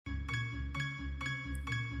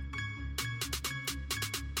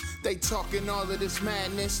They talking all of this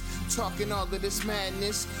madness, talking all of this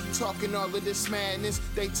madness, talking all of this madness.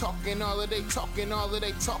 They talking all of this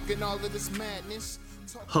madness.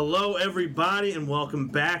 Hello, everybody, and welcome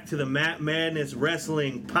back to the Matt Madness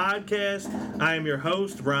Wrestling Podcast. I am your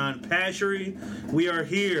host, Ron Pashery. We are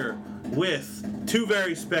here with two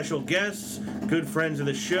very special guests, good friends of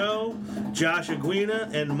the show, Josh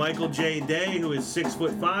Aguina and Michael J. Day, who is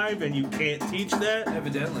 6'5", and you can't teach that.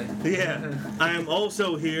 Evidently. Yeah. I am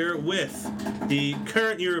also here with the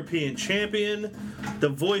current European champion, the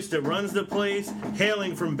voice that runs the place,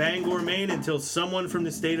 hailing from Bangor, Maine, until someone from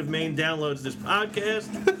the state of Maine downloads this podcast,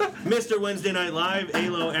 Mr. Wednesday Night Live,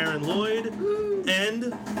 ALO Aaron Lloyd,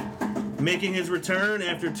 and making his return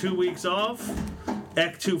after 2 weeks off,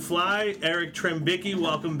 Ek2 Fly, Eric Trembicki.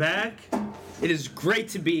 Welcome back. It is great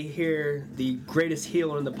to be here, the greatest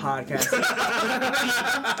heel on the podcast.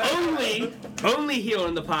 only heel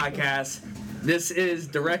on the podcast. This is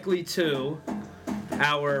directly to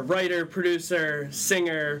our writer, producer,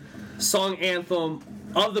 singer, song anthem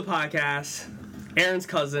of the podcast, Aaron's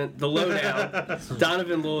cousin, the lowdown,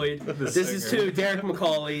 Donovan Lloyd. This is to Derek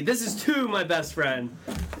McCauley. This is to my best friend,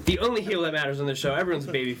 the only heel that matters on the show. Everyone's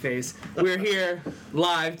a babyface. We're here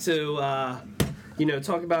live to,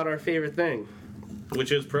 talk about our favorite thing.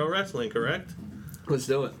 Which is pro wrestling, correct? Let's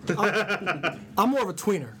do it. I'm more of a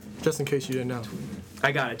tweener, just in case you didn't know.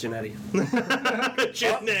 I got it, Janetti.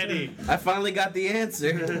 Janetti. I finally got the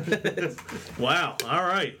answer. Wow. All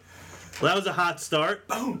right. Well, that was a hot start.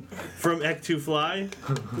 Boom. From Ek2 Fly.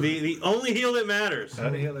 The only heel that matters.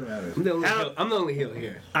 Only heel that matters. I'm the only heel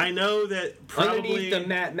here. I know that probably... Underneath the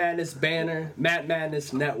Matt Madness banner, Matt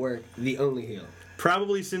Madness Network, the only heel.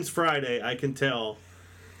 Probably since Friday, I can tell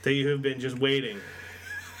that you have been just waiting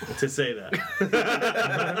to say that.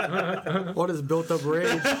 All this built-up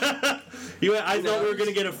rage. I thought we were going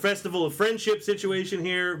to get a Festival of Friendship situation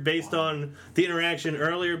here based on the interaction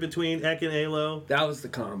earlier between Ek and Alo. That was the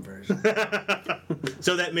calm version.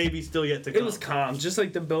 So that may be still yet to come. It was calm, just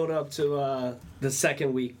like the build-up to the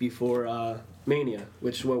second week before Mania,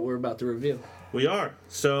 which is what we're about to review. We are.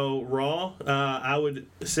 So, Raw, I would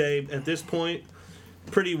say at this point,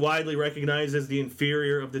 pretty widely recognized as the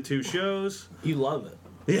inferior of the two shows. You love it.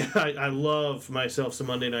 Yeah, I love myself some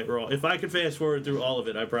Monday Night Raw. If I could fast forward through all of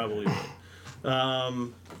it, I probably would.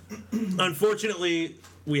 Unfortunately,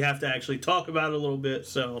 we have to actually talk about it a little bit,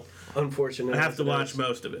 so unfortunately, I have to watch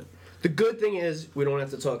most of it. The good thing is we don't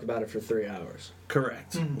have to talk about it for 3 hours.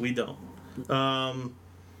 Correct. We don't.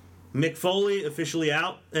 Mick Foley officially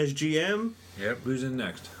out as GM. Yep, who's in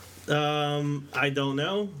next? I don't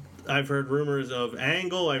know. I've heard rumors of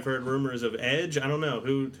Angle. I've heard rumors of Edge. I don't know.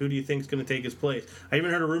 Who do you think is going to take his place? I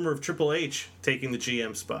even heard a rumor of Triple H taking the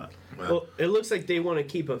GM spot. Well, it looks like they want to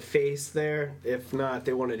keep a face there. If not,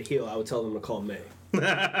 they wanted a heel. I would tell them to call me.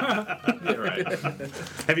 Yeah, right.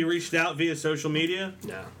 Have you reached out via social media?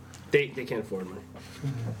 No. They can't afford me.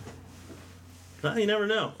 Well, you never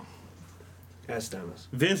know. Ask Dennis.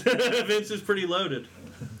 Vince is pretty loaded.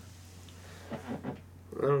 I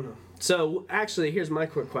don't know. So, actually, here's my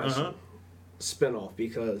quick question. Spinoff,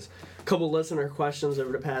 because a couple listener questions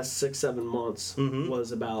over the past 6-7 months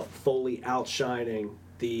was about Foley outshining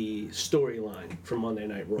the storyline from Monday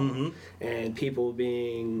Night Raw. And people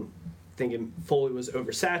thinking Foley was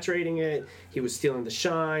oversaturating it, he was stealing the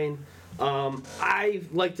shine. I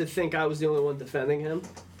like to think I was the only one defending him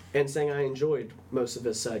and saying I enjoyed most of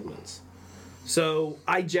his segments. So,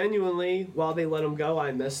 I genuinely, while they let him go,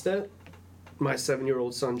 I missed it. My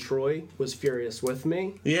 7-year-old son, Troy, was furious with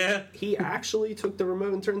me. Yeah. He actually took the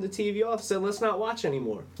remote and turned the TV off, said, let's not watch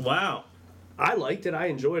anymore. Wow. I liked it. I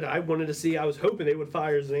enjoyed it. I wanted to see, I was hoping they would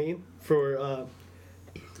fire Zayn for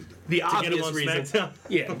the obvious reason. SmackDown.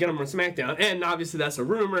 Yeah, get him on SmackDown. And obviously that's a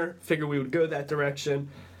rumor. Figure we would go that direction.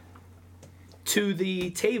 To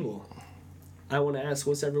the table, I want to ask,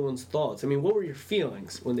 what's everyone's thoughts? I mean, what were your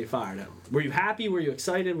feelings when they fired him? Were you happy? Were you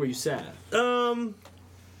excited? Were you sad?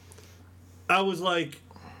 I was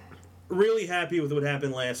really happy with what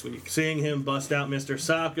happened last week. Seeing him bust out Mr.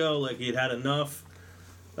 Sacco like he had enough.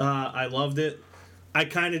 I loved it. I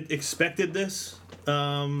kind of expected this.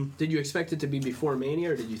 Did you expect it to be before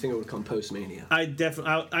Mania, or did you think it would come post Mania? I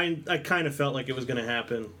kind of felt like it was going to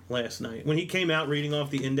happen last night. When he came out reading off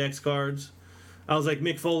the index cards, I was like,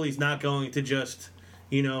 Mick Foley's not going to just,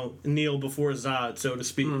 kneel before Zod, so to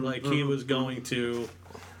speak. He was going to...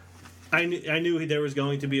 I knew there was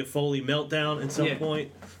going to be a Foley meltdown at some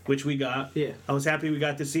point, which we got. Yeah. I was happy we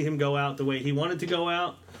got to see him go out the way he wanted to go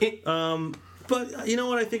out. But you know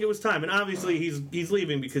what? I think it was time. And obviously he's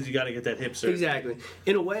leaving because you got to get that hip surgery. Exactly.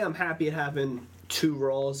 In a way, I'm happy it happened 2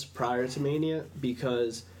 Raws prior to Mania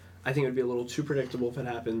because I think it would be a little too predictable if it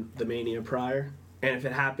happened the Mania prior. And if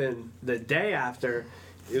it happened the day after,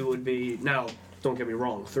 it would be... Now, don't get me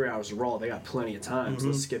wrong, 3 hours of Raw, they got plenty of time. So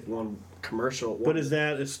let's skip one commercial. But is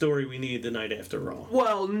that a story we need the night after Raw?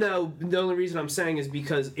 Well, no. The only reason I'm saying is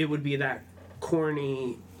because it would be that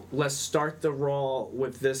corny... Let's start the Raw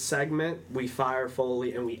with this segment, we fire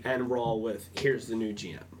Foley, and we end Raw with, here's the new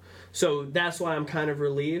GM. So that's why I'm kind of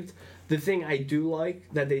relieved. The thing I do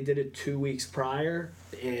like, that they did it 2 weeks prior,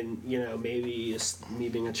 and, you know, maybe it's me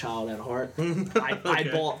being a child at heart,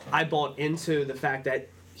 I bought into the fact that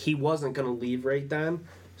he wasn't going to leave right then.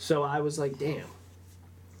 So I was like, damn,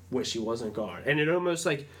 wish he wasn't gone. And it almost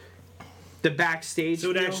like the backstage... So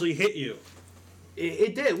it actually hit you.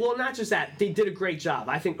 It did. Well, not just that. They did a great job.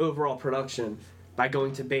 I think overall production, by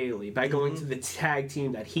going to Bayley, by going to the tag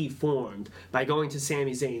team that he formed, by going to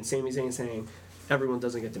Sami Zayn saying everyone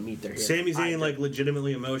doesn't get to meet their hero. Sami Zayn, like,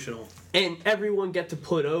 legitimately emotional. And everyone get to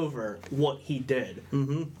put over what he did.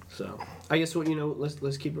 Mm-hmm. So, I guess, well, you know,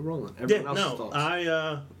 let's keep it rolling. Everyone else's thoughts.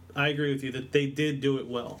 I agree with you that they did do it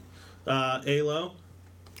well. Alo?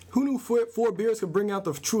 Who knew 4 beers could bring out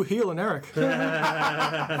the true heel in Eric?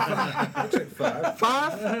 I'll take 5.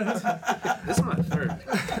 5? This is my third.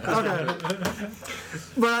 Okay.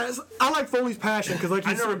 But I like Foley's passion because, like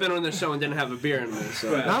you I've never said, been on this show and didn't have a beer in me.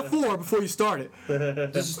 So not 4 before you started.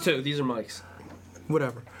 this is 2. These are Mike's.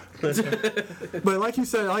 Whatever. But like you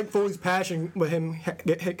said, I like Foley's passion with him having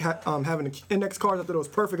the index cards. I thought it was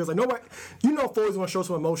perfect because like nobody, you know, Foley's going to show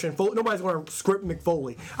some emotion. Nobody's going to script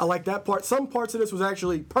McFoley. I like that part. Some parts of this was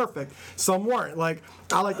actually perfect. Some weren't. Like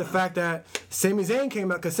I like the fact that Sami Zayn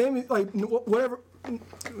came out because Sami, like whatever,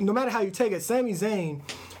 no matter how you take it, Sami Zayn.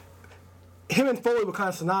 Him and Foley were kind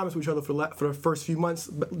of synonymous with each other for the first few months,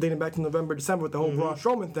 dating back to November, December with the whole Braun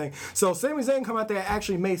Strowman thing. So Sami Zayn come out there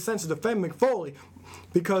actually made sense to defend McFoley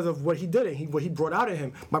because of what he did and what he brought out of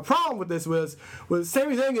him. My problem with this was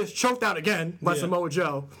Sami Zayn gets choked out again by Samoa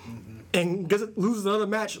Joe and loses another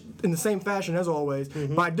match in the same fashion as always.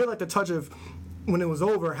 But I did like the touch of when it was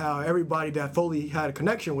over, how everybody that Foley had a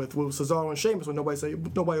connection with Cesaro and Sheamus, when nobody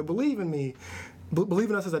would believe in me. Believe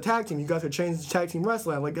in us as a tag team. You guys could change the tag team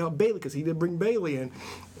wrestling. I like Bayley because he did bring Bayley in.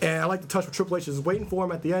 And I like the touch with Triple H is waiting for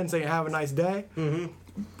him at the end saying, have a nice day.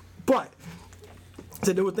 But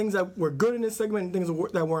so there were things that were good in this segment and things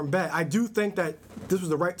that weren't bad. I do think that this was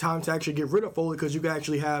the right time to actually get rid of Foley because you could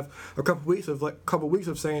actually have a couple weeks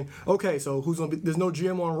of saying, okay, so who's gonna be? There's no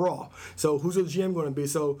GM on Raw, so who's the GM going to be?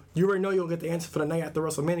 So you already know you'll get the answer for the night after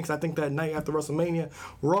WrestleMania because I think that night after WrestleMania,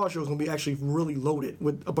 Raw show is going to be actually really loaded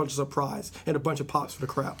with a bunch of surprise and a bunch of pops for the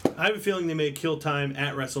crowd. I have a feeling they may kill time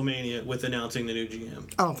at WrestleMania with announcing the new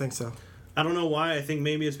GM. I don't think so. I don't know why. I think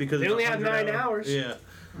maybe it's because They it's only have 9 hours. Yeah.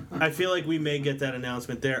 I feel like we may get that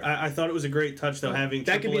announcement there. I thought it was a great touch, though, having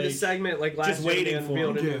That could Triple be the H segment like last just year waiting and for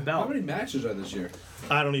build a him. new Yeah. How belt. many matches are this year?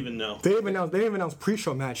 I don't even know. They didn't even announce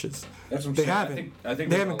pre-show matches. That's what I'm They saying. haven't. I think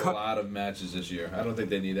They they haven't have a cut- lot of matches this year. I don't think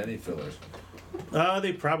they need any fillers.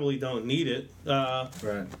 They probably don't need it.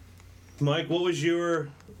 Right. Mike, what was your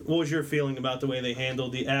feeling about the way they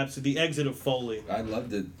handled the exit of Foley? I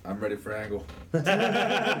loved it. I'm ready for Angle.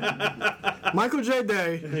 Michael J.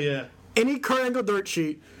 Day, Yeah. any Kurt Angle dirt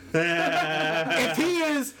sheet. If he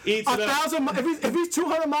is Eats it up. 1,000, if he's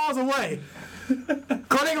 200 miles away,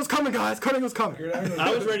 Kurt Angle's coming, guys. Kurt Angle's coming.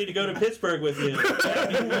 I was ready to go to Pittsburgh with you.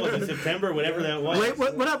 What was it, September, whatever that was. Wait,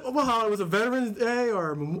 what holiday was it? Veterans Day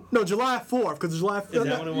or no? July 4th, because July 5th. Is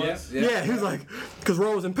that what it was? Yeah, he was like, because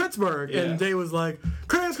Raw was in Pittsburgh, Yeah. and Day was like,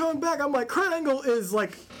 Kurt Angle's coming back. I'm like, Kurt Angle is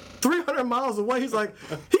like 300 miles away. He's like,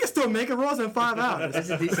 he can still make it. Raw's in 5 hours. That's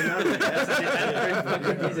a decent memory. That's a pretty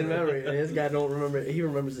fucking decent memory. And this guy don't remember. He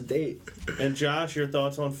remembers the date. And Josh, your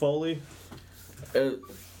thoughts on Foley?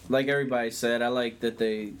 Like everybody said, I like that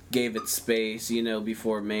they gave it space,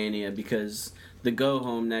 before Mania, because the go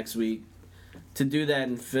home next week, to do that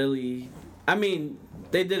in Philly, I mean,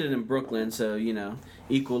 they did it in Brooklyn, so,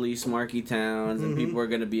 equally smarky towns, and people are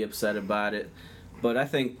going to be upset about it. But I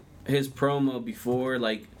think his promo before,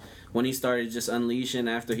 like, when he started just unleashing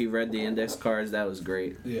after he read the index cards, that was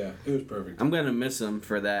great. Yeah, it was perfect. I'm going to miss him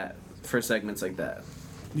for that, for segments like that.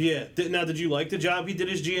 Yeah. Now, did you like the job he did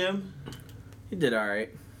as GM? He did all right.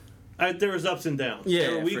 There was ups and downs. Yeah,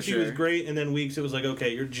 there were weeks for he was sure. great, and then weeks it was like,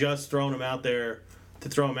 okay, you're just throwing him out there to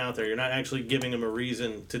throw him out there. You're not actually giving him a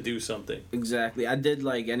reason to do something. Exactly. I did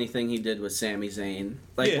like anything he did with Sami Zayn.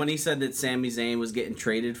 Like Yeah. when he said that Sami Zayn was getting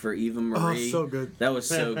traded for Eva Marie. so good. That was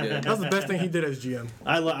so good. That was the best thing he did as GM.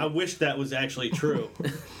 I wish that was actually true.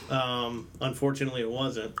 Unfortunately, it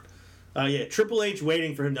wasn't. Yeah, Triple H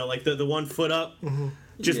waiting for him though, like the 1 foot up,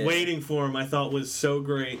 just Yeah. waiting for him. I thought was so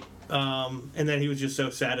great. And then he was just so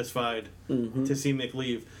satisfied to see Mick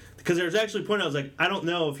leave. Because there was actually a point I was like, I don't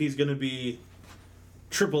know if he's going to be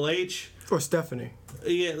Triple H. Or Stephanie.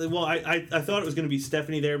 Yeah, well, I thought it was going to be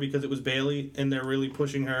Stephanie there because it was Bailey, and they're really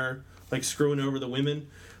pushing her, like screwing over the women.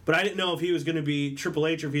 But I didn't know if he was going to be Triple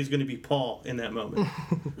H or if he was going to be Paul in that moment.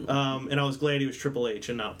 And I was glad he was Triple H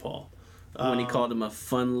and not Paul. When he called him a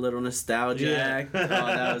fun little nostalgia act. Oh,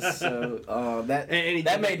 that was so... Oh, that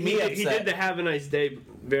made me upset. He did the Have a Nice Day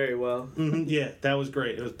very well. Mm-hmm, yeah, that was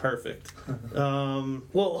great. It was perfect. Well,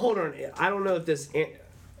 hold on. I don't know if this...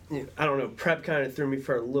 I don't know. Prep kind of threw me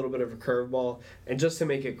for a little bit of a curveball. And just to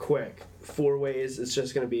make it quick, 4 ways, it's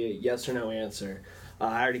just going to be a yes or no answer.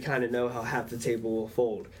 I already kind of know how half the table will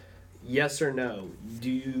fold. Yes or no,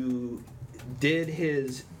 did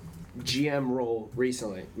his GM role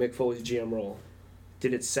recently, Mick Foley's GM role,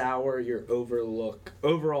 did it sour your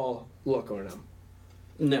overall look on him?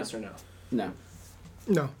 No. Yes or no? No.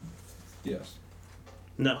 No. Yes.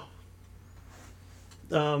 No.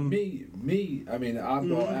 Me. I mean,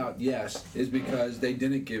 I'm all out. Yes, is because they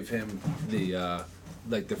didn't give him the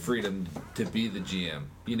the freedom to be the GM.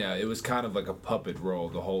 You know, it was kind of like a puppet role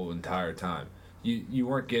the whole entire time. You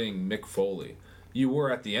weren't getting Mick Foley. You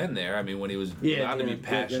were at the end there. I mean, when he was allowed to be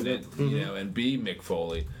passionate, you know, and be Mick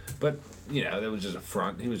Foley. But you know, that was just a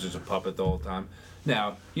front. He was just a puppet the whole time.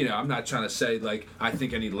 Now, you know, I'm not trying to say like I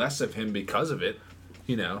think any less of him because of it.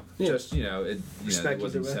 You know, just it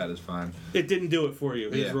wasn't satisfying. It didn't do it for you.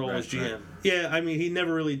 His role as GM. Right. Yeah, I mean, he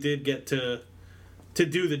never really did get to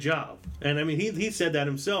do the job, and I mean, he said that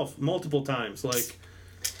himself multiple times. Like,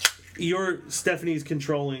 Stephanie's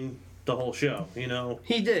controlling the whole show. You know,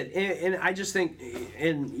 he did, and I just think,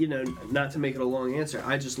 and you know, not to make it a long answer,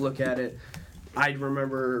 I just look at it. I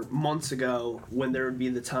remember months ago when there would be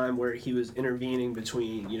the time where he was intervening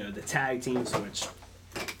between the tag teams, which,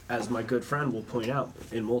 as my good friend will point out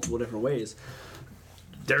in multiple different ways,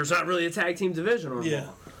 there's not really a tag team division on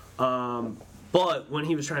Raw. But when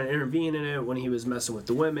he was trying to intervene in it, when he was messing with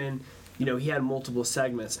the women, he had multiple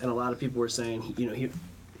segments, and a lot of people were saying,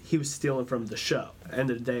 he was stealing from the show. End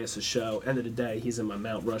of the day, it's a show. End of the day, he's in my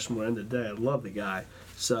Mount Rushmore. End of the day, I love the guy.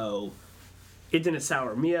 So it didn't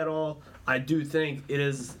sour me at all. I do think it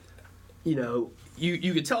is, you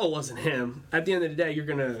could tell it wasn't him. At the end of the day, you're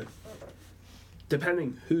going to,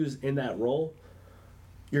 depending who's in that role,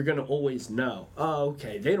 you're going to always know, oh,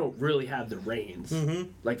 okay, they don't really have the reins.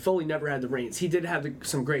 Mm-hmm. Like, Foley never had the reins. He did have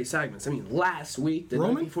some great segments. I mean, last week, the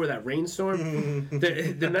night before that rainstorm,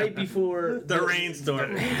 the night before... the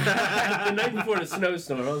rainstorm. The night before the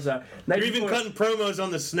snowstorm. I was out. You're even cutting promos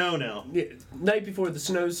on the snow now. Yeah, night before the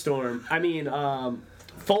snowstorm. I mean,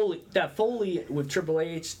 Foley with Triple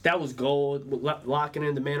H, that was gold. Locking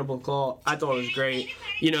in the Mandible Claw, I thought it was great.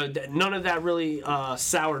 None of that really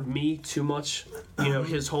soured me too much.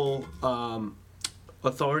 His whole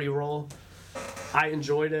authority role, I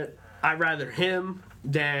enjoyed it. I'd rather him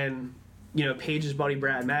than Paige's buddy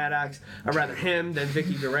Brad Maddox. I'd rather him than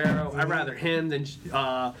Vicky Guerrero. I'd rather him than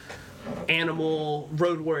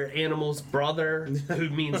Road Warrior Animal's brother,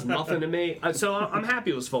 who means nothing to me. So I'm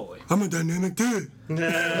happy it was Foley. I'm a dynamic dude.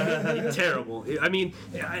 Terrible. I mean,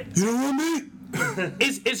 you don't want me?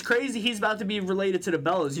 It's crazy. He's about to be related to the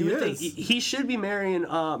Bellas. You would think he should be marrying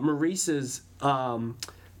Maurice's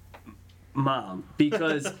mom,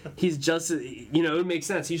 because he's just it would make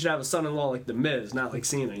sense. He should have a son-in-law like the Miz, not like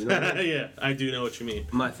Cena. You know what I mean? Yeah, I do know what you mean.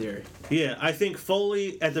 My theory. Yeah, I think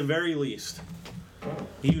Foley, at the very least,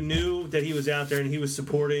 you knew that he was out there and he was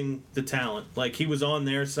supporting the talent. Like, he was on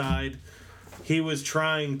their side. He was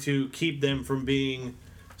trying to keep them from being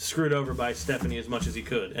screwed over by Stephanie as much as he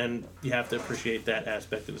could, and you have to appreciate that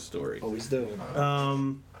aspect of the story. Always do.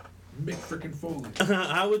 Mick frickin' Foley.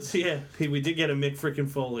 I would say, we did get a Mick frickin'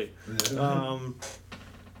 Foley.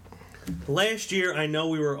 Last year, I know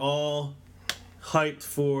we were all hyped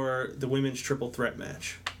for the women's triple threat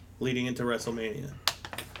match leading into WrestleMania.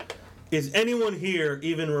 Is anyone here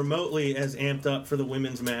even remotely as amped up for the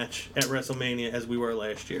women's match at WrestleMania as we were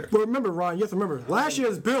last year? But remember, Ryan, you have to remember, last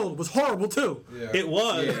year's build was horrible too. Yeah. It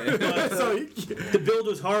was. Yeah. But the build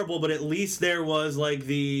was horrible, but at least there was like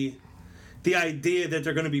the idea that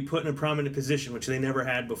they're going to be put in a prominent position, which they never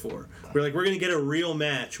had before. We're going to get a real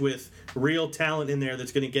match with real talent in there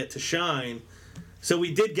that's going to get to shine. So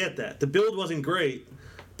we did get that. The build wasn't great,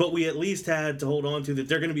 but we at least had to hold on to that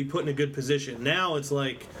they're going to be put in a good position. Now it's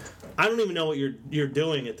like, I don't even know what you're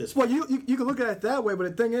doing at this point. Well, you can look at it that way,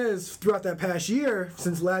 but the thing is, throughout that past year,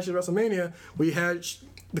 since last year's WrestleMania, we had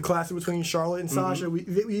the classic between Charlotte and Sasha. We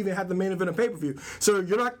even had the main event of pay-per-view.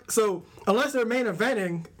 So unless they're main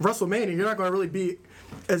eventing WrestleMania, you're not going to really be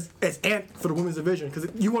as amped for the women's division, because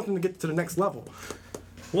you want them to get to the next level.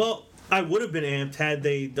 Well, I would have been amped had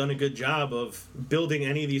they done a good job of building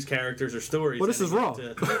any of these characters or stories. Well, this is wrong.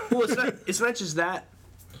 Well, it's not just that.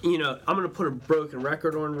 You know, I'm going to put a broken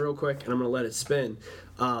record on real quick, and I'm going to let it spin.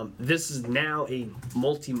 This is now a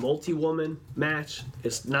multi-woman match.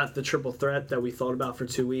 It's not the triple threat that we thought about for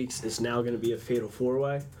 2 weeks. It's now going to be a fatal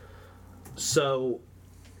 4-way. So,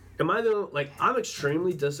 I'm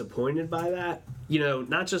extremely disappointed by that. You know,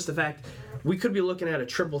 not just the fact we could be looking at a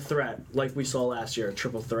triple threat like we saw last year, a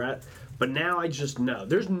triple threat, but now I just know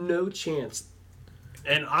there's no chance.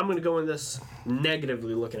 And I'm going to go in this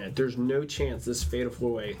negatively looking at it. There's no chance this Fatal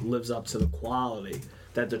 4-Way lives up to the quality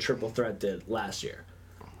that the Triple Threat did last year.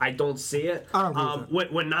 I don't see it. I don't agree with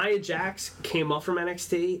that. When Nia Jax came up from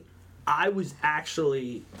NXT, I was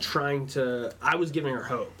actually I was giving her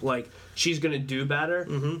hope. Like, she's going to do better.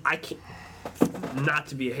 Mm-hmm. I can't, not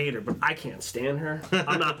to be a hater, but I can't stand her.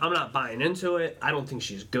 I'm not buying into it. I don't think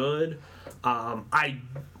she's good. I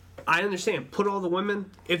understand. Put all the women.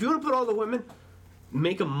 If you want to put all the women,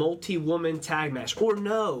 make a multi-woman tag match. Or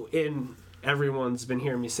no, everyone's been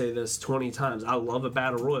hearing me say this 20 times. I love a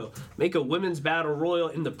battle royal. Make a women's battle royal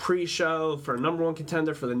in the pre-show for a number one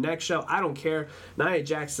contender for the next show. I don't care. Nia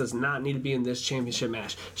Jax does not need to be in this championship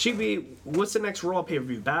match. She'd be, what's the next Raw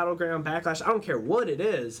pay-per-view? Battleground, Backlash? I don't care what it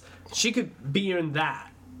is. She could be in that.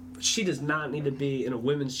 She does not need to be in a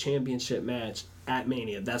women's championship match at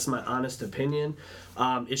Mania. That's my honest opinion.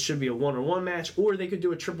 It should be a one-on-one match, or they could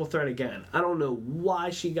do a triple threat again. I don't know why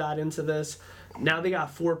she got into this. Now they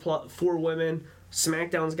got four women.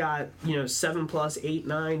 SmackDown's got 7 plus 8,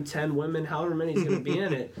 9, 10 women, however many is going to be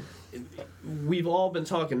in it. We've all been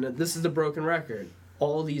talking. This is the broken record.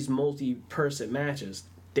 All these multi-person matches,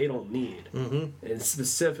 they don't need. Mm-hmm. And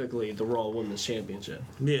specifically the Raw Women's Championship.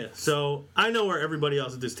 Yeah, so I know where everybody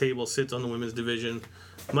else at this table sits on the women's division.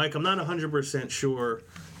 Mike, I'm not 100% sure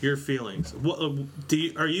your feelings.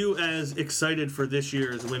 Are you as excited for this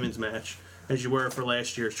year's women's match as you were for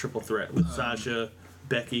last year's triple threat with Sasha,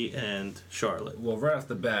 Becky, and Charlotte? Well, right off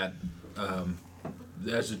the bat,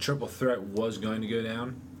 as the triple threat was going to go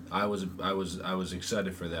down, I was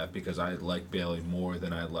excited for that because I like Bayley more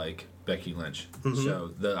than I like Becky Lynch. Mm-hmm.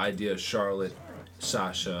 So the idea of Charlotte,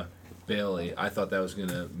 Sasha, Bayley, I thought that was going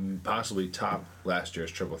to possibly top last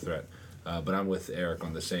year's triple threat. But I'm with Eric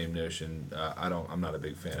on the same notion. I'm not a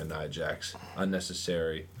big fan of Nia Jax.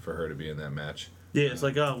 Unnecessary for her to be in that match. Yeah, it's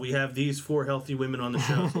like, we have these 4 healthy women on the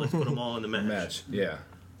show, so let's put them all in the match. Yeah.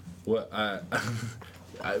 Well,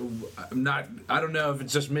 I'm not. I don't know if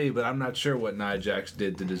it's just me, but I'm not sure what Nia Jax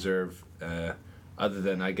did to deserve, other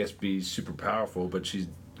than I guess be super powerful. But she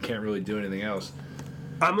can't really do anything else.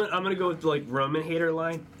 I'm gonna go with like Roman hater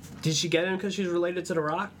line. Did she get in because she's related to The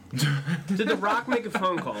Rock? Did The Rock make a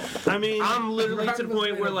phone call? I mean, I'm literally to the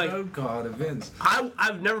point where like phone call to Vince.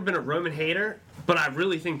 I've never been a Roman hater, but I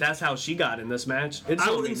really think that's how she got in this match.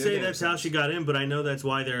 I wouldn't say that's how she got in, but I know that's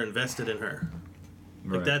why they're invested in her.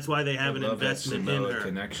 Like, right. That's why they have an investment in her.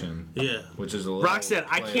 Connection. Yeah. Which is a little. Rock said,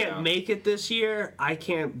 I can't make it this year. I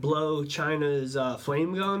can't blow China's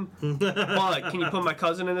flame gun. But can you put my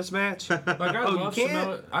cousin in this match? Like,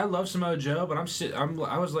 I love Samoa Joe, but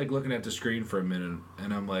I was like looking at the screen for a minute,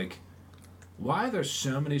 and I'm like, why are there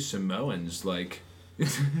so many Samoans like in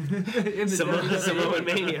the Samoan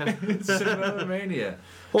Mania? Samoan Mania.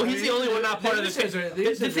 Well, he's the only one not part of the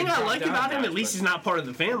family. The thing I like about him, at least he's not part of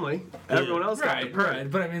the family. Everyone else got the perk. Right.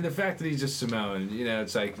 But I mean, the fact that he's just Samoan,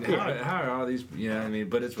 it's like, how are all these, what I mean?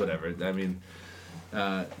 But it's whatever. I mean,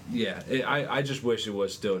 I just wish it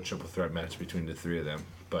was still a triple threat match between the 3 of them.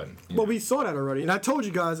 But we saw that already, and I told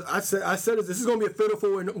you guys. I said this is going to be a fatal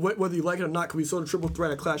 4-way, whether you like it or not, because we saw the triple threat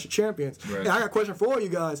at Clash of Champions. Right. And I got a question for all you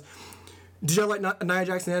guys. Did y'all like Nia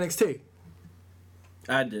Jax in NXT?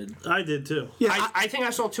 I did. I did too. Yeah, I think I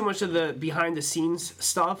saw too much of the behind the scenes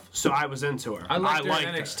stuff, so I was into her. I liked her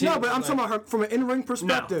in NXT. No, but I'm talking about her from an in-ring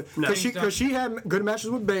perspective. Because she had good matches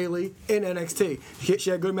with Bayley in NXT. She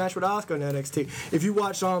had a good match with Asuka in NXT. If you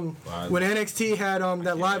watch when NXT had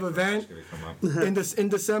that live event in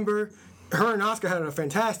December, her and Asuka had a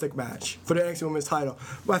fantastic match for the NXT Women's title.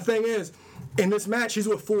 My thing is, in this match, she's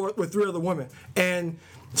with 3 other women, and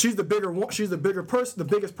she's the bigger person, the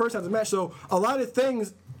biggest person at the match. So a lot of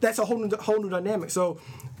things, that's a whole new dynamic. So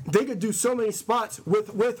they could do so many spots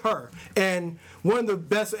with her. And one of the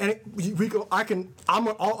best, and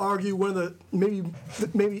I'll argue one of the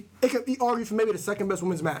maybe it can be argued for maybe the second best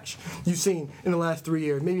women's match you've seen in the last 3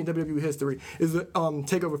 years, maybe in WWE history, is the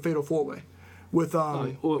Takeover Fatal 4-Way with the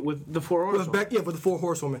 4 horsewomen. With the 4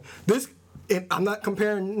 horsewomen. And I'm not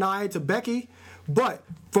comparing Nia to Becky, but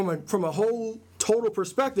from a whole total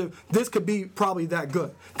perspective, this could be probably that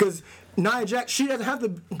good. Because Nia Jax, she doesn't have to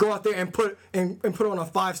go out there and put on a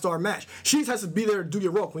 5-star match. She just has to be there to do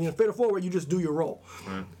your role. When you're in a fatal 4-way, you just do your role.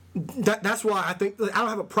 Right. That's why I think I don't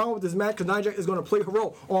have a problem with this match because Nia Jax is going to play her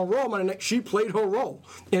role on Raw Monday Night. She played her role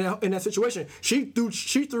in that situation. She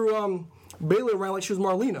threw Bayley around like she was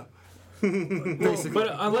Marlena.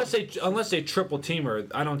 But unless they triple team her,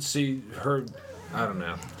 I don't see her. I don't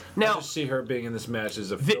know. Now- I just see her being in this match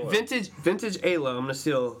as a filler. Vintage Ayla, I'm gonna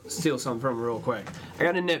steal something from her real quick. I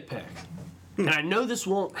got a nitpick, and I know this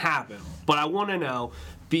won't happen, but I want to know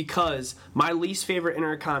because my least favorite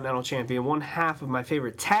Intercontinental Champion, one half of my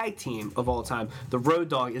favorite tag team of all time, the Road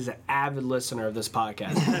Dogg, is an avid listener of this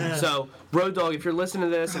podcast. So, Road Dogg, if you're listening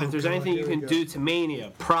to this, and if there's anything you can do to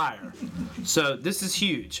Mania prior, so this is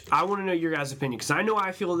huge. I want to know your guys' opinion because I know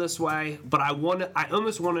I feel this way, but I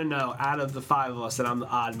almost want to know out of the 5 of us that I'm the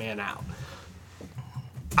odd man out.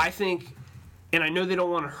 I think, and I know they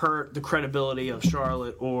don't want to hurt the credibility of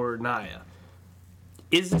Charlotte or Nia.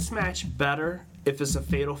 Is this match better if it's a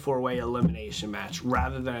fatal 4-way elimination match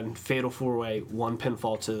rather than fatal 4-way 1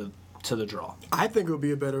 pinfall to the draw? I think it would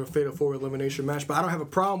be a better fatal 4 elimination match, but I don't have a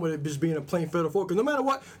problem with it just being a plain fatal 4 because no matter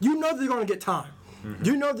what, you know they're going to get time. Mm-hmm.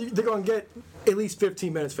 You know they're going to get at least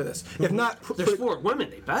 15 minutes for this. If not, there's 4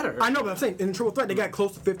 women. They better. I know, but I'm saying in the triple threat they got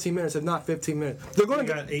close to 15 minutes, if not 15 minutes. They're going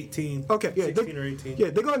to got 18. Okay, yeah, 16 or 18.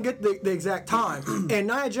 Yeah, they're going to get the exact time. And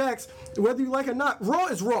Nia Jax, whether you like it or not, Raw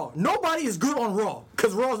is Raw. Nobody is good on Raw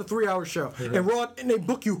because Raw is a 3-hour show, and they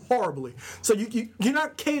book you horribly. So you're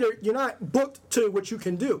not catered, you're not booked to what you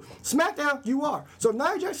can do. SmackDown, you are. So if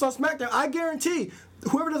Nia Jax on SmackDown, I guarantee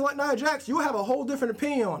whoever doesn't like Nia Jax, you'll have a whole different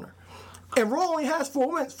opinion on her. And Raw only has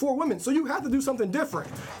 4 women, so you have to do something different.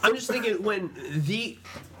 I'm just thinking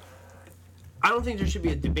I don't think there should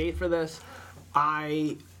be a debate for this.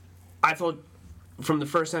 I thought from the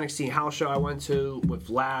first NXT house show I went to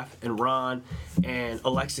with Laugh and Ron, and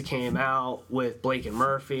Alexa came out with Blake and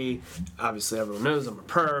Murphy. Obviously, everyone knows I'm a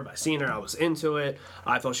perv. I seen her. I was into it.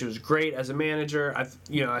 I thought she was great as a manager. I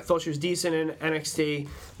thought she was decent in NXT.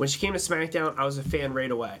 When she came to SmackDown, I was a fan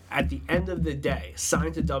right away. At the end of the day,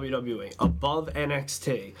 signed to WWE, above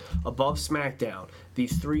NXT, above SmackDown, the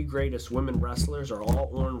 3 greatest women wrestlers are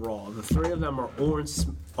all on Raw. The 3 of them are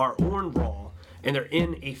on Raw. And they're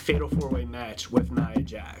in a fatal 4-way match with Nia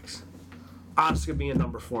Jax. Asuka being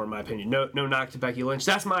number 4 in my opinion. No knock to Becky Lynch.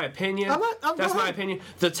 That's my opinion. That's my opinion.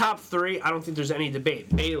 The top 3, I don't think there's any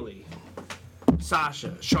debate. Bayley,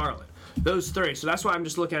 Sasha, Charlotte. Those 3. So that's why I'm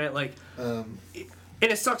just looking at it like. And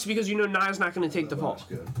it sucks because you know Nia's not going to take the fall.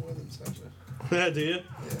 Good more than Sasha. Do you?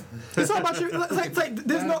 It's all about you.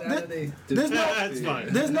 There's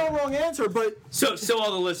no wrong answer, but So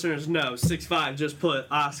all the listeners know, 6'5", just put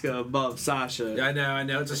Asuka above Sasha. I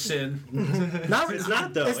know it's a sin. It's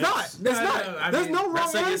not though. It's not. It's not. There's no wrong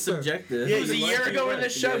Wrestling is answer. subjective. It was a year ago in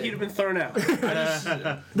this show, he'd have been thrown out.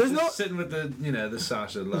 There's no. Sitting with the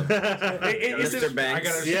Sasha love. Mr.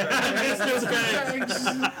 Banks.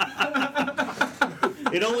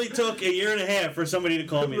 It only took a year and a half for somebody to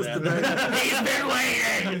call me that. He's been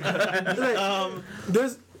waiting.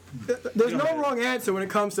 There's no wrong answer when it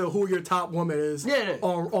comes to who your top woman is on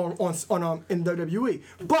in WWE.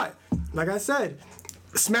 But like I said,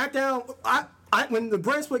 SmackDown. When the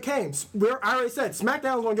brand split came, I already said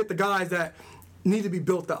SmackDown is going to get the guys that need to be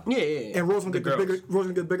built up. Yeah. And Raw's going to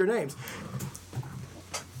get the bigger names.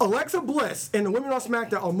 Alexa Bliss and the women on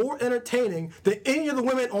SmackDown are more entertaining than any of the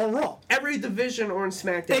women on Raw. Every division on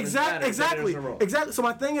SmackDown Exactly. So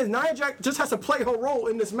my thing is, Nia Jax just has to play her role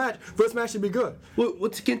in this match for this match to be good. Well,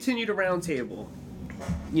 to continue to round table,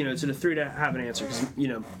 to the 3 to have an answer, because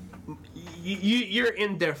you're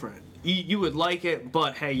indifferent. You would like it,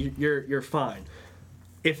 but hey, you're fine.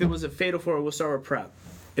 If it was a fatal 4-way, we'll start with prep.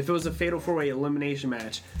 If it was a fatal 4-way elimination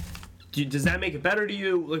match, does that make it better to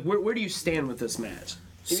you? Like, where do you stand with this match?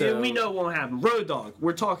 So, we know it won't happen. Road Dogg,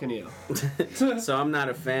 we're talking to you. So I'm not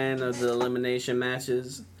a fan of the elimination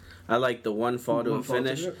matches. I like the one fall to a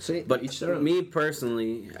finish. But me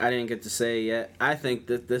personally, I didn't get to say it yet. I think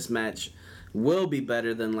that this match will be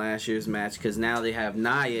better than last year's match because now they have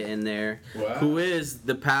Nia in there, who is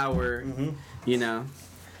the power,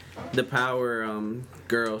 the power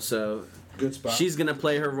girl. So Good spot. she's gonna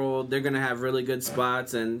play her role. They're gonna have really good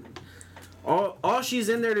spots, and all she's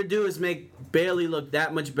in there to do is make Bayley look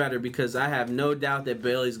that much better because I have no doubt that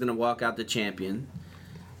Bayley's gonna walk out the champion.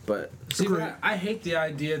 But see, I hate the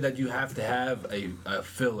idea that you have to have a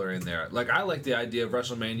filler in there. Like, I like the idea of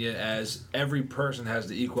WrestleMania as every person has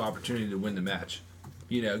the equal opportunity to win the match.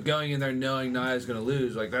 Going in there knowing Nia's going to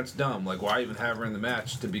lose, like, that's dumb. Like, why even have her in the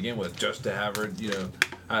match to begin with? Just to have her,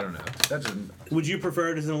 I don't know. Would you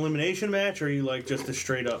prefer it as an elimination match, or you like just a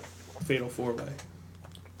straight up fatal 4-way?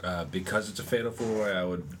 because it's a fatal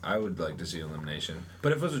 4-way, I would like to see elimination.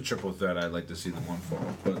 But if it was a triple threat, I'd like to see the one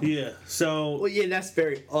fall. But Yeah. So Well, yeah, that's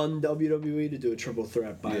very un-WWE to do a triple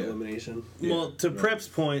threat by Yeah. elimination. Well, to Prep's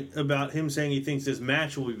point about him saying he thinks this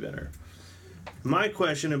match will be better, my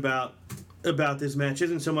question about this match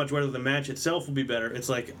isn't so much whether the match itself will be better. It's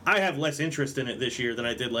like I have less interest in it this year than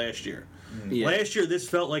I did last year. Yeah. Last year, this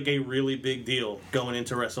felt like a really big deal going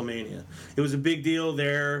into WrestleMania. It was a big deal.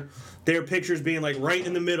 Their pictures being like right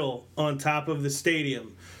in the middle on top of the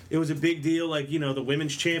stadium. It was a big deal, like the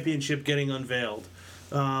women's championship getting unveiled.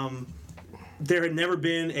 There had never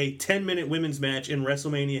been a 10-minute women's match in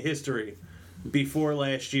WrestleMania history before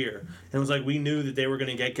last year. And it was like we knew that they were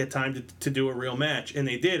going to get time to do a real match, and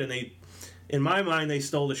they did. And they, in my mind, they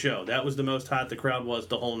stole the show. That was the most hot the crowd was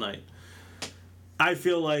the whole night. I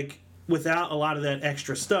feel like without a lot of that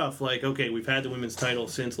extra stuff, like, okay, we've had the women's title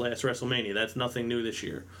since last WrestleMania. That's nothing new this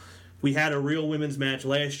year. We had a real women's match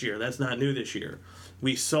last year. That's not new this year.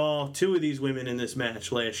 We saw 2 of these women in this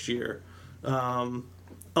match last year.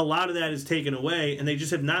 A lot of that is taken away, and they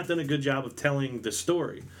just have not done a good job of telling the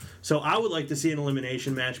story. So I would like to see an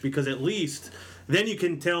elimination match because at least then you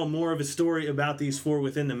can tell more of a story about these 4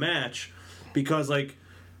 within the match because, like,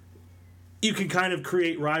 you can kind of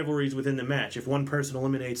create rivalries within the match. If one person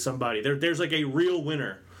eliminates somebody, there's like a real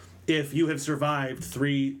winner if you have survived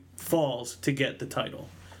 3 falls to get the title.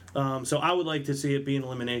 So I would like to see it be an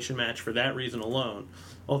elimination match for that reason alone.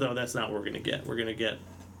 Although that's not what we're going to get. We're going to get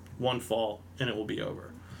 1 fall and it will be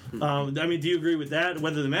over. I mean, do you agree with that?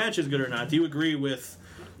 Whether the match is good or not, do you agree with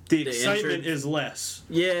the excitement entrance? is less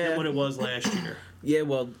Yeah. than what it was last year? Yeah,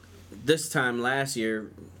 well, this time last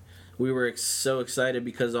year, we were so excited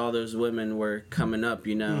because all those women were coming up,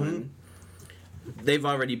 and they've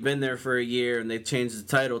already been there for a year and they've changed the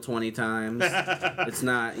title 20 times. It's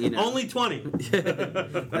not, Only 20.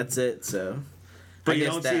 That's it, so. But I you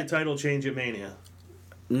guess don't see a title change at Mania.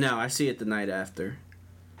 No, I see it the night after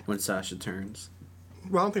when Sasha turns.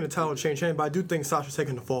 Well, I don't think the title will change hands, but I do think Sasha's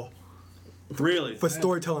taking the fall. Really? For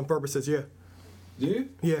storytelling purposes, yeah. do you?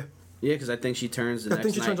 Yeah. Yeah, because I think she turns the I next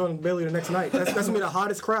think she night. turns on Bailey the next night. That's gonna be the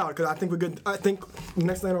hottest crowd because I think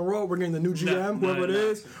next night on Raw we're getting the new GM, whoever it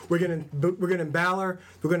is. We're getting Balor.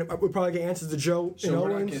 We'll probably get answers to Joe and So we're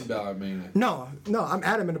not Owens. getting Balor Mania. No, I'm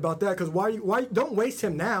adamant about that because why don't waste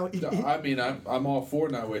him now? I mean, I'm all for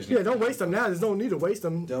not wasting. Yeah, don't waste him now. There's no need to waste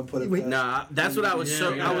him. Don't put it We- past- Nah, that's what I was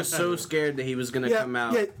I was so scared that he was gonna come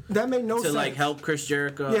out Yeah, that made no to sense. like help Chris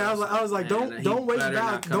Jericho. Yeah, I was like, Man, he don't waste better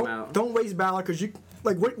Balor. not come out. Don't waste Balor because you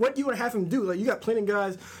like what do you want to have him do? Like you got plenty of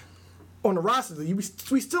guys on the roster that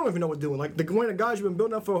we still don't even know what they're doing. Like the one of the guys you've been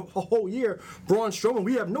building up for a whole year, Braun Strowman,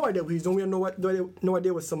 we have no idea what he's doing. We have no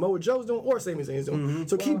idea what Samoa Joe's doing or Sami Zayn's doing.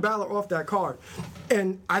 So keep Balor off that card.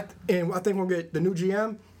 And I think we'll get the new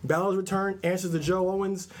GM, Balor's return, answers to Joe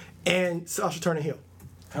Owens, and Sasha turning heel.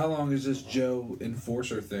 How long is this Joe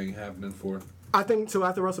Enforcer thing happening for? I think until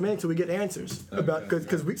after WrestleMania, until we get answers about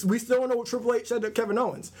because we still don't know what Triple H said to Kevin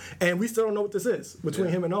Owens, and we still don't know what this is between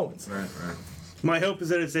him and Owens. Right. My hope is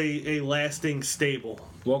that it's a lasting stable.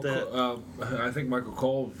 Well, That- I think Michael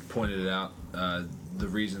Cole pointed it out. The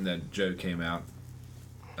reason that Joe came out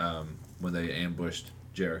when they ambushed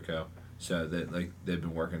Jericho, so that like they've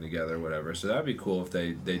been working together, or whatever. So that'd be cool if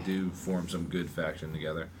they do form some good faction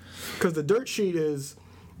together. Because the dirt sheet is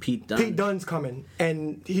Pete Dunne. Pete Dunne's coming,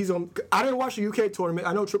 and he's on. I didn't watch the UK tournament.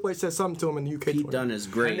 I know Triple H said something to him in the UK Pete tournament. Dunne is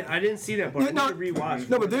great. I didn't see that, but I Yeah, need to rewatch.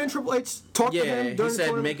 No, but didn't Triple H talk to Yeah, him he during the said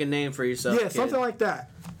tournament? make a name for yourself. Yeah, kid. something like that.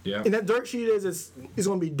 Yeah. And that dirt sheet is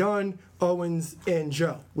going to be Dunne, Owens, and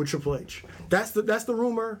Joe with Triple H. That's the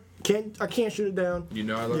rumor. I can't shoot it down. You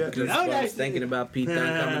know, I love Yeah. the I was thinking about Pete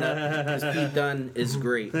Dunne coming up because Pete Dunne is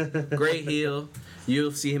great. Great heel.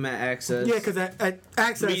 You'll see him at Access. Yeah, because at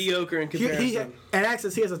Access, Mediocre in comparison. at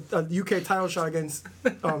Access, he has a UK title shot against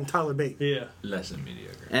Tyler Bate. Yeah. less than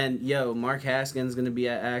mediocre. And Mark Haskins gonna be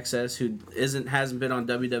at Access, who hasn't been on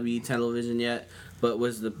WWE television yet, but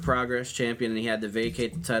was the Progress champion, and he had to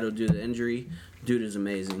vacate the title due to injury. Dude is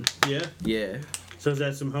amazing. Yeah. Yeah. So is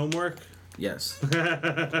that some homework? Yes.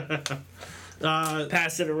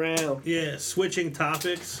 Pass it around. Yeah. Switching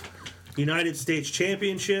topics. United States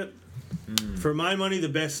Championship. For my money, the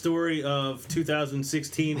best story of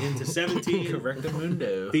 2016 into 17.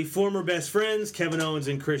 Correctamundo. The former best friends, Kevin Owens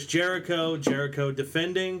and Chris Jericho. Jericho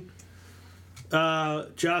defending.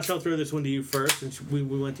 Josh, I'll throw this one to you first, since we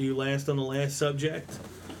went to you last on the last subject.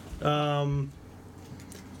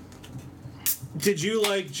 Did you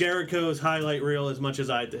like Jericho's highlight reel as much as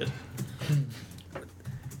I did?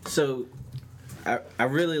 So, I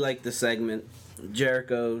really like the segment.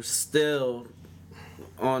 Jericho still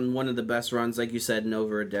on one of the best runs, like you said, in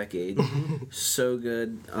over a decade. So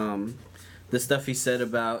good. The stuff he said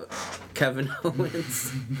about Kevin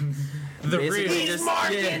Owens. The Basically real. just-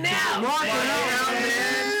 Marking out.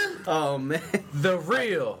 man. Oh man, The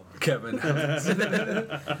real Kevin Owens.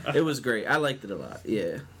 it was great. I liked it a lot.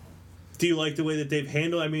 Yeah. Do you like the way that they've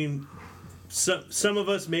handled? I mean, some of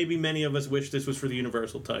us, maybe many of us, wish this was for the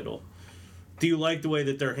Universal title. Do you like the way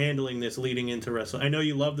that they're handling this leading into wrestling? I know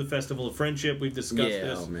you love the Festival of Friendship. We've discussed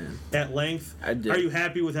this Oh, man. at length. I did. Are you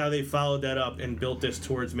happy with how they followed that up and built this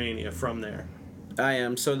towards Mania from there? I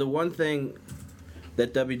am. So the one thing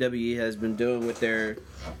that WWE has been doing with their,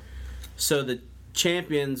 so the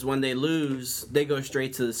champions, when they lose, they go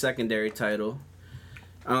straight to the secondary title.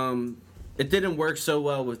 It didn't work so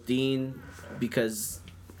well with Dean because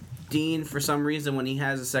Dean, for some reason, when he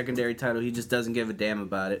has a secondary title, he just doesn't give a damn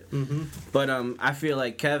about it. Mm-hmm. But I feel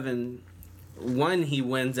like Kevin, when he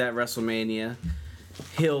wins at WrestleMania,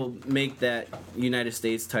 he'll make that United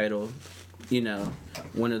States title,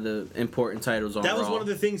 one of the important titles on That was Raw. one of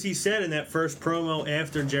the things he said in that first promo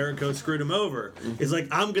after Jericho screwed him over. Is like,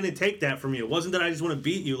 I'm going to take that from you. It wasn't that I just want to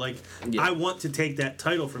beat you. Like, Yeah. I want to take that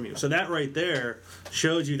title from you. So that right there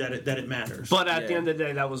shows you that it matters. But at the Yeah. end of the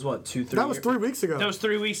day, that was what, 2-3 That was 3 weeks ago. That was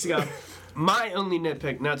 3 weeks ago. My only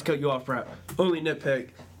nitpick, not to cut you off, Brett, only nitpick,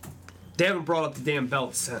 they haven't brought up the damn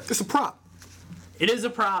belt since. It's a prop. It is a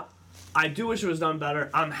prop. I do wish it was done better.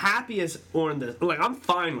 I'm happy as on the, like, I'm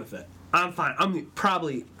fine with it. I'm fine.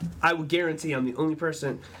 I would guarantee I'm the only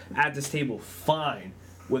person at this table fine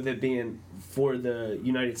with it being for the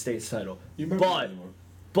United States title. But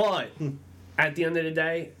at the end of the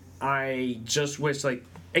day, I just wish, like,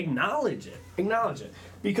 acknowledge it.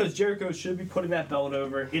 Because Jericho should be putting that belt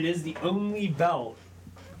over. It is the only belt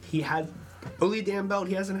only damn belt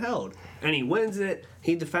he hasn't held. And he wins it.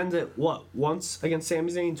 He defends it, once against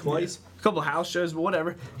Sami Zayn, twice? A couple house shows, but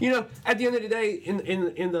whatever. At the end of the day, in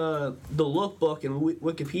the lookbook in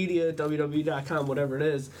Wikipedia, WWE.com, whatever it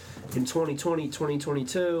is, in 2020,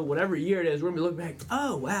 2022, whatever year it is, we're going to be looking back,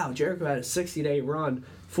 oh, wow, Jericho had a 60-day run,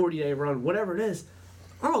 40-day run, whatever it is.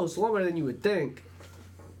 Oh, it's longer than you would think.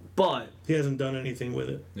 But he hasn't done anything with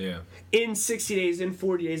it. Yeah. in 60 days, in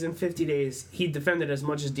 40 days, in 50 days, he defended as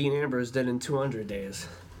much as Dean Ambrose did in 200 days.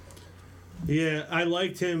 Yeah, I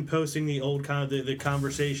liked him posting the old the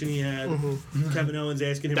conversation he had. Kevin Owens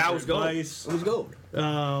asking him That for was gold. advice. It was gold.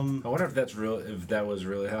 I wonder if that's real. If that was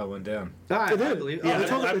really how it went down I It did. believe. Yeah, they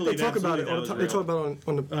talk, I they believe talk about absolutely it. that All was the time. They real. talk about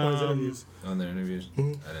it on his interviews. on their interviews. I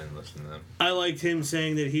didn't listen to them. I liked him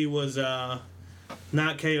saying that he was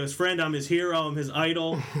not KO's friend. I'm his hero. I'm his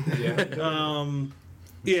idol. Yeah.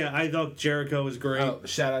 Yeah, I thought Jericho was great. Oh,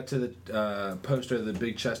 shout out to the poster of the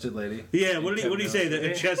big chested lady. Yeah, what did he say?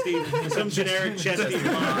 The chesty, some generic chesty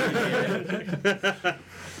blonde.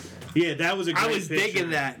 Yeah, that was a great I was picture. digging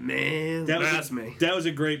that, man. That's me. That was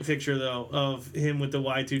a great picture though of him with the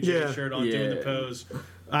Y2J Yeah. shirt on doing the Yeah. pose.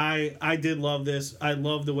 I did love this. I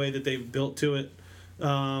love the way that they've built to it.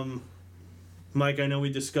 Mike, I know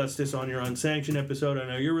we discussed this on your Unsanctioned episode. I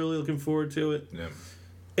know you're really looking forward to it. Yeah.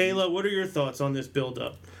 Ayla, what are your thoughts on this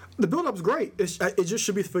build-up? The build-up's great. It just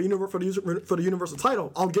should be for the Universal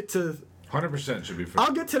title. I'll get to 100% should be for.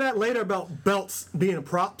 I'll get to that later about belts being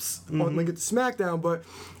props when we get to SmackDown, but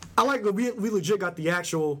I like that we legit got the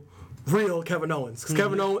actual real Kevin Owens. Because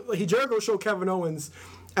Kevin Owens, Jericho showed Kevin Owens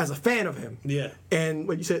as a fan of him. Yeah. And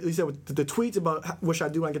what you said with the tweets about wish I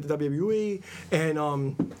do when I get to WWE, and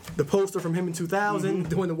the poster from him in 2000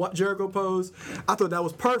 doing the Jericho pose, I thought that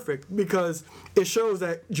was perfect because it shows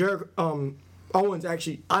that Owens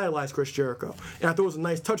actually idolized Chris Jericho, and I thought it was a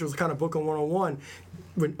nice touch. It was kind of booking one-on-one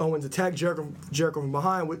when Owens attacked Jericho from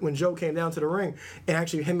behind when Joe came down to the ring, and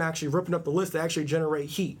him ripping up the list to actually generate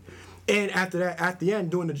heat. And after that, at the end,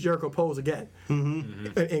 doing the Jericho pose again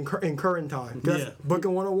in current time. That's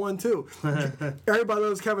booking 101 too. Everybody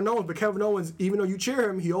loves Kevin Owens, but Kevin Owens, even though you cheer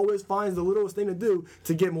him, he always finds the littlest thing to do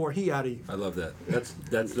to get more heat out of you. I love that.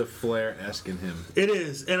 That's the Flair-esque in him. It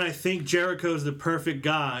is, and I think Jericho's the perfect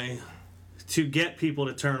guy to get people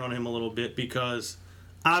to turn on him a little bit because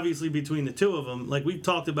obviously between the two of them, like we've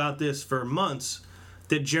talked about this for months,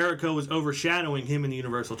 that Jericho was overshadowing him in the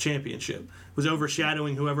Universal Championship, was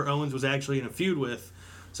overshadowing whoever Owens was actually in a feud with.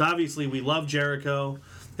 So obviously we love Jericho,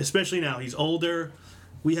 especially now. He's older.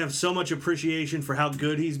 We have so much appreciation for how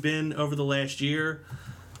good he's been over the last year.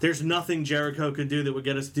 There's nothing Jericho could do that would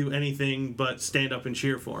get us to do anything but stand up and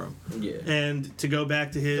cheer for him. Yeah. And to go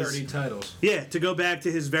back to his 30 titles. Yeah, to go back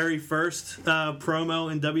to his very first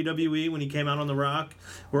promo in WWE when he came out on The Rock,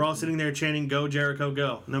 we're all sitting there chanting, "Go Jericho,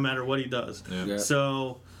 go!" no matter what he does. Yeah. Yeah.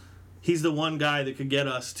 So he's the one guy that could get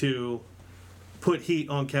us to put heat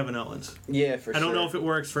on Kevin Owens. Yeah, for I sure. don't know if it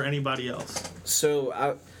works for anybody else. So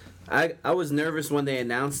I was nervous when they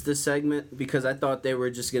announced this segment because I thought they were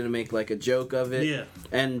just gonna make like a joke of it. Yeah.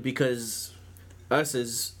 And because us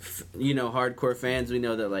as hardcore fans, we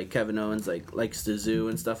know that like Kevin Owens likes to zoo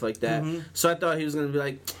and stuff like that. Mm-hmm. So I thought he was gonna be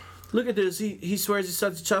like, look at this, he swears he's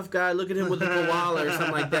such a tough guy. Look at him with the koala or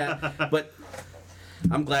something like that. But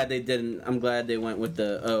I'm glad they didn't. I'm glad they went with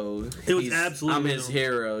the It was absolutely I'm his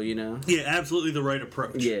hero. Yeah, absolutely the right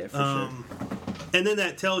approach. Yeah, for sure. And then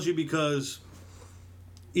that tells you because,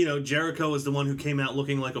 Jericho is the one who came out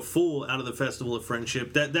looking like a fool out of the Festival of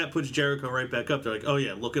Friendship. That puts Jericho right back up. They're like, oh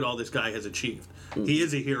yeah, look at all this guy has achieved. He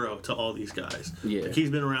is a hero to all these guys. Yeah. Like, he's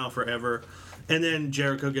been around forever. And then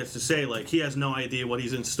Jericho gets to say, like, he has no idea what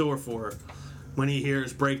he's in store for when he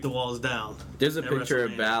hears "Break the Walls Down." There's a at picture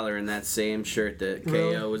of WrestleMania. Balor in that same shirt that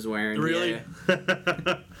Really? KO was wearing. Really?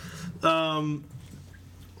 Yeah.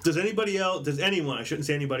 Does anyone, I shouldn't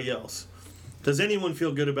say anybody else, does anyone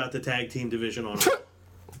feel good about the tag team division on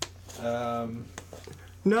Raw?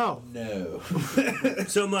 No. No.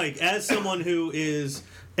 So, Mike, as someone who is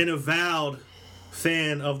an avowed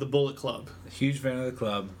fan of the Bullet Club, Huge fan of the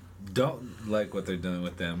club. Don't like what they're doing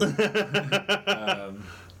with them.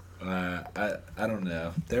 I don't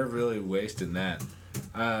know. They're really wasting that.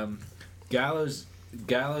 Gallows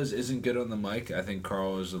isn't good on the mic. I think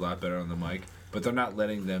Carl is a lot better on the mic, but they're not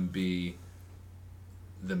letting them be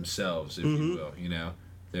themselves, if you will.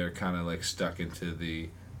 They're kind of like stuck into the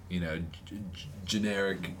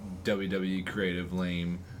generic WWE creative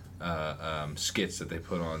lame skits that they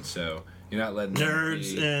put on. So you're not letting them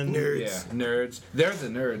nerds be, and yeah, nerds. They're the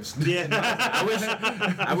nerds.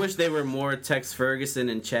 yeah. I wish they were more Tex Ferguson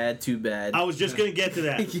and Chad Too Bad. I was just gonna get to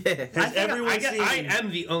that. Yeah. Has everyone seen? I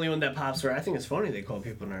am the only one that pops for. I think it's funny they call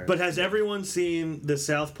people nerds. But has everyone seen the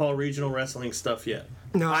Southpaw Regional Wrestling stuff yet?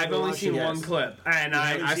 No, I've only watched seen it. one clip, and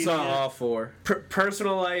I seen saw it yet? all four.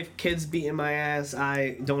 personal life, kids beating my ass.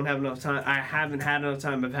 I don't have enough time. I haven't had enough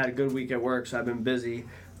time. I've had a good week at work, so I've been busy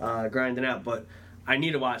grinding out. But I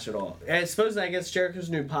need to watch it all. And I guess Jericho's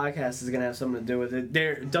new podcast is gonna have something to do with it.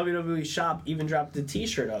 Their WWE shop even dropped a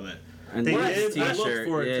T-shirt of it. And They the did. I looked T-shirt,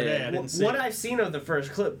 for it yeah. today. I didn't see What it. I've seen of the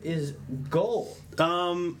first clip is gold.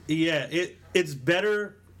 Yeah, it's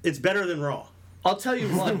better. It's better than Raw. I'll tell you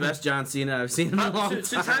The what. best John Cena I've seen in a long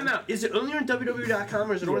So time. time out. Is it only on WWE.com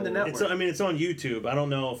or is it on the network? It's on YouTube. I don't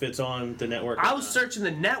know if it's on the network. I or was not. searching the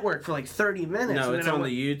network for like 30 minutes. No, and it's then on the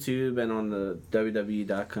YouTube and on the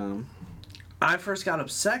WWE.com. I first got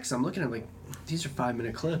upset because I'm looking at like, these are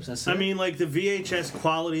 5-minute clips. That's it. I mean, like the VHS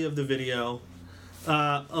quality of the video,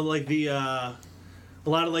 like a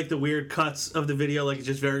lot of like the weird cuts of the video, like it's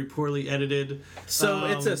just very poorly edited. So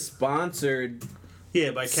it's a sponsored yeah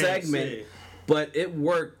by segment, KFC. but it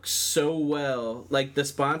works so well. Like the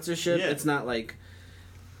sponsorship, Yeah. it's not like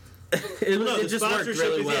No, it the just worked sponsorship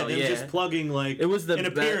really is well. them Yeah, just plugging like It was the an be-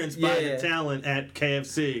 appearance by yeah. the talent at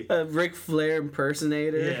KFC. a Ric Flair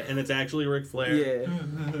impersonator. Yeah, and it's actually Ric Flair. Yeah.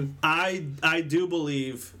 I do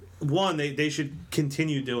believe one they should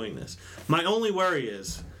continue doing this. My only worry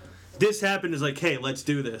is this happened is like, hey, let's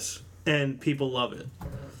do this, and people love it.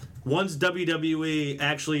 Once WWE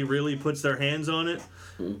actually really puts their hands on it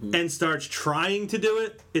and starts trying to do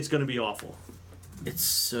it, it's going to be awful. It's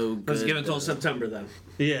so good. let's give it till September then.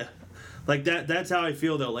 Yeah, like that's how I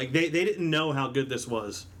feel though. Like they didn't know how good this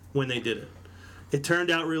was when they did it. It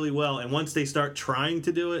turned out really well, and once they start trying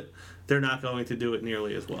to do it, they're not going to do it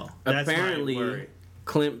nearly as well. That's Apparently, my worry.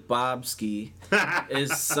 Clint Bobski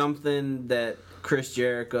is something that Chris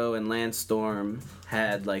Jericho and Lance Storm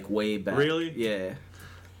had like way back. Really? Yeah.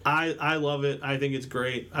 I love it. I think it's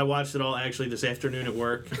great. I watched it all actually this afternoon at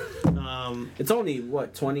work. It's only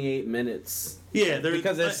 28 minutes. Yeah, there's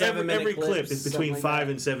Because there's every 7-minute clip clips, is between something like 5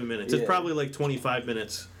 that. and 7 minutes. Yeah. It's probably like 25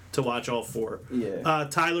 minutes to watch all four. Yeah.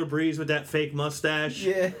 Tyler Breeze with that fake mustache.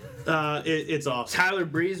 Yeah. It's awesome. Tyler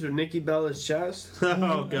Breeze with Nikki Bella's chest.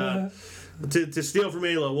 Oh god. To steal from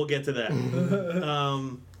Alo, we'll get to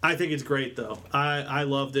that. I think it's great though. I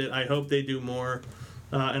loved it. I hope they do more,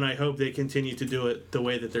 and I hope they continue to do it the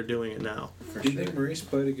way that they're doing it now. Do you think Maurice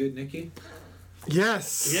played a good Nikki?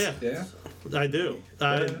 Yes. Yeah, Yeah. I do.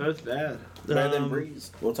 Both bad. Better than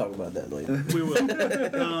Breeze. We'll talk about that later. We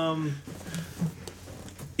will.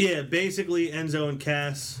 Yeah, basically Enzo and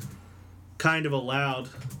Cass kind of allowed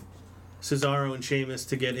Cesaro and Sheamus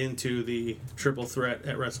to get into the triple threat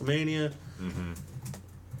at WrestleMania.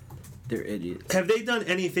 They're idiots. Have they done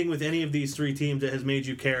anything with any of these three teams that has made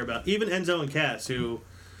you care about? Even Enzo and Cass, who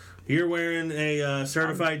you're wearing a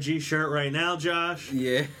certified G shirt right now, Josh.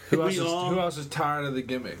 Yeah. Who We all- else is tired of the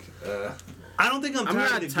gimmick? I don't think I'm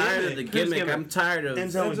tired not of tired of the gimmick. gimmick? I'm tired of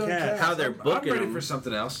Enzo and Cass. how they're I'm booking ready them. for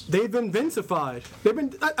something else. They've been Vincified.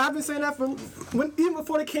 I've been saying that even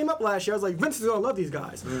before they came up last year. I was like, Vince is gonna love these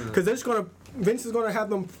guys because Vince is gonna have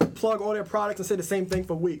them plug all their products and say the same thing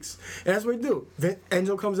for weeks, and that's what he do.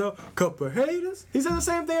 Enzo comes out, couple of haters. He says the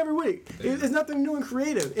same thing every week. It's nothing new and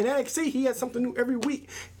creative. In NXT, he has something new every week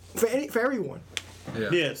for everyone. Yeah,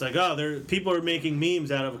 it's like, people are making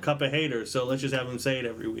memes out of a cup of haters, so let's just have them say it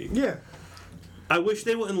every week. Yeah. I wish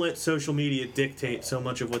they wouldn't let social media dictate so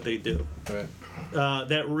much of what they do. Right.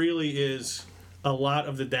 That really is a lot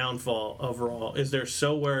of the downfall of Raw, is they're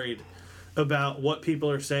so worried about what people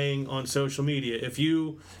are saying on social media. If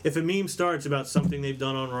a meme starts about something they've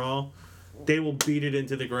done on Raw, they will beat it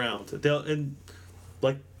into the ground. And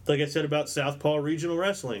like I said about Southpaw Regional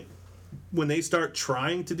Wrestling, when they start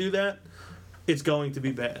trying to do that, it's going to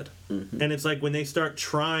be bad. Mm-hmm. And it's like when they start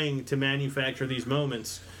trying to manufacture these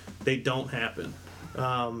moments, they don't happen.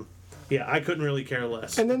 I couldn't really care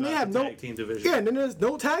less. And then about they have the no tag team division. Yeah, and then there's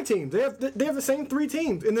no tag teams. They have the same 3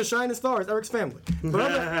 teams in the Shining Stars, Eric's family.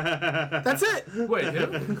 But that's it. Wait, who?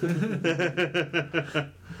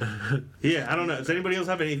 Yeah, I don't know. Does anybody else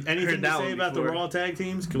have anything to that say one about the before. Raw tag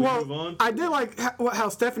teams? Can we move on? I did like how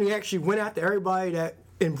Stephanie actually went after everybody that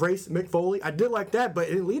embraced Mick Foley. I did like that, but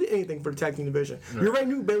it didn't lead to anything for the tag team division. Right. You already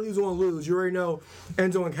knew Bayley was going to lose. You already know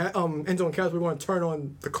Enzo and Cass were going to turn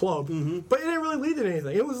on the club. Mm-hmm. But it didn't really lead to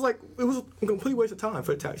anything. It was a complete waste of time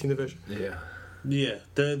for the tag team division. Yeah. Yeah.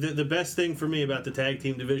 The best thing for me about the tag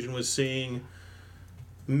team division was seeing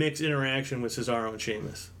Mick's interaction with Cesaro and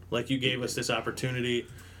Sheamus. Like, you gave us this opportunity,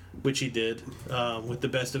 which he did, with the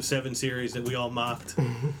best of 7 series that we all mocked.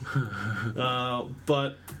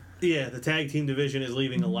 But yeah, the tag team division is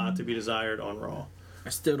leaving a lot to be desired on Raw. I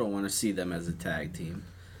still don't want to see them as a tag team.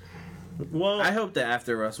 Well, I hope that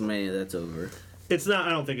after WrestleMania that's over. it's not. I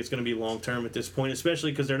don't think it's going to be long term at this point,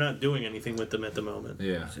 especially because they're not doing anything with them at the moment.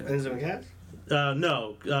 Yeah. Enzo and Cass?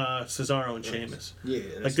 No, Cesaro and Sheamus. Yeah.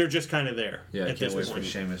 Like, they're just kind of there. Yeah, I at can't this wait for point.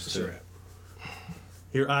 Sheamus too.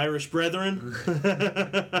 Your Irish brethren.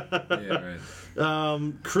 Yeah, right.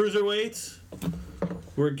 Cruiserweights.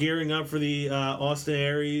 We're gearing up for the Austin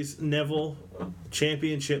Aries Neville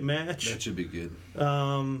Championship match. That should be good.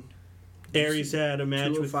 Aries had a match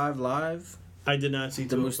with. 205 Live? I did not see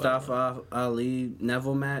The 205. Mustafa Ali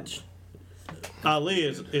Neville match? Ali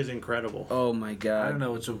is incredible. Oh my god. I don't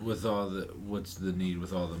know what's the need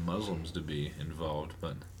with all the Muslims to be involved,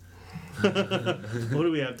 but What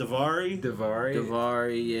do we have? Davari.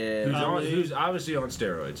 Davari, yeah. who's obviously on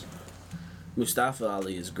steroids. Mustafa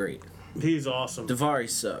Ali is great. He's awesome. Davari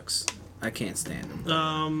sucks. I can't stand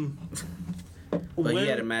him. But he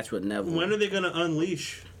had a match with Neville. When are they going to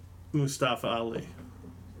unleash Mustafa Ali?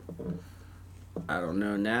 I don't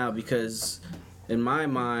know now because in my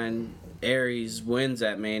mind, Aries wins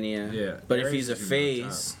at Mania. Yeah, But if Aries he's a is gonna be on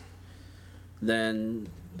face, then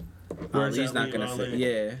Where's Ali's that not leave gonna fit. Ali?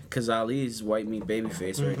 Yeah, because Ali's white meat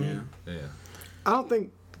babyface right now. Yeah. I don't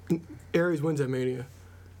think Aries wins at Mania.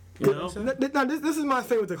 You know? Now, this is my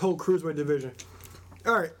thing with the whole Cruiserweight division.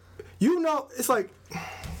 All right. It's like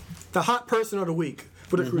the hot person of the week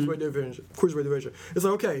for the Cruiserweight division. It's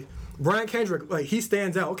like, okay, Brian Kendrick, like, he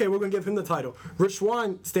stands out. Okay, we're going to give him the title. Rich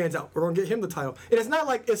Swann stands out. We're going to get him the title. And it's not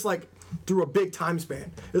like it's like through a big time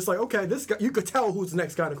span. It's like, okay, this guy, you could tell who's the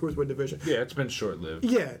next guy in the Cruiserweight division. Yeah, it's been short-lived.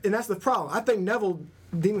 Yeah, and that's the problem. I think Neville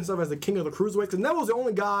deemed himself as the king of the cruiserweights because Neville's the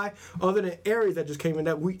only guy other than Aries that just came in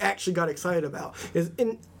that we actually got excited about.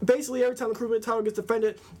 And basically every time the cruiserweight title gets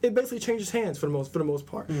defended, it basically changes hands for the most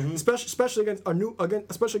part. Mm-hmm. Especially against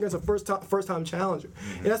a first time challenger.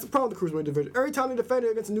 And that's the problem with the cruiserweight division. Every time they defend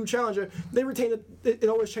it against a new challenger, they retain it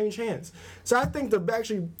always changes hands. So I think to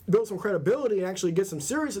actually build some credibility and actually get some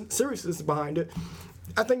seriousness behind it,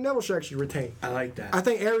 I think Neville should actually retain. I like that. I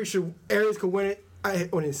think Aries could win it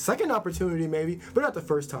on his second opportunity, maybe, but not the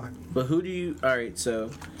first time. But who do you? All right,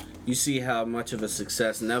 so you see how much of a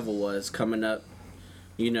success Neville was coming up,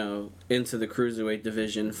 into the cruiserweight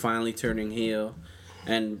division, finally turning heel,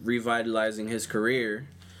 and revitalizing his career.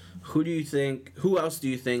 Who else do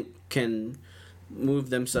you think can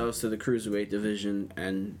move themselves to the cruiserweight division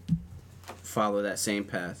and follow that same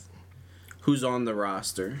path? Who's on the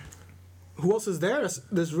roster? Who else is there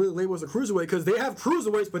that's really labeled as a cruiserweight? Because they have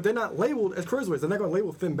cruiserweights, but they're not labeled as cruiserweights. They're not going to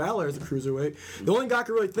label Finn Balor as a cruiserweight. The only guy I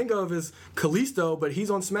can really think of is Kalisto, but he's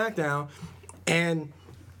on SmackDown. And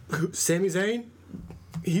Sami Zayn,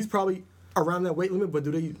 he's probably around that weight limit, but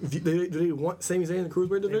do they want Sami Zayn in the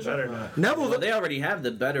cruiserweight division? Better not. Neville, They already have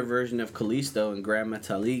the better version of Kalisto and Grand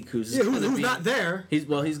Metalik, who's not there. He's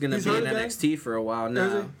going to He's be in hurt again? NXT for a while Is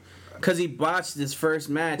now. he? Because he botched his first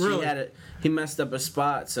match. Really? He messed up a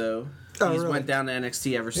spot, so Oh, He's really? went down to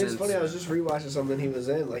NXT ever since. It's funny. I was just rewatching something he was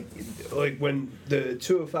in, like when the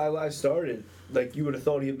 205 Live started. Like you would have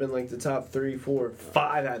thought he'd been like the top 3, 4,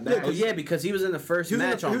 5 at match. Oh yeah, because he was in the first He was,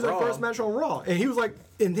 match in the, he on was in Raw. the first match on Raw, and he was like,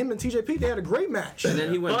 and him and TJP, they had a great match. And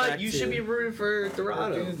then he went But back you to, should be rooting for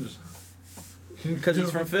Dorado. because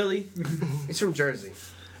he's from Philly. He's from Jersey.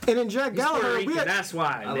 And then Jack He's Puerto Gallagher, Rican. That's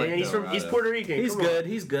why, man. like He's Dorado. Puerto Rican. He's Come on. good.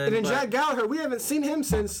 He's good. and then but- Jack Gallagher, we haven't seen him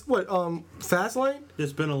since what? Fastlane.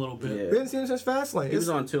 It's been a little bit. Yeah. We haven't seen him since Fastlane. He was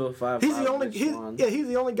on 205. He's the only. He's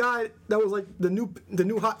the only guy that was like the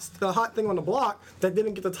new hot thing on the block that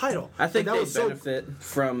didn't get the title. I think Like, that they was so- benefit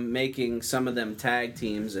from making some of them tag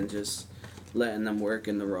teams and just letting them work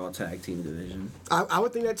in the Raw tag team division. I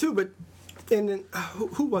would think that too, but and then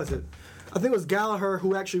who was it? I think it was Gallagher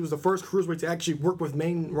who actually was the first cruiserweight to actually work with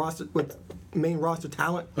main roster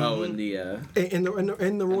talent. Oh, in the In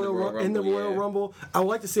the Royal yeah. Rumble, I would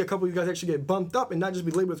like to see a couple of you guys actually get bumped up and not just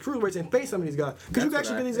be labeled as cruiserweights and face some of these guys. Because you can That's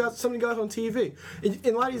actually what get I some of these guys on TV. And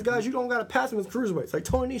a lot of these guys, you don't got to pass them as cruiserweights. Like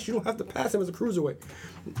Tony Nese, you don't have to pass him as a cruiserweight.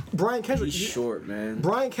 Brian Kendrick, he's short, man.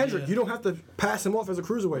 Brian Kendrick, you don't have to pass him off as a Are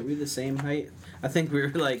cruiserweight. we the same height? I think we were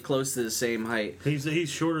like close to the same height. He's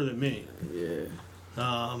shorter than me.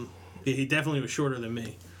 Yeah. He definitely was shorter than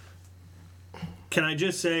me. Can I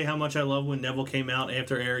just say how much I love when Neville came out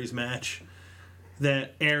after Aries' match?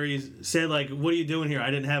 That Aries said, like, what are you doing here? I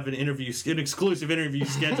didn't have an exclusive interview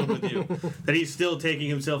scheduled with you. That he's still taking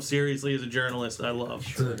himself seriously as a journalist. I love.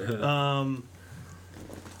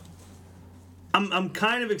 I'm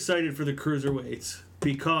kind of excited for the cruiserweights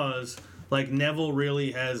because, like, Neville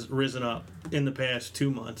really has risen up in the past 2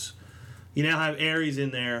 months. You now have Aries in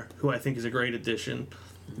there, who I think is a great addition.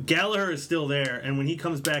 Gallagher is still there, and when he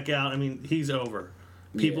comes back out, I mean, he's over.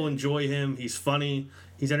 People enjoy him. He's funny.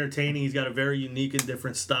 He's entertaining. He's got a very unique and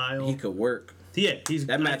different style. He could work. Yeah,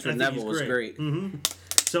 That match with Neville was great.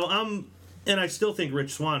 So and I still think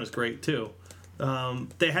Rich Swann is great too.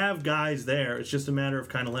 They have guys there. It's just a matter of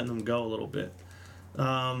kind of letting them go a little bit.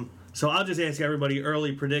 So I'll just ask everybody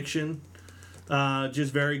early prediction,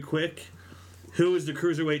 just very quick. Who is the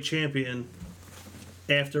Cruiserweight champion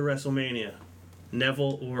after WrestleMania?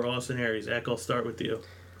 Neville or Austin Aries? Eck, I'll start with you.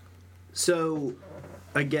 So,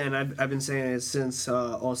 again, I've been saying it since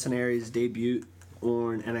Austin Aries' debut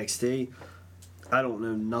on NXT. I don't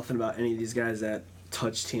know nothing about any of these guys that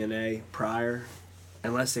touched TNA prior,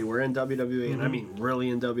 unless they were in WWE, and I mean really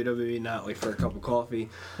in WWE, not like for a cup of coffee.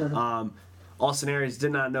 Austin Aries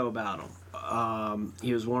did not know about him.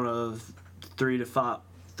 He was one of 3 to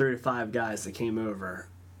 5 guys that came over.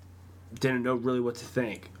 Didn't know really what to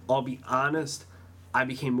think. I'll be honest, I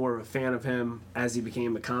became more of a fan of him as he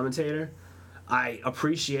became a commentator. I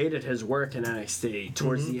appreciated his work in NXT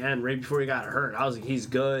towards the end, right before he got hurt. I was like, he's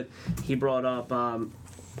good. He brought up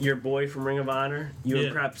your boy from Ring of Honor, and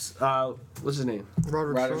Preps. What's his name?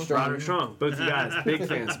 Roderick Strong. Roderick Strong. Both you guys, big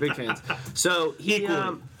fans. So he,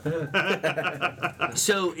 right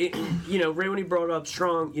when he brought up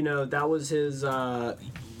Strong, that was his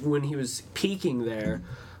when he was peaking there.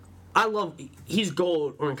 He's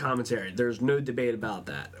gold on commentary. There's no debate about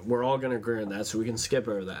that. We're all going to agree on that, so we can skip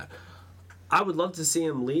over that. I would love to see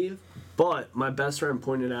him leave, but my best friend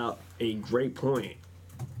pointed out a great point.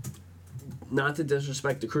 Not to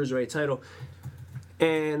disrespect the Cruiserweight title,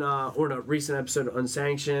 and on a recent episode of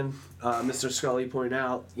Unsanctioned, Mr. Scully pointed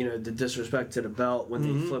out, the disrespect to the belt when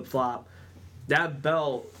they flip-flop. That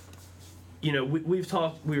belt, we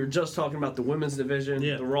were just talking about the women's division,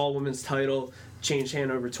 the Raw women's title, changed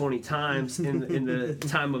hand over 20 times in the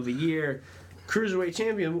time of a year. Cruiserweight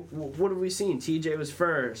champion, what have we seen? TJ was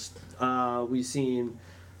first. We've seen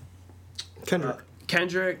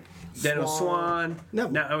Kendrick, then it was Swan.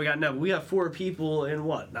 Neville. Now we got Neville. We got 4 people in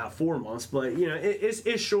not 4 months, but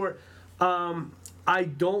it's short. I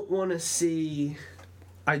don't want to see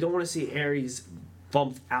Aries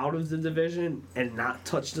bumped out of the division and not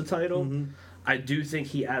touch the title. I do think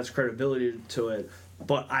he adds credibility to it,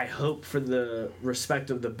 but I hope for the respect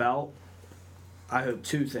of the belt, I hope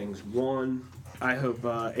 2 things. One, I hope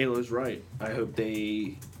Alo's right. I hope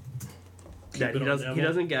he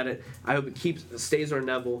doesn't get it. I hope it stays on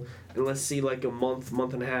Neville, and let's see like a month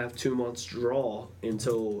and a half, 2 months draw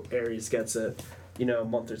until Aries gets it. A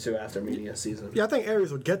month or 2 after Mania season. Yeah, I think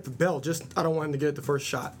Aries would get the belt. Just I don't want him to get it the first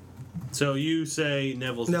shot. So you say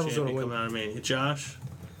Neville's the champion gonna win. coming out of Mania. Josh?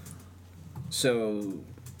 So,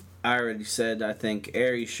 I already said I think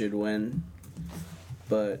Aries should win,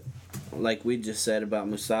 but like we just said about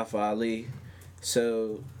Mustafa Ali,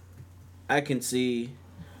 so I can see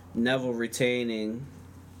Neville retaining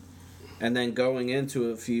and then going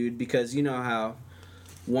into a feud, because you know how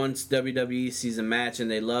once WWE sees a match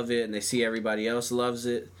and they love it and they see everybody else loves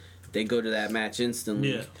it, they go to that match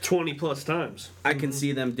instantly. Yeah. 20 plus times. I can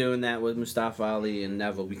see them doing that with Mustafa Ali and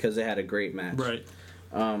Neville because they had a great match. Right.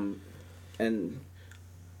 And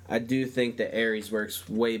I do think that Aries works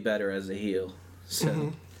way better as a heel.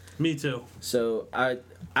 So, Me too. so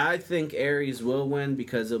I think Aries will win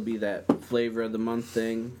because it'll be that flavor of the month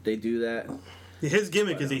thing. They do that. His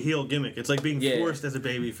gimmick is a heel gimmick. It's like being Yeah. forced as a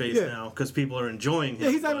babyface Yeah. now because people are enjoying him. Yeah,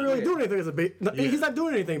 he's not really doing anything as a baby. Yeah. He's not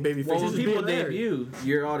doing anything babyface. Well, He's when just people being Aries. debut,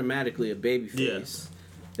 you're automatically a babyface.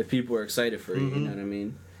 If people are excited for you, you know what I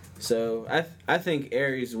mean? So I think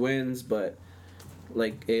Aries wins, but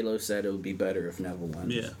like Alo said, it would be better if Neville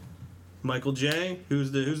wins. Yeah. Michael J.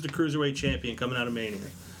 Who's the cruiserweight champion coming out of Mania?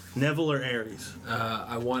 Neville or Aries?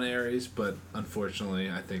 I want Aries, but unfortunately,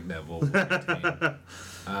 I think Neville will retain.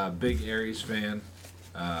 Big Aries fan.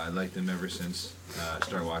 I liked him ever since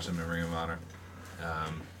started watching him in Ring of Honor.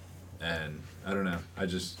 And I don't know.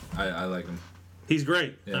 I like him. He's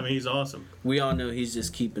great. Yeah. I mean, he's awesome. We all know he's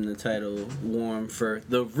just keeping the title warm for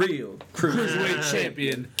the real cruiserweight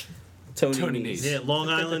champion, Tony Nese. Yeah, Long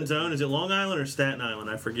Island zone. Is it Long Island or Staten Island?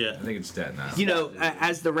 I forget. I think it's Staten Island. You know,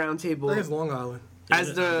 as the round I think table, it's Long Island.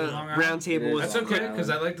 as the Long Island? round table was That's okay, because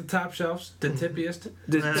I like the top shelves, the tippiest.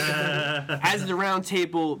 as the round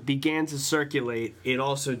table began to circulate, it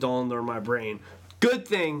also dawned on my brain. Good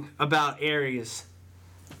thing about Aries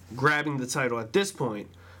grabbing the title at this point,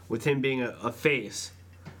 with him being a face.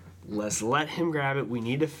 Let's let him grab it. We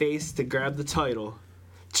need a face to grab the title.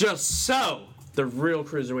 Just so the real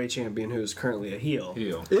cruiserweight champion, who is currently a heel.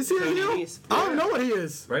 Heel. Is he a Tony heel? Nese. I don't know what he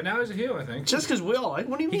is. Right now, he's a heel, I think. Just because we all like,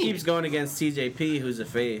 what do you He mean? keeps going against TJP, who's a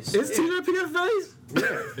face. Is TJP a face?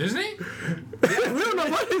 Isn't he? We don't know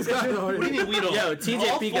what he's got on. What do you mean we don't? Yo,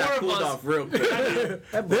 TJP got cooled off real quick.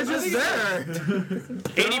 They're just there.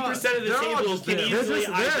 80% of the They're all table just can there. easily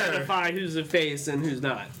They're just there. identify who's a face and who's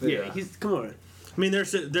not. Yeah, he's come on. I mean, they're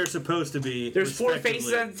supposed to be. There's 4 respectively-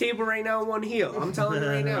 faces at the table right now and 1 heel. I'm telling you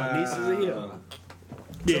right now, Nice is a heel.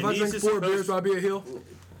 Yeah, If I Nese drink is 4 supposed- beers, will I be a heel?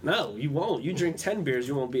 No, you won't. You drink 10 beers,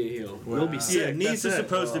 you won't be a heel. You'll be Yeah, sick. Nese That's is it.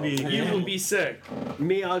 supposed to be. You will be sick.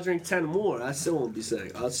 Me, I'll drink 10 more. I still won't be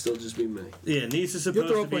sick. I'll still just be me. Yeah, Nese is You supposed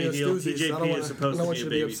throw to up be on a your heel. Stoozies. I TJP don't is wanna- supposed I don't to want be a you to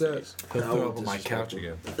be baby upset. face. He'll throw up on my couch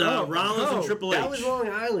again. Rollins and no. Triple That was H. Long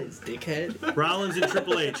Island's, dickhead. Rollins and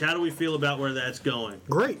Triple H. How do we feel about where that's going?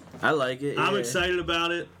 Great. I like it. I'm yeah. excited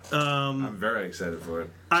about it. I'm very excited for it.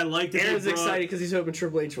 I like that Aaron's they brought, excited because he's hoping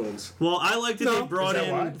Triple H wins. Well, I like that No. they brought Is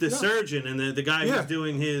that why? in the surgeon and the guy Yeah. who's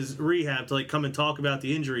doing his rehab to like come and talk about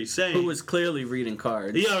the injury, saying, Who was clearly reading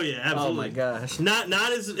cards. "Oh yeah, absolutely." Oh my gosh. Not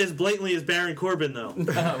as blatantly as Baron Corbin though.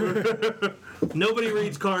 Nobody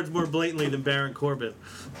reads cards more blatantly than Baron Corbin.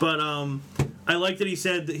 But I like that he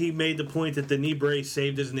said that he made the point that the knee brace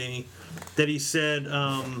saved his knee. That he said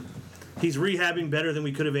he's rehabbing better than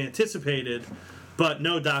we could have anticipated, but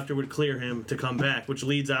no doctor would clear him to come back, which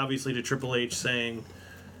leads obviously to Triple H saying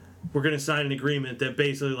we're going to sign an agreement that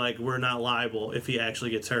basically like we're not liable if he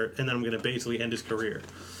actually gets hurt, and then I'm going to basically end his career.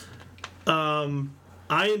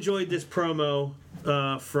 I enjoyed this promo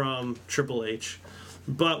from Triple H,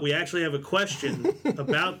 but we actually have a question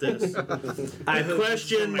about this.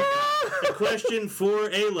 A question for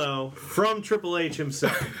Alo from Triple H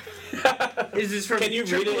himself. Is this from Can you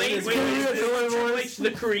read it Triple in H? his Wait, is this voice? from Triple H,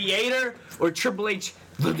 the creator, or Triple H,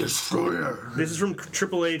 the destroyer? This is from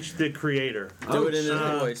Triple H, the creator. Do it in his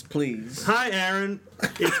voice, please. Hi, Aaron.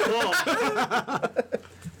 It's Paul.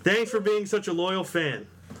 Thanks for being such a loyal fan.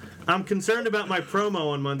 I'm concerned about my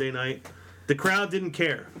promo on Monday night. The crowd didn't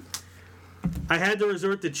care. I had to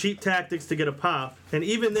resort to cheap tactics to get a pop, and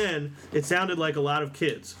even then, it sounded like a lot of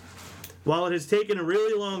kids. While it has taken a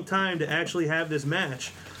really long time to actually have this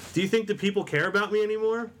match, do you think the people care about me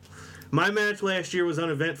anymore? My match last year was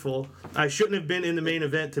uneventful. I shouldn't have been in the main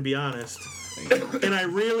event, to be honest. And I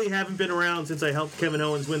really haven't been around since I helped Kevin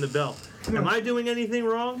Owens win the belt. Am I doing anything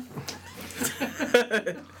wrong?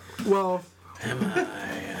 Well,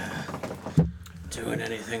 Doing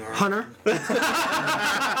anything wrong? Hunter.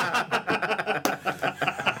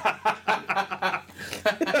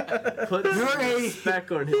 Put You're a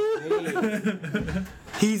respect on his name.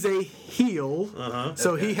 He's a heel,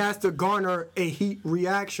 so he has to garner a heat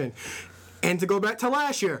reaction. And to go back to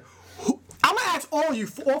last year, I'm gonna ask all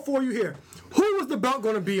 4 of you here, who was the belt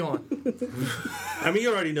going to be on? I mean,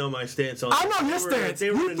 you already know my stance on I that. know your stance. They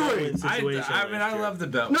were You in a three. no-win situation I mean, last I year. love the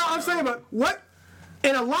belt. No, I'm saying, but what?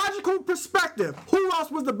 In a logical perspective, who else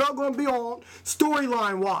was the belt going to be on,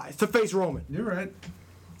 storyline wise, to face Roman? You're right.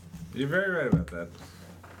 You're very right about that.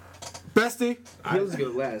 Bestie, Heels go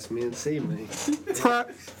last, man. Save me.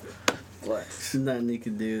 Prep. Nothing you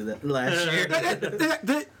could do that last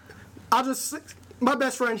year. I'll just. My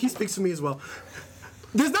best friend, he speaks to me as well.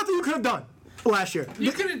 There's nothing you could have done last year.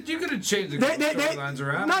 You could have changed the storylines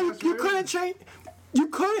around. No, you couldn't change. You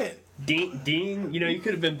couldn't. Dean, you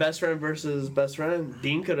could have been best friend versus best friend.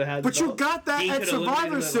 Dean could have had. But you got that Dean at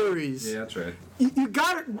Survivor Series. Yeah, that's right. You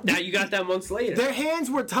got it. Now you got that months later. Their hands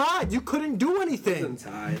were tied. You couldn't do anything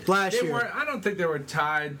last They year. weren't. I don't think they were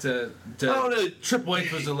tied to. Oh, no. Triple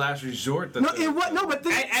H was the last resort. No, it was no, but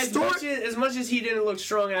this As much as he didn't look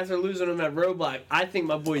strong after losing him at Roadblock, I think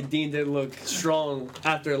my boy Dean didn't look strong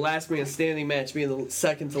after a last man standing match, being the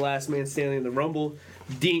second to last man standing in the Rumble.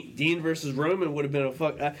 Dean versus Roman would have been a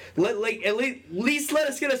fuck. At least let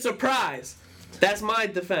us get a surprise. That's my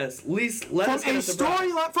defense. At least let us from get a a surprise.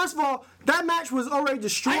 storyline. First of all, that match was already I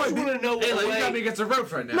destroyed. just want to know what Hey, like, you way. got me against the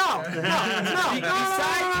ropes right now. No.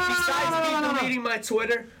 Besides me deleting my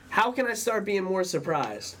Twitter, how can I start being more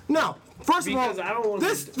surprised? No. First of all, Because I don't want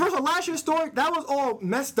first of all, last year's story, that was all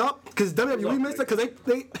messed up because WWE messed up because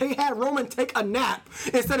they had Roman take a nap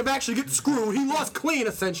instead of actually getting screwed. He lost clean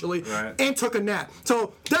essentially and took a nap.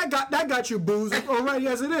 So that got you boozed already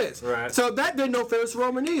as it is. Right. So that did no favors to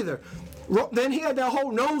Roman either. Then he had that whole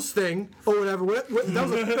nose thing or whatever.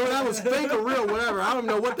 That was fake or real, whatever. I don't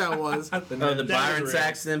know what that was. Oh, the Byron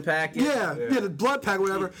Saxton package? Yeah, the blood pack,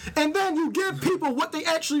 whatever. And then you give people what they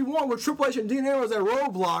actually want with Triple H and Dean Ambrose at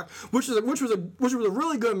Roadblock, which was a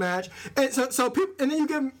really good match. And so people, and then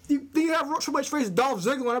you have Triple H face Dolph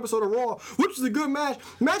Ziggler on an episode of Raw, which is a good match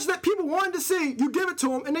that people wanted to see. You give it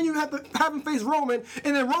to him, and then you have to have him face Roman,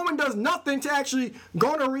 and then Roman does nothing to actually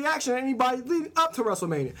garner a reaction to anybody leading up to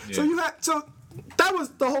WrestleMania. Yeah. So that was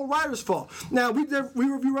the whole writer's fault. Now, we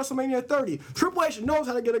review WrestleMania 30. Triple H knows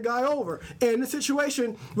how to get a guy over. And in the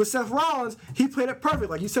situation with Seth Rollins, he played it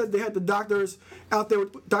perfect. Like you said, they had the doctors out there.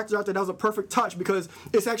 That was a perfect touch because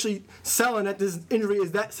it's actually selling that this injury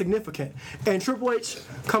is that significant. And Triple H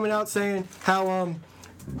coming out saying how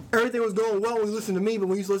everything was going well when you listened to me, but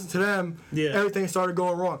when you listen to them, everything started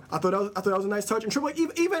going wrong. I thought that was a nice touch. And Triple H,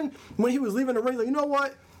 even when he was leaving the ring, like, you know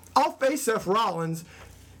what? I'll face Seth Rollins,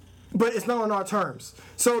 but it's not on our terms.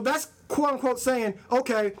 So that's quote unquote saying,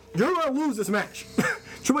 okay, you're going to lose this match.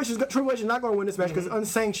 Triple H is not going to win this match because it's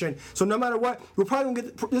unsanctioned. So no matter what, we're probably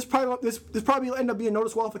going to get this. Probably will end up being no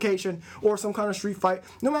disqualification or some kind of street fight.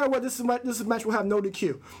 No matter what, this match will have no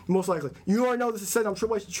DQ most likely. You already know this is setting up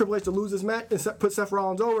Triple H to lose this match and put Seth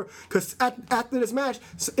Rollins over because after this match,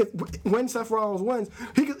 when Seth Rollins wins,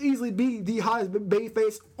 he could easily be the hottest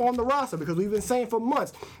babyface on the roster because we've been saying for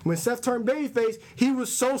months when Seth turned babyface, he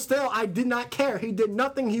was so stale. I did not care. He did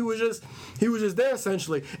nothing. He was just there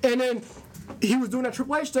essentially, and then. He was doing that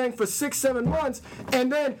Triple H thing for 6-7 months,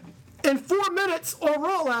 and then in 4 minutes on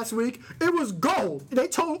Raw last week, it was gold. They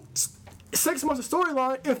told 6 months of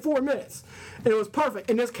storyline in 4 minutes, and it was perfect.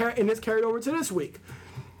 And this carried over to this week.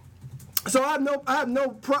 So I have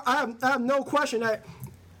no question that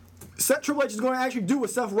Triple H is going to actually do to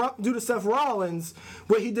Seth Rollins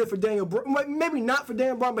what he did for Daniel Bryan. Maybe not for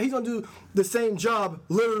Daniel Bryan, but he's going to do the same job,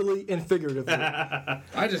 literally and figuratively.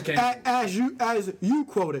 I just can't. As you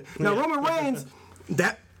quoted. Now Roman Reigns,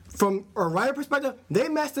 that from a writer perspective, they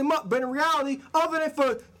messed him up. But in reality, other than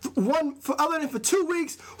for 2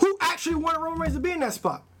 weeks, who actually wanted Roman Reigns to be in that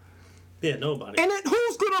spot? Yeah, nobody. And then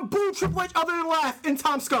who's gonna boo Triple H other than laugh in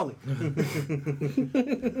Tom Scully?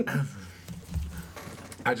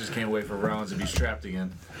 I just can't wait for Rollins to be strapped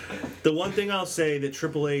again. The one thing I'll say that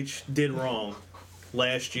Triple H did wrong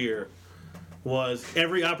last year was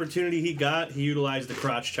every opportunity he got, he utilized the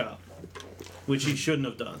crotch chop, which he shouldn't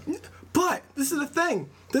have done. But this is the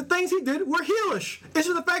thing. The things he did were heelish. It's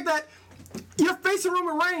just the fact that you're facing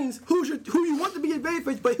Roman Reigns, who you want to be a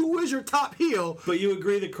babyface, but who is your top heel. But you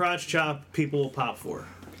agree the crotch chop people will pop for.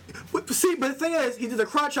 But the thing is, he did the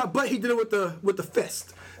crotch chop, but he did it with the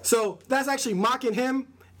fist. So that's actually mocking him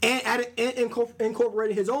and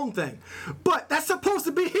incorporating his own thing. But that's supposed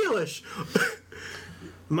to be heelish.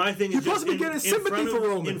 My thing is you're supposed to be getting sympathy for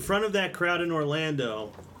Roman. In front of that crowd in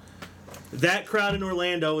Orlando, that crowd in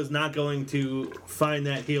Orlando is not going to find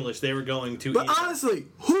that heelish. They were going to. But honestly,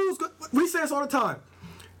 we say this all the time.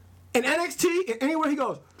 In NXT, and anywhere he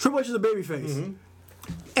goes, Triple H is a babyface. Mm-hmm.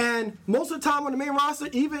 And most of the time on the main roster,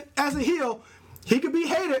 even as a heel, he could be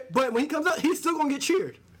hated, but when he comes out, he's still going to get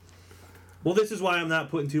cheered. Well, this is why I'm not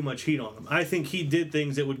putting too much heat on him. I think he did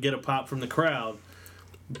things that would get a pop from the crowd,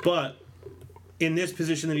 but in this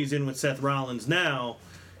position that he's in with Seth Rollins now,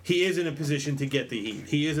 he is in a position to get the heat.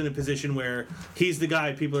 He is in a position where he's the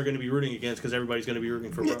guy people are going to be rooting against because everybody's going to be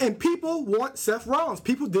rooting for Roman. And people want Seth Rollins.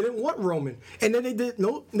 People didn't want Roman, and then they did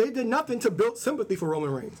nothing to build sympathy for Roman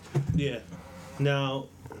Reigns. Yeah. Now,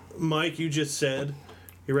 Mike, you just said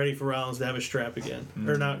you're ready for Rollins to have a strap again,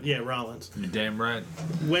 or not? Yeah, Rollins. You're damn right.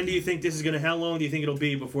 When do you think this is gonna? How long do you think it'll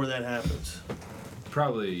be before that happens?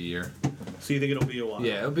 Probably a year. So you think it'll be a while?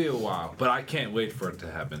 Yeah, it'll be a while, but I can't wait for it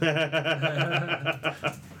to happen.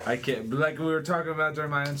 I can't. But like we were talking about during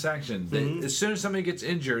my unsanctioned, as soon as somebody gets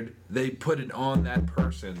injured, they put it on that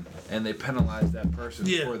person and they penalize that person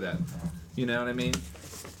for that. You know what I mean?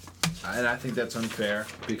 And I think that's unfair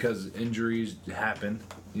because injuries happen.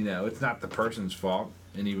 You know, it's not the person's fault,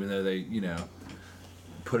 and even though they,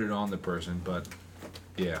 put it on the person, but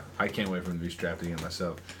yeah, I can't wait for him to be strapped again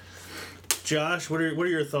myself. Josh, what are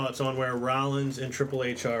your thoughts on where Rollins and Triple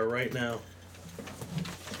H are right now?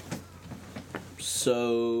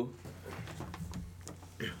 So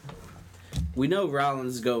we know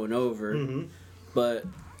Rollins is going over, but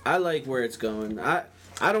I like where it's going. I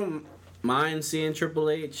don't mind seeing Triple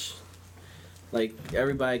H. Like,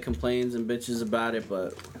 everybody complains and bitches about it,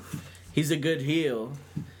 but he's a good heel.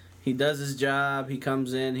 He does his job. He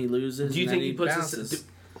comes in. He loses. Do you and think then he puts bounces.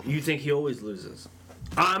 you think he always loses?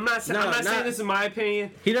 I'm not saying this in my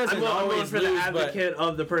opinion. He doesn't I'm going always for lose, the advocate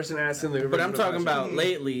of the person asking the. But I'm talking about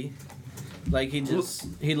lately. Like, he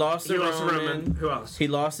lost to Roman. Who else? He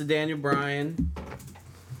lost to Daniel Bryan.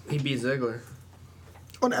 He beat Ziggler.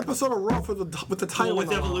 On the episode of Raw with the title. With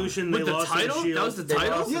on the line. Evolution, With they the lost title? the Shield. That was the They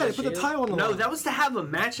title? lost Yeah, they put the title on the No, line. that was to have a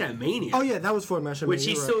match at Mania. Oh yeah, that was for a match. Which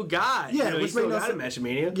he you're still right. got. Yeah, You know, he which still made no got a sense. match at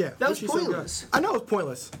Mania. Yeah, That was which he still got. pointless. I know it's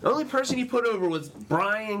pointless. The only person he put over was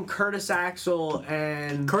Bryan, Curtis Axel,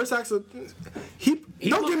 and Curtis Axel, he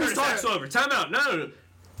don't put get me Curtis started. Axel over. Time out. No.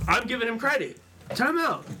 I'm giving him credit. Time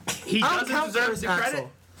out. He I don't doesn't count deserve Curtis the credit.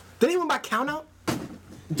 Axel. Did he win by count out?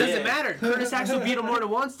 Doesn't Yeah. matter. Curtis Axel beat him more than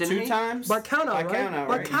once, didn't he? 2 times? By count out, By right? count out,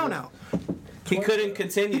 By right? count out. He couldn't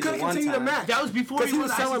continue He couldn't the one continue the time. match. That was before because he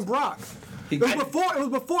was actually- selling Brock. He- It was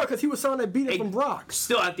before because he was selling that beat it from Brock.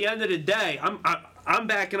 Still, at the end of the day, I'm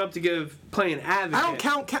backing up to playing advocate. I don't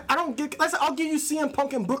count. I don't get. I'll give you CM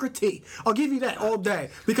Punk and Booker T. I'll give you that all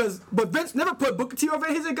day but Vince never put Booker T over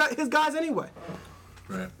his guys anyway.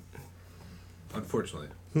 Right. Unfortunately.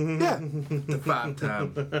 Yeah. The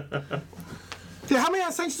 5-time. Yeah. How many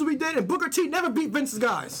sanctions we did and Booker T never beat Vince's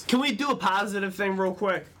guys. Can we do a positive thing real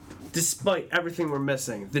quick? Despite everything we're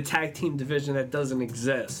missing, the tag team division that doesn't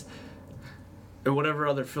exist, and whatever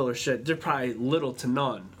other filler shit, they're probably little to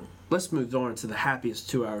none. Let's move on to the happiest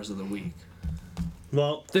 2 hours of the week.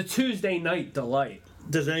 Well, The Tuesday night delight.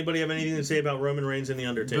 does anybody have anything to say about Roman Reigns and The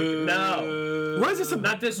Undertaker? No. What is this about?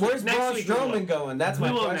 Not this week. Where's Next Braun week. we will. Strowman going? That's my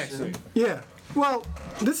We will next question. week. Yeah. Well,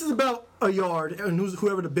 this is about a yard and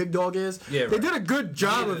whoever the big dog is. Yeah, They right. did a good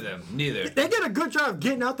job Neither of of them. Neither. They did a good job of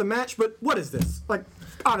getting out the match, but what is this? Like,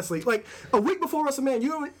 honestly, like a week before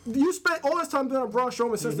WrestleMania, you spent all this time doing on Braun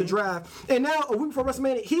Strowman since the draft, and now a week before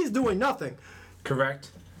WrestleMania, he's doing nothing.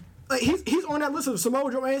 Correct. Like he's on that list of Samoa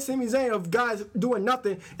Joe and Sami Zayn of guys doing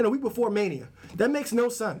nothing in a week before Mania. That makes no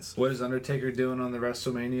sense. What is Undertaker doing on the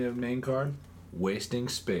WrestleMania main card? Wasting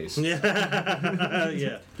space.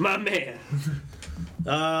 Yeah. My man.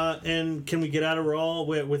 And can we get out of Raw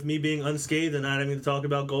with me being unscathed and not having to talk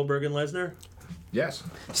about Goldberg and Lesnar? Yes.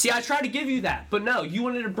 See, I tried to give you that, but no, you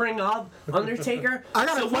wanted to bring up Undertaker. I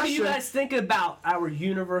got a so what do you question. guys think about our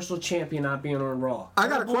Universal Champion not being on Raw? I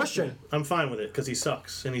got a question. I'm fine with it because he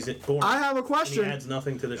sucks and he's boring. I have a and he question. adds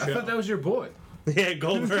nothing to the I show. thought that was your boy. Yeah,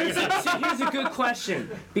 Goldberg. So here's a good question,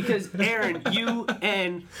 because Aaron, you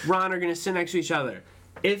and Ron are going to sit next to each other.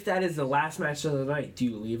 If that is the last match of the night, do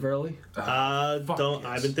you leave early? Don't. yes.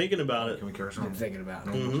 I've been thinking about it. Can we curse on? I'm thinking about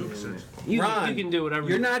it. Mm-hmm. You can do whatever.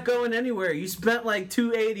 You're not going anywhere. You spent like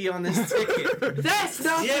 $280 on this ticket. That's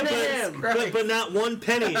nothing Yeah, to him. but not one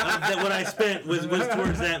penny of what I spent was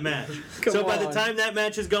towards that match. So by the on. time that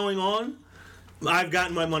match is going on, I've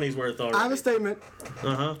gotten my money's worth I have already. a statement.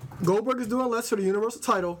 Goldberg is doing less for the Universal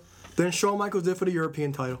title than Shawn Michaels did for the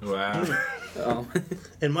European title. Wow.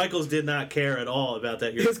 And Michaels did not care at all about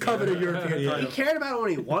that. His coveted European Yeah. He title. cared about when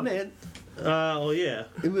he won it. Well, yeah.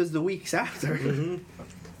 It was the weeks after. Yeah.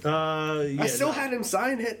 I still no. had him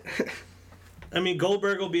sign it. I mean,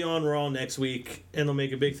 Goldberg will be on Raw next week, and they'll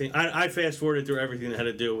make a big thing. I fast forwarded through everything that had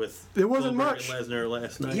to do with It wasn't Goldberg much. and Lesnar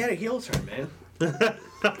last night. He had a heel turn, man.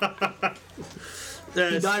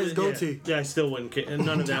 He dyed his goatee. Yeah, I still wouldn't care.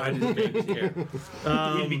 None of that would make me care.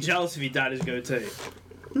 You'd be jealous if he dyed his goatee.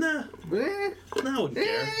 Nah, I wouldn't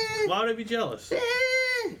care. Why would I be jealous?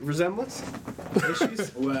 Resemblance?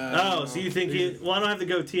 Issues? Oh, so you think he? Well, I don't have the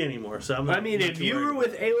goatee anymore, so I'm. I mean, if you were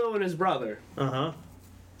with Alo and his brother, Uh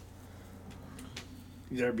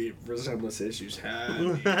there'd be resemblance issues.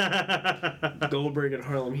 Goldberg in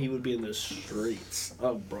Harlem, he would be in the streets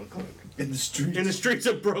of Brooklyn. In the street. in the streets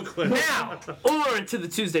of Brooklyn. Now, on to the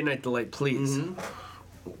Tuesday Night Delight, please.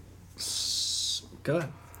 Go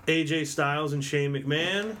ahead. AJ Styles and Shane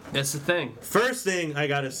McMahon. That's the thing. First thing I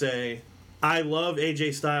gotta say, I love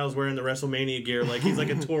AJ Styles wearing the WrestleMania gear like he's like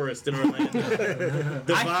a tourist in Orlando.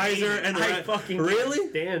 The visor and the I fucking really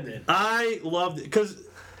stand it. I loved it because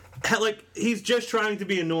like he's just trying to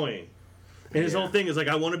be annoying. And his whole thing is like,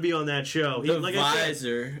 I want to be on that show. The like I said,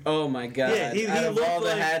 visor. Oh my god. Yeah, he Out of looked all the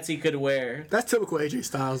like- hats he could wear. That's typical AJ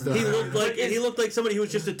Styles, though. he looked like somebody who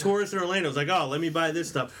was just a tourist in Orlando. It was like, oh, let me buy this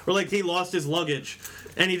stuff. Or like he lost his luggage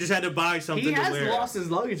and he just had to buy something He to has wear. lost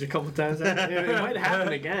his luggage a couple times. It might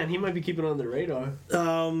happen again. He might be keeping it on the radar.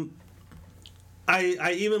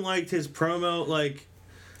 I even liked his promo, like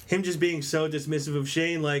him just being so dismissive of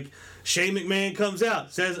Shane. Like Shane McMahon comes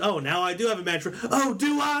out, says, "Oh, now I do have a match for." Oh,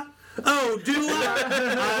 do I? Oh, do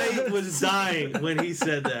I? I was dying when he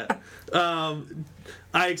said that.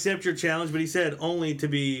 I accept your challenge, but he said only to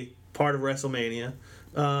be part of WrestleMania.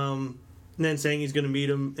 And then saying he's going to meet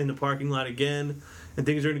him in the parking lot again, and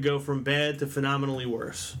things are going to go from bad to phenomenally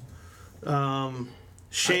worse.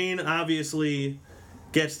 Shane obviously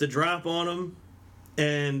gets the drop on him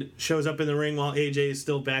and shows up in the ring while AJ is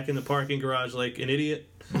still back in the parking garage like an idiot.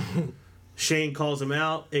 Shane calls him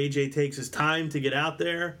out. AJ takes his time to get out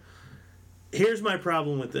there. Here's my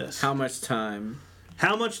problem with this. How much time?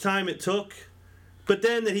 How much time it took, but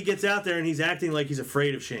then that he gets out there and he's acting like he's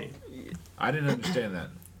afraid of Shane. I didn't understand that.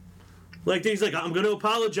 Like, he's like, I'm going to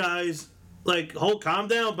apologize. Like, calm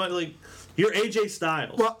down, but, like, you're AJ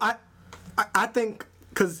Styles. Well, I think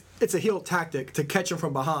because it's a heel tactic to catch him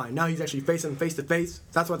from behind. Now he's actually facing him face to face.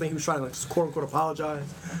 That's why I think he was trying to, like, quote unquote apologize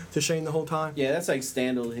to Shane the whole time. Yeah, that's like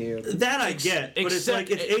Standal here. That I get, but it's like,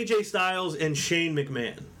 it's AJ Styles and Shane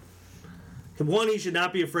McMahon. One, he should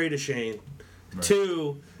not be afraid of Shane. Right.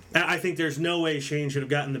 Two, I think there's no way Shane should have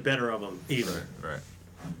gotten the better of him either. Right.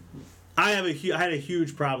 I had a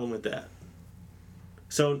huge problem with that.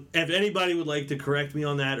 So if anybody would like to correct me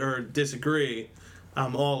on that or disagree,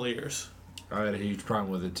 I'm all ears. I had a huge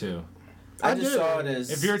problem with it too. I just did. saw it as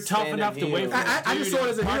If you're tough stand-up enough to wait heel. for this I just dude saw it in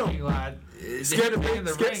as the a heel. parking lot, Scared him being in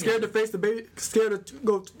the ring to face the baby. Scared to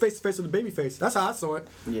go face to face with the baby face. That's how I saw it.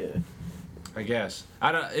 Yeah. I guess.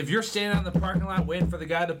 I don't. If you're standing on the parking lot waiting for the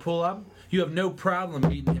guy to pull up, you have no problem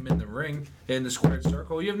meeting him in the ring in the squared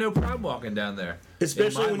circle. You have no problem walking down there.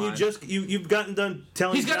 Especially in my when mind. you've gotten done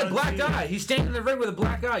telling. He's got a John black Cena- eye. He's standing in the ring with a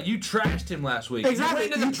black eye. You trashed him last week. Exactly. You,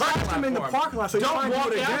 went into You the parking trashed him in the for parking lot, so you're don't trying to do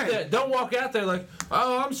walk it out again. there. Don't walk out there like,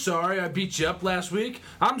 oh, I'm sorry, I beat you up last week.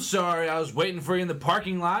 I'm sorry, I was waiting for you in the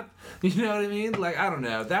parking lot. You know what I mean? Like, I don't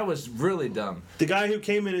know. That was really dumb. The guy who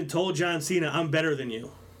came in and told John Cena, "I'm better than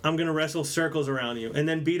you. I'm gonna wrestle circles around you," and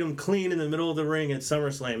then beat him clean in the middle of the ring at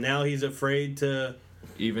SummerSlam. Now he's afraid to.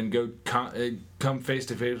 Even go come face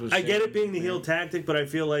to face with. I get Shane. it being the heel tactic, but I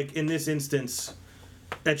feel like in this instance,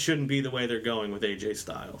 that shouldn't be the way they're going with AJ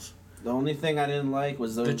Styles. The only thing I didn't like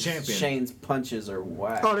was The those champion. Shane's punches are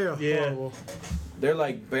whack. Oh, yeah. Yeah. Horrible. They're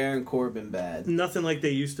like Baron Corbin bad. Nothing like they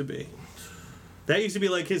used to be. That used to be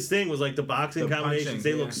like his thing was like the boxing The combinations. punching,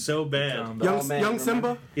 They yeah. look so bad. Um, Young, Oh, man, young remember-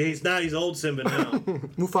 Simba, Yeah, he's not. He's old Simba now.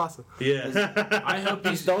 Mufasa. Yeah. I hope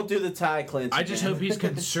he's. Don't do the tie clinch. I just again. hope he's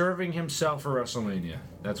conserving himself for WrestleMania.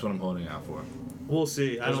 That's what I'm holding out for. We'll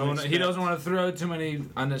see. He doesn't want to throw too many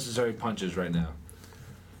unnecessary punches right now.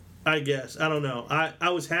 I guess. I don't know. I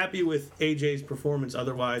was happy with AJ's performance.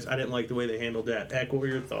 Otherwise, I didn't like the way they handled that. Eck, what were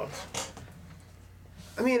your thoughts?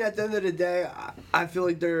 I mean, at the end of the day, I feel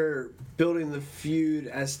like they're building the feud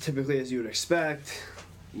as typically as you would expect.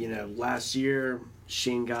 You know, last year,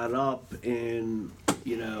 Shane got up in,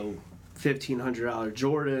 $1,500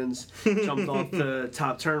 Jordans, jumped off the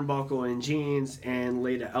top turnbuckle in jeans, and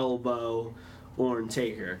laid an elbow on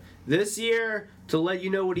Taker. This year, to let you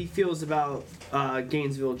know what he feels about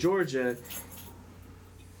Gainesville, Georgia,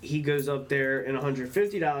 he goes up there in $150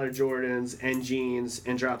 Jordans and jeans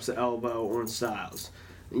and drops the elbow on Styles.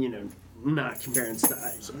 Not comparing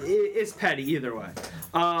styles. It's petty either way.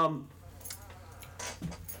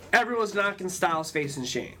 Everyone's knocking Styles facing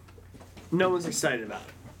Shane. No one's excited about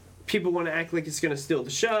it. People want to act like it's going to steal the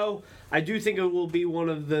show. I do think it will be one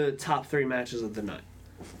of the top 3 matches of the night.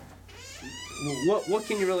 What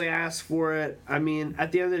can you really ask for it? I mean,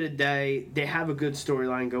 at the end of the day, they have a good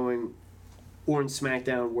storyline going on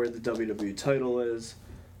SmackDown where the WWE title is.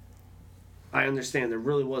 I understand there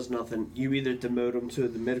really was nothing. You either demote him to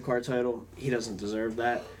the mid-card title. He doesn't deserve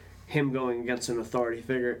that. Him going against an authority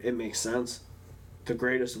figure, it makes sense. The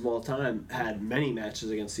greatest of all time had many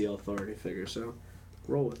matches against the authority figure, so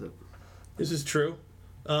roll with it. This is true.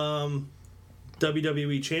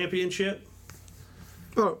 WWE Championship.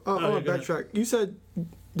 I want yeah, to go ahead. backtrack. You said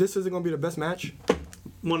this isn't going to be the best match?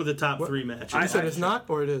 one of the top 3 matches. You said it's not,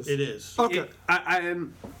 or it is? It is. Okay.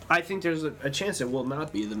 I think there's a chance it will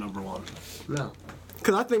not be the number 1. No.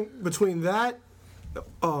 Because I think between that,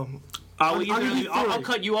 I'll give you I'll three.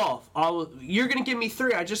 cut you off. You're gonna give me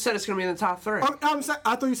 3. I just said it's gonna be in the top 3.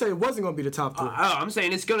 I thought you said it wasn't going to be the top 3. I'm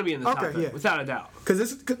saying it's gonna be in the top 3, yeah. without a doubt. Because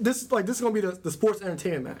this is going to be the sports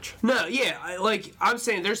entertainment match. No, yeah, I'm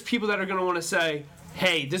saying there's people that are gonna want to say,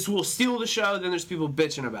 "Hey, this will steal the show." Then there's people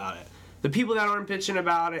bitching about it. The people that aren't bitching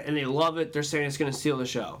about it and they love it, they're saying it's gonna steal the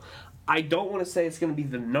show. I don't want to say it's gonna be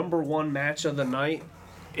the number 1 match of the night.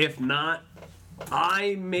 If not,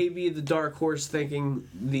 I may be the dark horse thinking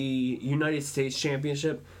the United States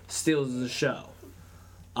Championship steals the show.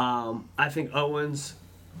 I think Owens,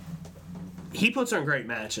 he puts on great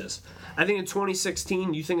matches. I think in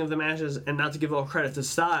 2016, you think of the matches, and not to give all credit to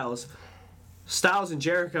Styles and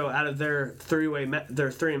Jericho, out of their 3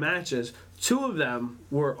 matches, 2 of them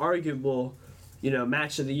were arguable,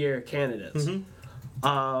 match of the year candidates.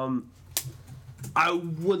 I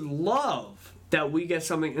would love that we get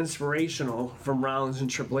something inspirational from Rollins and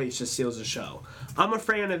Triple H that steals the show. I'm a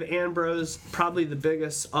fan of Ambrose, probably the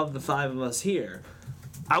biggest of the 5 of us here.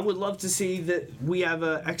 I would love to see that we have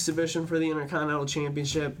an exhibition for the Intercontinental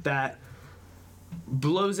Championship that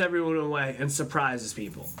blows everyone away and surprises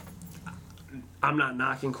people. I'm not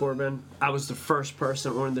knocking Corbin. I was the first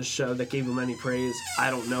person on this show that gave him any praise. I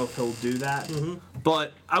don't know if he'll do that.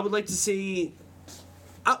 But I would like to see...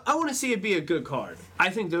 I want to see it be a good card.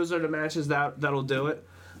 I think those are the matches that'll do it.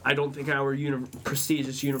 I don't think our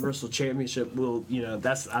prestigious Universal Championship will,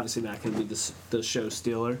 that's obviously not going to be the show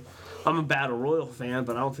stealer. I'm a Battle Royal fan,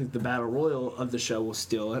 but I don't think the Battle Royal of the show will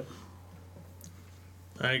steal it.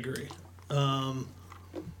 I agree.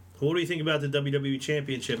 What do you think about the WWE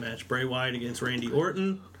Championship match? Bray Wyatt against Randy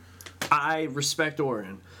Orton? I respect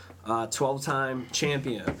Orton. 12-time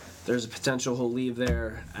champion. There's a potential he'll leave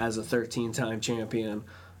there as a 13-time champion.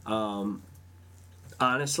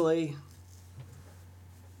 Honestly,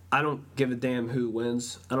 I don't give a damn who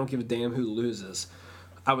wins. I don't give a damn who loses.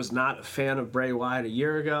 I was not a fan of Bray Wyatt a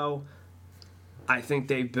year ago. I think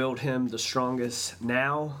they built him the strongest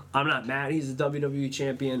now. I'm not mad he's the WWE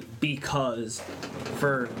champion because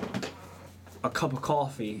for a cup of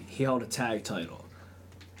coffee, he held a tag title.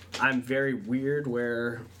 I'm very weird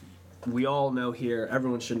where we all know here,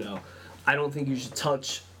 everyone should know, I don't think you should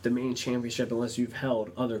touch the main championship unless you've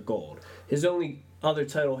held other gold. His only other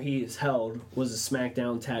title he has held was a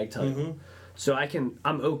SmackDown tag title. So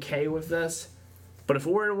I'm okay with this. But if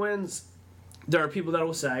Orton wins, there are people that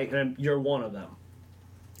will say, and you're one of them,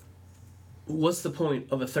 what's the point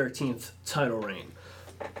of a 13th title reign?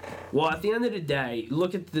 Well, at the end of the day,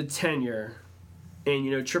 look at the tenure,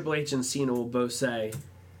 and Triple H and Cena will both say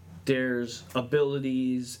there's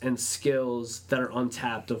abilities and skills that are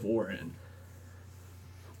untapped of Orton.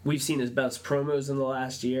 We've seen his best promos in the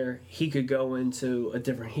last year. He could go into a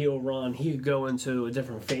different heel run. He could go into a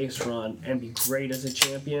different face run and be great as a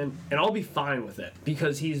champion. And I'll be fine with it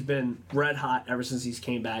because he's been red hot ever since he's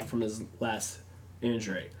came back from his last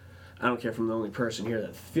injury. I don't care if I'm the only person here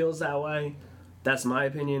that feels that way. That's my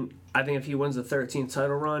opinion. I think if he wins the 13th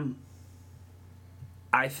title run,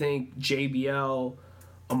 I think JBL,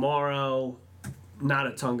 Amaro, not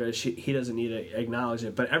a Tonga, he doesn't need to acknowledge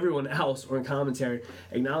it, but everyone else or in commentary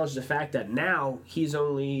acknowledge the fact that now he's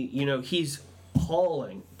only, he's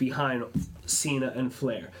hauling behind Cena and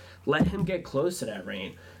Flair. Let him get close to that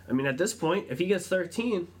reign. I mean, at this point, if he gets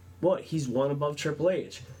 13, he's one above Triple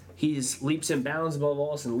H. He's leaps and bounds above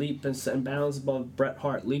Austin, leaps and bounds above Bret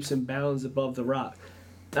Hart, leaps and bounds above The Rock.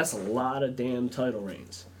 That's a lot of damn title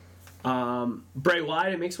reigns. Bray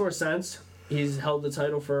Wyatt, it makes more sense. He's held the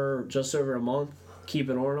title for just over a month. Keep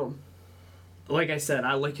it on him. Like I said,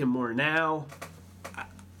 I like him more now.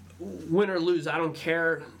 Win or lose, I don't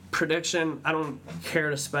care. Prediction, I don't care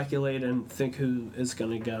to speculate and think who is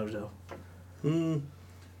going to go to.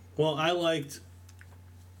 Well, I liked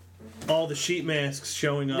all the sheet masks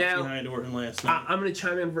showing up behind Orton last night. I'm going to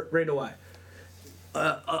chime in right away.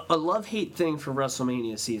 A love-hate thing for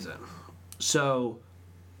WrestleMania season. So,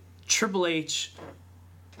 Triple H,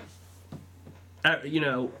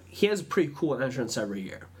 he has a pretty cool entrance every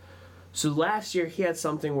year. So last year he had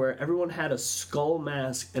something where everyone had a skull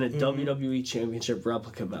mask and a WWE Championship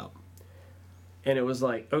replica belt. And it was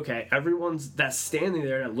like, okay, everyone's that's standing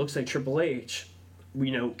there that looks like Triple H,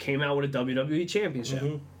 came out with a WWE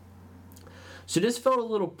Championship. So this felt a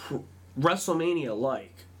little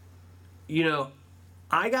WrestleMania-like.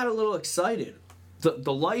 I got a little excited.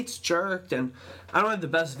 The lights jerked, and I don't have the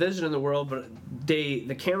best vision in the world, but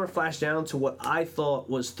the camera flashed down to what I thought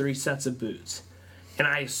was 3 sets of boots. and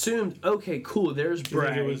I assumed, okay, cool, there's You think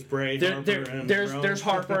Bray. it was Bray, Harper, and Rowan? There's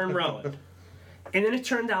Harper and Rowan. And then it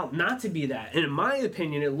turned out not to be that. And in my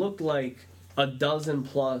opinion, it looked like a dozen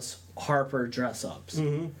plus Harper dress ups.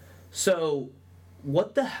 Mm-hmm. So,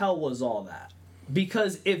 what the hell was all that?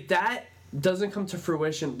 Because if that doesn't come to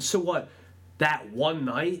fruition, so what? That one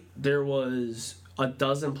night, there was a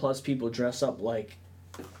dozen plus people dressed up like,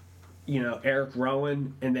 Eric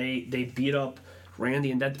Rowan, and they beat up Randy,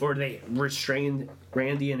 and or they restrained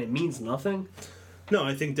Randy, and it means nothing? No,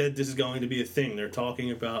 I think that this is going to be a thing. They're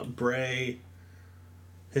talking about Bray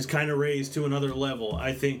has kind of raised to another level.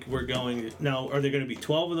 I think we're going... Now, are there going to be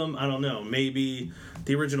 12 of them? I don't know. Maybe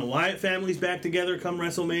the original Wyatt family's back together come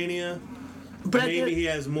WrestleMania. But maybe he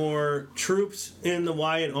has more troops in the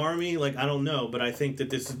Wyatt army. Like, I don't know. But I think that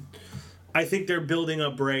this is... I think they're building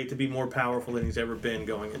up Bray to be more powerful than he's ever been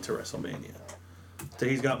going into WrestleMania. That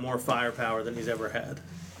he's got more firepower than he's ever had.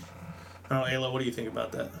 I don't know, Ayla, what do you think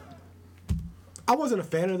about that? I wasn't a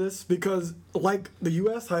fan of this because, like the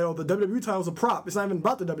U.S. title, the WWE title is a prop. It's not even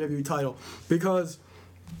about the WWE title because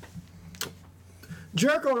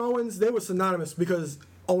Jericho and Owens, they were synonymous because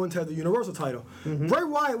Owens had the Universal title. Mm-hmm. Bray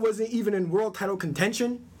Wyatt wasn't even in world title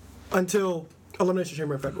contention until Elimination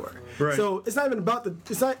Chamber in February. Right. So it's not even about the...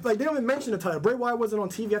 It's not like they don't even mention the title. Bray Wyatt wasn't on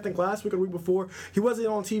TV, I think, last week or the week before. He wasn't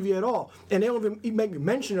on TV at all. And they don't even make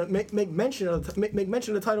mention of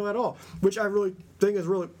the title at all, which I really think is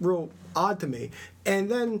real odd to me. And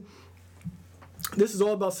then this is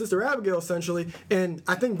all about Sister Abigail, essentially, and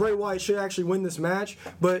I think Bray Wyatt should actually win this match,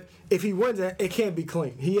 but if he wins it, it can't be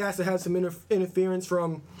clean. He has to have some interference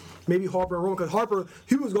from maybe Harper and Rowan, because Harper,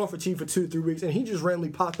 he was going for TV for 2-3 weeks, and he just randomly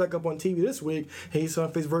popped back up on TV this week, and he's going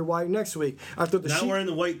to face Bray Wyatt next week. I thought Not wearing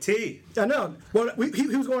the white tee. I know. Well,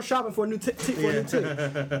 he was going shopping for a new tee.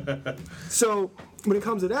 So when it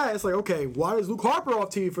comes to that, it's like, okay, why is Luke Harper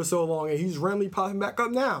off TV for so long, and he's randomly popping back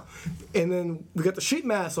up now? And then we got the sheet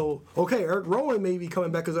mask, so, okay, Eric Rowan may be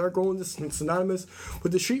coming back, because Eric Rowan is synonymous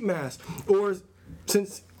with the sheet mask. Or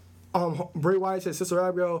since... Bray Wyatt says Sister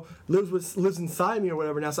Abigail lives inside me or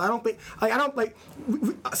whatever now. So I don't think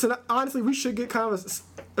so honestly, we should get kind of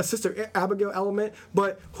a Sister Abigail element.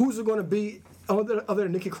 But who's it going to be other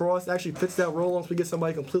than Nikki Cross that actually fits that role once we get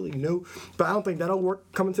somebody completely new? But I don't think that'll work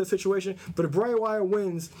coming to the situation. But if Bray Wyatt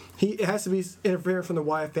wins, it has to be interference from the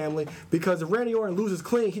Wyatt family, because if Randy Orton loses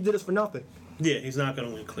clean, he did this for nothing. Yeah, he's not going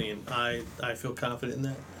to win clean. I feel confident in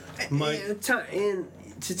that. And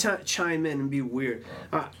to chime in and be weird,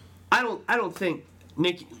 I don't think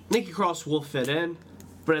Nikki Cross will fit in,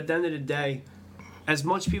 but at the end of the day, as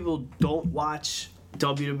much people don't watch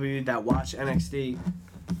WWE that watch NXT,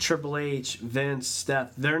 Triple H, Vince,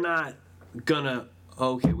 Steph, they're not gonna,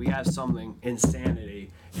 okay, we have something, insanity,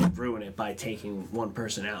 and ruin it by taking one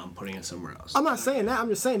person out and putting it somewhere else. I'm not saying that. I'm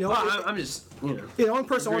just saying I'm just, the only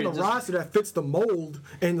person on the roster that fits the mold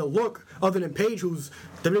and the look, other than Paige, who's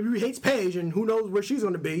WWE hates Paige, and who knows where she's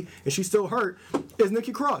going to be, and she's still hurt, is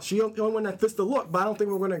Nikki Cross. She's the only one that fits the look, but I don't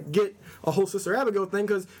think we're going to get a whole Sister Abigail thing,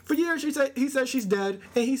 because for years he said she's dead,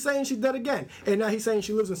 and he's saying she's dead again, and now he's saying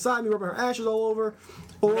she lives inside me, rubbing her ashes all over.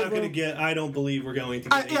 I don't believe we're going to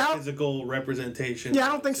get a physical representation. Yeah, I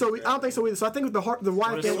don't think so. I don't think so either. So I think with the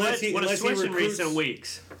Wyatt family, what a switch in recent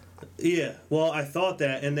weeks. Yeah, well, I thought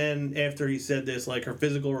that, and then after he said this, like, her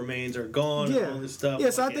physical remains are gone and all this stuff.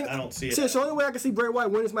 Yeah, so I think I don't see it. So the only way I can see Bray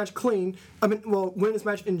Wyatt win this match clean, win this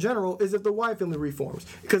match in general, is if the Wyatt family reforms.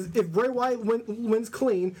 Because if Bray Wyatt wins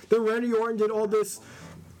clean, then Randy Orton did all this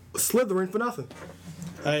slithering for nothing.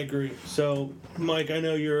 I agree. So, Mike, I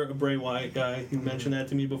know you're a Bray Wyatt guy. You mentioned that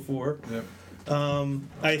to me before. Yep.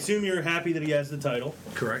 I assume you're happy that he has the title.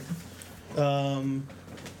 Correct.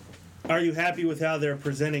 Are you happy with how they're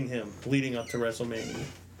presenting him leading up to WrestleMania?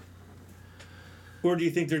 Or do you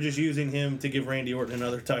think they're just using him to give Randy Orton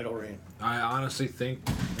another title reign? I honestly think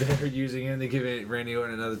they're using him to give Randy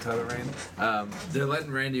Orton another title reign. They're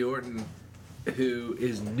letting Randy Orton, who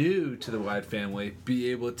is new to the Wyatt family, be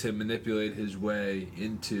able to manipulate his way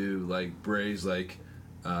into like Bray's like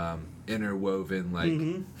interwoven like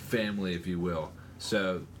family, if you will.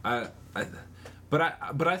 So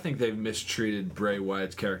But I think they've mistreated Bray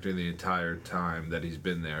Wyatt's character the entire time that he's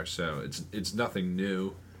been there. So it's nothing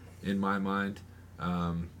new in my mind.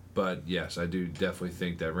 But yes, I do definitely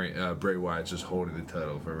think that Bray Wyatt's just holding the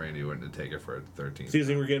title for Randy Orton to take it for a 13th. So you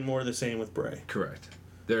think we're getting more of the same with Bray? Correct.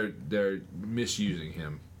 They're misusing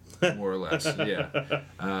him, more or less.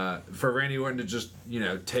 Yeah. For Randy Orton to just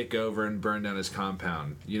take over and burn down his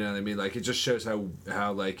compound. You know what I mean? Like, it just shows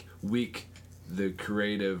how like weak the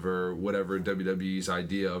creative or whatever WWE's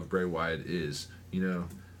idea of Bray Wyatt is.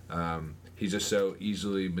 He's just so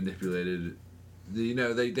easily manipulated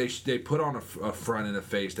they put on a front and a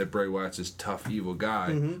face that Bray Wyatt's this tough, evil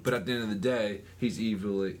guy, but at the end of the day, he's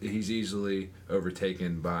easily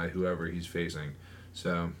overtaken by whoever he's facing.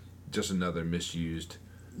 So, just another misused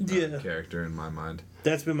character in my mind.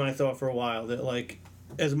 That's been my thought for a while. That like,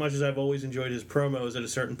 as much as I've always enjoyed his promos, at a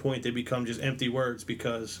certain point they become just empty words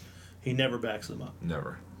because he never backs them up.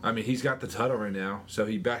 Never. I mean, he's got the title right now, so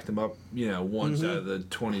he backed him up, once out of the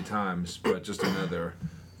 20 times, but just another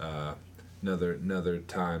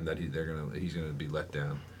time that he's gonna be let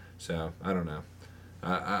down. So I don't know.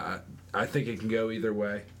 I think it can go either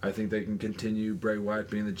way. I think they can continue Bray Wyatt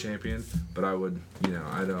being the champion, but I would,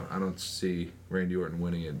 I don't see Randy Orton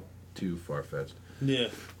winning it too far fetched. Yeah.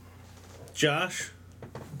 Josh.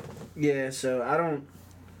 Yeah, so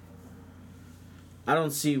I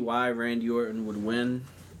don't see why Randy Orton would win.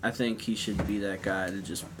 I think he should be that guy to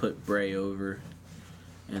just put Bray over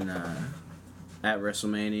and at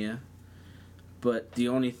WrestleMania. But the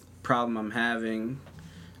only problem I'm having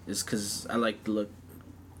is because I like to look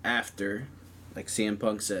after, like CM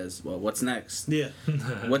Punk says, well, what's next? Yeah.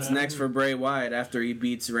 What's next for Bray Wyatt after he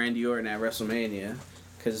beats Randy Orton at WrestleMania?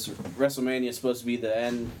 Because WrestleMania is supposed to be the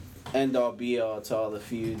end-all, be-all to all the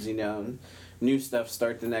feuds, New stuff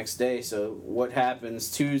start the next day, so what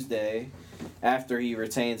happens Tuesday after he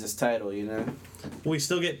retains his title, We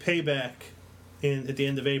still get Payback at the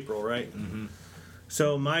end of April, right? Mm-hmm.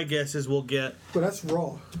 So my guess is we'll get... But that's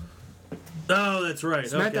Raw. Oh, that's right.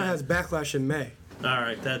 SmackDown has Backlash in May. All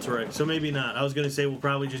right, that's right. So maybe not. I was going to say we'll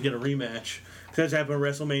probably just get a rematch. Because that's happened at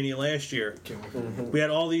WrestleMania last year. We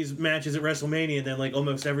had all these matches at WrestleMania, and then like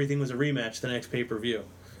almost everything was a rematch the next pay-per-view.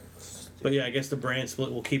 But yeah, I guess the brand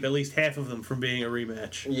split will keep at least half of them from being a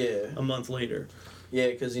rematch. Yeah. A month later. Yeah,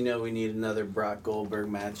 because we need another Brock Goldberg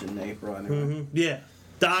match in April anyway. Yeah,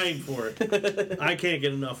 dying for it. I can't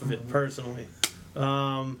get enough of it personally.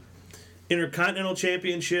 Intercontinental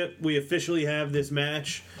Championship, we officially have this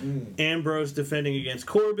match. Ambrose defending against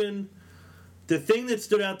Corbin. The thing that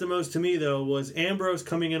stood out the most to me, though, was Ambrose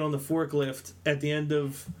coming in on the forklift at the end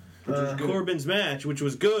of Corbin's match, which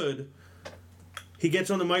was good. He gets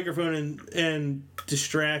on the microphone and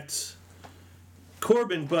distracts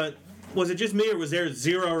Corbin, but was it just me or was there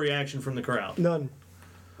zero reaction from the crowd? None.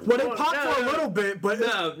 Well, they popped for a little bit, but...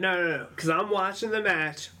 No. Because I'm watching the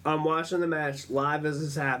match. Live as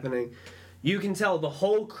it's happening. You can tell the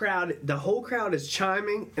whole crowd is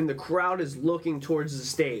chiming, and the crowd is looking towards the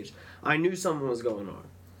stage. I knew something was going on.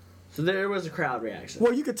 So there was a crowd reaction.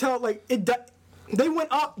 Well, you could tell, like, they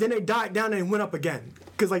went up, then they died down, and they went up again.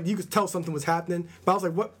 Because, like, you could tell something was happening. But I was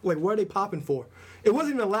like, what are they popping for? It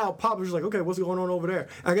wasn't even a loud pop. It was just like, okay, what's going on over there?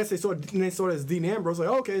 I guess they saw it as Dean Ambrose. Like,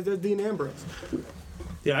 okay, there's Dean Ambrose.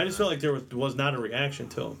 Yeah, I just felt like there was not a reaction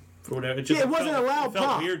to him. For whatever. It wasn't a loud pop. It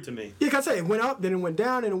felt weird to me. Yeah, like I said, it went up, then it went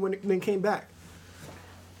down, and then came back.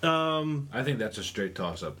 I think that's a straight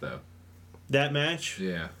toss-up, though. That match?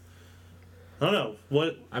 Yeah. I don't know.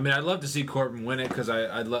 What? I mean, I'd love to see Corbin win it because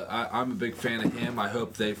I'm a big fan of him. I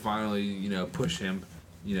hope they finally, push him,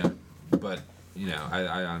 But,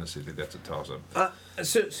 I honestly think that's a toss-up.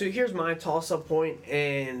 So here's my toss-up point,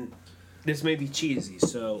 and this may be cheesy.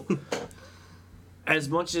 So, as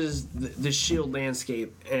much as the Shield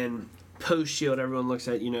landscape and post-Shield, everyone looks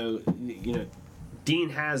at, Dean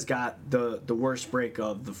has got the worst break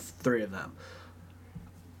of the three of them.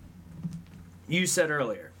 You said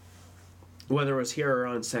earlier, whether it was here or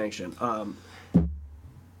unsanctioned,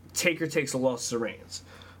 Taker takes a loss to Reigns.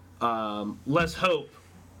 Let's hope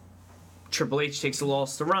Triple H takes a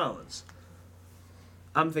loss to Rollins.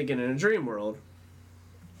 I'm thinking in a dream world,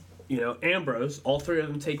 Ambrose, all three of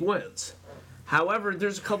them take wins. However,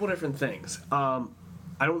 there's a couple different things. I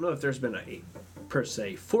don't know if there's been a per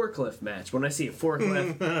se forklift match. When I see a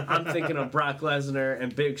forklift, I'm thinking of Brock Lesnar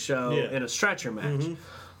and Big Show in a stretcher match.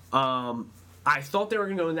 I thought they were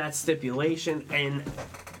going to go in that stipulation, and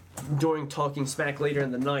during Talking Smack later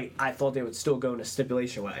in the night, I thought they would still go in a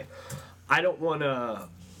stipulation way. I don't want to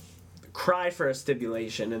cry for a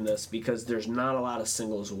stipulation in this because there's not a lot of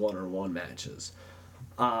singles one-on-one matches.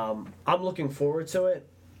 I'm looking forward to it.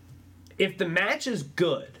 If the match is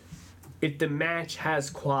good, if the match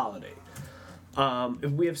has quality,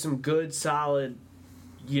 if we have some good, solid,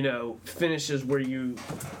 finishes where you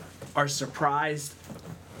are surprised,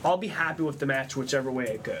 I'll be happy with the match whichever way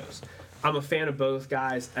it goes. I'm a fan of both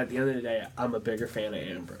guys. At the end of the day, I'm a bigger fan of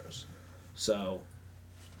Ambrose. So,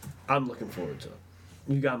 I'm looking forward to it.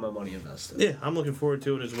 You got my money invested. Yeah, I'm looking forward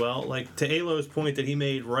to it as well. Like, to Alo's point that he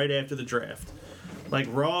made right after the draft. Like,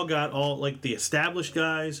 Raw got all, like, the established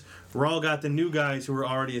guys. Raw got the new guys who were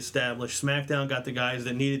already established. SmackDown got the guys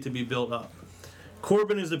that needed to be built up.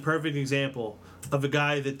 Corbin is the perfect example of a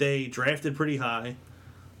guy that they drafted pretty high.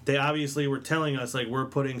 They obviously were telling us, like, we're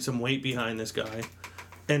putting some weight behind this guy.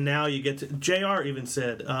 And now you get to... JR even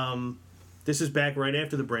said, this is back right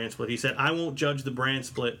after the brand split. He said, I won't judge the brand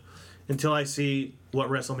split until I see what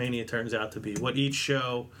WrestleMania turns out to be, what each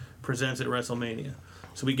show presents at WrestleMania.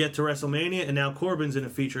 So we get to WrestleMania, and now Corbin's in a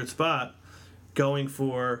featured spot going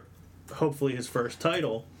for, hopefully, his first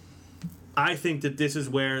title. I think that this is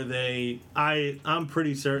where I'm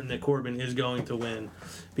pretty certain that Corbin is going to win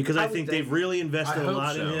because I think they've really invested a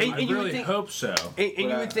lot in him. I really hope so. And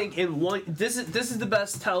you would think in one, this is the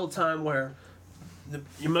best tell time where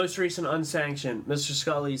your most recent unsanctioned, Mr.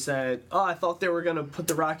 Scully said, "Oh, I thought they were going to put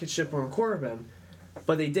the rocket ship on Corbin,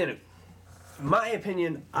 but they didn't." In my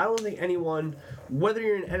opinion, I don't think anyone, whether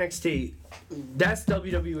you're in NXT, that's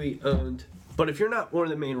WWE owned, but if you're not one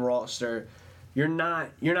of the main roster, you're not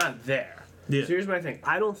there. Yeah. So here's my thing.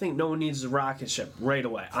 I don't think no one needs a rocket ship right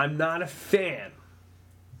away. I'm not a fan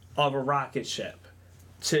of a rocket ship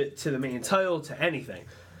to the main title, to anything.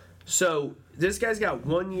 So this guy's got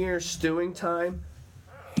 1 year stewing time.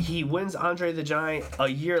 He wins Andre the Giant. A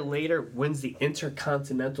year later, wins the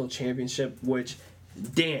Intercontinental Championship, which,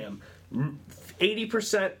 damn,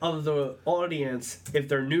 80% of the audience, if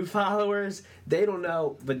they're new followers, they don't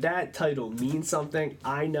know, but that title means something.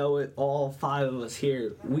 I know it. All 5 of us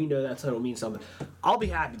here, we know that title means something. I'll be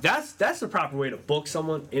happy. That's the proper way to book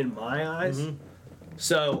someone in my eyes. Mm-hmm.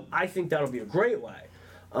 So I think that'll be a great way.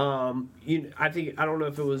 I don't know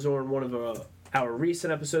if it was on one of our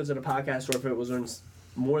recent episodes of the podcast or if it was on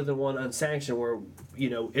more than one unsanctioned where,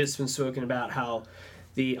 it's been spoken about how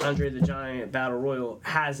the Andre the Giant Battle Royal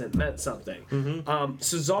hasn't meant something. Mm-hmm.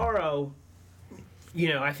 Cesaro,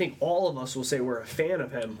 I think all of us will say we're a fan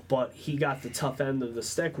of him, but he got the tough end of the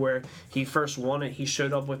stick where he first won it. He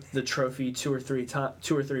showed up with the trophy 2 or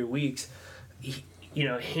 3 weeks.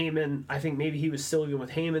 Heyman, I think maybe he was still even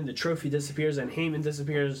with Heyman. The trophy disappears, and Heyman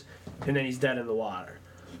disappears, and then he's dead in the water.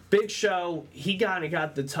 Big Show, he got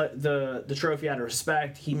the trophy out of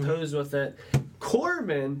respect. He posed with it.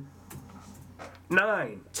 Corbin,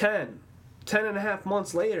 10 and a half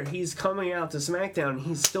months later, he's coming out to SmackDown, and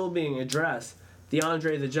he's still being addressed the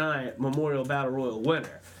Andre the Giant Memorial Battle Royal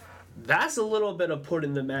winner. That's a little bit of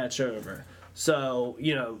putting the match over. So,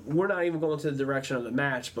 we're not even going to the direction of the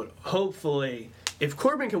match, but hopefully, if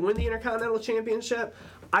Corbin can win the Intercontinental Championship,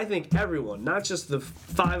 I think everyone, not just the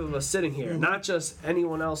 5 of us sitting here, not just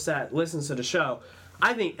anyone else that listens to the show,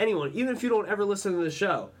 I think anyone, even if you don't ever listen to the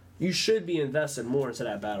show, you should be invested more into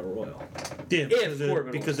that Battle Royal. Yeah,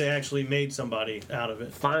 because they actually made somebody out of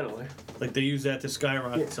it. Finally. Like, they used that to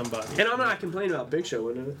skyrocket somebody. And I'm not complaining about Big Show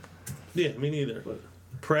winning it. Yeah, me neither.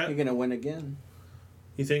 Prep? You're going to win again.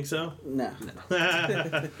 You think so? No.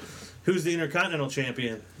 Who's the Intercontinental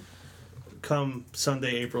Champion come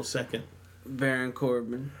Sunday, April 2nd? Baron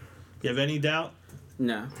Corbin. You have any doubt?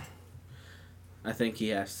 No. I think he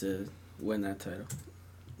has to win that title.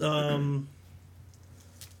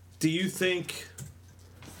 Do you think...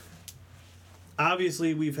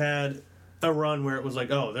 Obviously, we've had a run where it was like,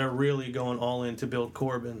 oh, they're really going all in to build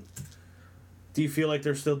Corbin. Do you feel like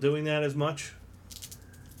they're still doing that as much?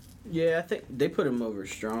 Yeah, I think they put him over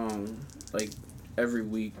strong, like, every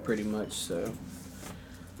week pretty much, so...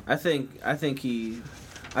 I think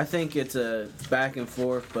it's a back and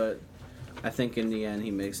forth, but I think in the end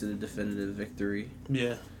he makes it a definitive victory.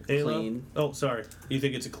 Yeah. Clean. Oh, sorry. You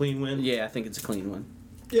think it's a clean win? Yeah, I think it's a clean win.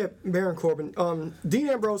 Yeah, Baron Corbin. Dean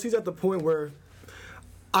Ambrose, he's at the point where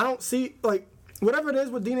I don't see, like, whatever it is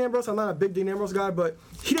with Dean Ambrose, I'm not a big Dean Ambrose guy, but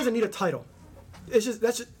he doesn't need a title. It's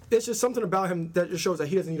just something about him that just shows that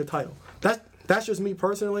he doesn't need a title. That's just me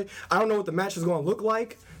personally. I don't know what the match is going to look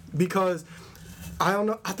like because I don't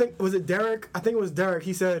know. I think it was Derek.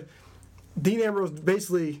 He said Dean Ambrose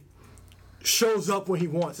basically shows up when he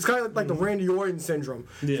wants. It's kind of like the Randy Orton syndrome.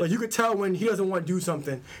 Yeah. Like you could tell when he doesn't want to do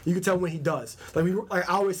something. You could tell when he does. Like I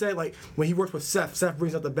always say, like when he works with Seth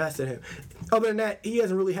brings out the best in him. Other than that, he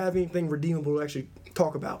doesn't really have anything redeemable to actually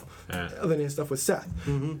talk about. Other than stuff with Seth.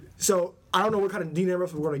 Mm-hmm. So I don't know what kind of Dean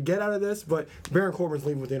Ambrose we're going to get out of this, but Baron Corbin's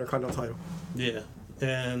leaving with the Intercontinental title. Yeah,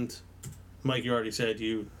 and Mike, you already said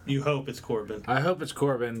you hope it's Corbin. I hope it's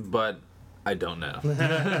Corbin, but I don't know.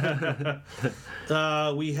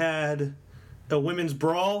 We had a women's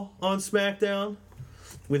brawl on SmackDown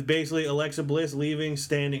with basically Alexa Bliss leaving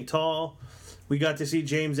standing tall. We got to see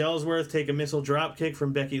James Ellsworth take a missile drop kick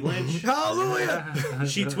from Becky Lynch. Hallelujah!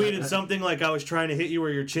 She tweeted something like, I was trying to hit you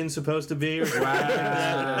where your chin's supposed to be. Or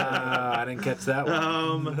Wow, I didn't catch that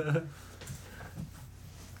one.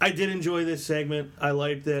 I did enjoy this segment. I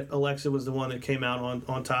liked that Alexa was the one that came out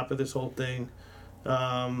on top of this whole thing.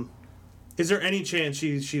 Is there any chance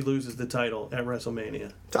she loses the title at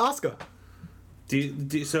WrestleMania? To Asuka.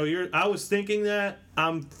 I was thinking that.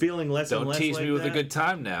 I'm feeling less and Don't less tease like me with that. a good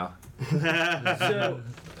time now.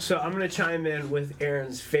 So I'm gonna chime in with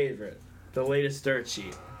Aaron's favorite, the latest dirt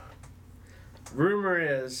sheet. Rumor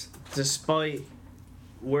is, despite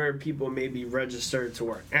where people may be registered to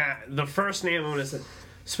work, the first name I'm gonna say,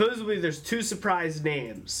 supposedly there's 2 surprise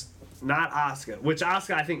names, not Asuka, which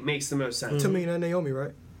Asuka I think makes the most sense. Tamina and Naomi,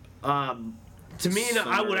 right? Tamina,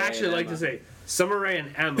 I Summer would Rae actually and like to Emma. say Summer Rae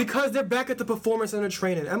and Emma. Because they're back at the Performance Center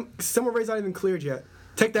training. Summer Rae's not even cleared yet.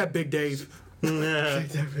 Take that, Big Dave. Nah.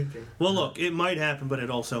 Well, look, it might happen, but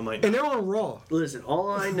it also might not. And they're on Raw. Listen,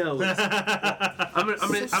 all I know is I'm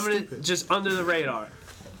gonna stupid. just under the radar.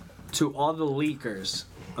 To all the leakers,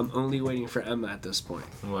 I'm only waiting for Emma at this point.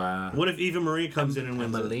 Wow. What if Eva Marie comes in and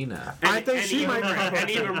wins it? Emelina. I think she Eva might be Marie, and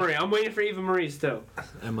Eva Marie. I'm waiting for Eva Marie's too.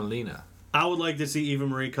 Emelina. I would like to see Eva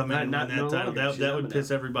Marie come in and Not- win that no title. longer. That She's would Emma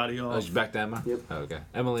piss everybody Oh, off. she's back to Emma? Yep. Oh, okay.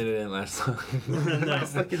 Emelina didn't last long.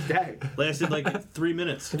 Last fucking day. Lasted like 3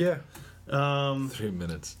 minutes. Yeah. 3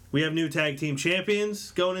 minutes. We have new tag team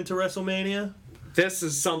champions going into WrestleMania. This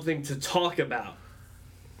is something to talk about.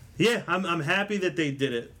 Yeah, I'm happy that they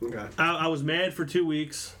did it. Okay. I was mad for 2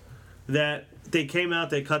 weeks that they came out,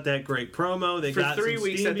 they cut that great promo, they For got 3 some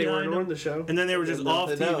weeks steam that they behind weren't them, on the show. and then they were just off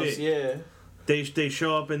Nothing TV. else, yeah. They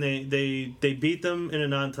show up and they beat them in a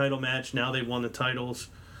non-title match. Now they won the titles.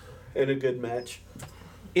 In a good match.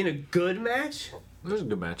 In a good match? It was a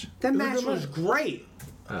good match. That was a match good was match. great.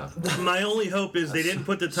 Oh. My only hope is they didn't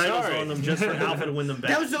put the titles Sorry. on them just for Alpha to win them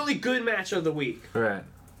back. That was the only good match of the week. Right.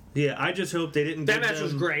 Yeah, I just hope they didn't. That give match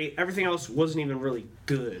was them- great. Everything else wasn't even really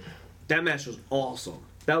good. That match was awesome.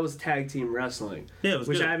 That was tag team wrestling. Yeah, it was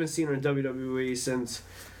which good. I haven't seen on WWE since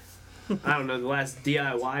I don't know, the last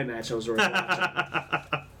DIY match I was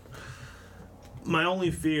watching. My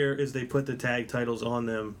only fear is they put the tag titles on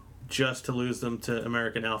them just to lose them to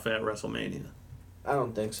American Alpha at WrestleMania. I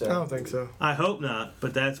don't think so. I don't think so. I hope not,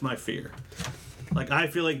 but that's my fear. Like, I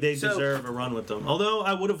feel like they So- deserve a run with them. Although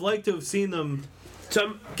I would have liked to have seen them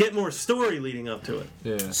So, get more story leading up to it.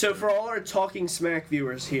 Yeah. so for all our Talking Smack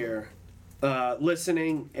viewers here,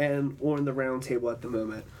 listening and on the round table at the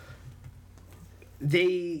moment,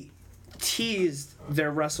 they teased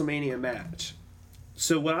their WrestleMania match.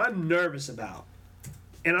 So what I'm nervous about,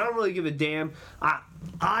 and I don't really give a damn,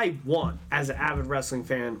 I want, as an avid wrestling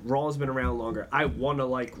fan, Raw's been around longer, I want to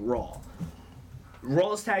like Raw.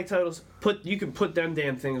 Raw's tag titles, you can put them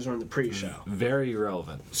damn things on the pre-show. Very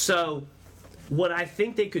relevant. So, what I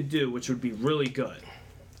think they could do, which would be really good,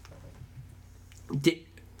 the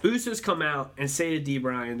Usos come out and say to D.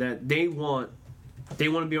 Bryan that they want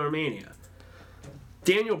to be on Mania.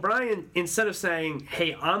 Daniel Bryan, instead of saying,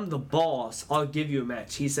 "Hey, I'm the boss, I'll give you a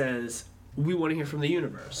match," he says, "We want to hear from the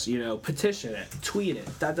universe. You know, petition it, tweet it,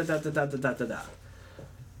 da da da da da da da da da."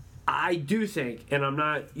 I do think, and I'm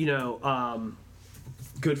not,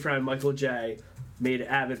 good friend Michael J. made an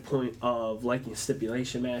avid point of liking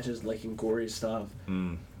stipulation matches, liking gory stuff.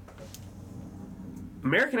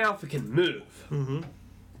 American Alpha can move. Mm-hmm.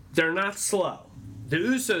 They're not slow. The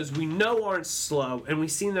Usos, we know, aren't slow, and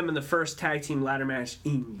we've seen them in the first tag team ladder match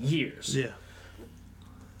in years. Yeah.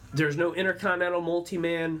 There's no Intercontinental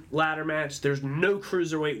multi-man ladder match. There's no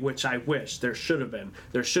Cruiserweight, which I wish there should have been.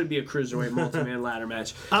 There should be a Cruiserweight multi-man ladder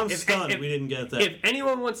match. I'm stunned we didn't get that. If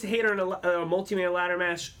anyone wants to hate on a multi-man ladder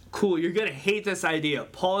match, cool. You're going to hate this idea.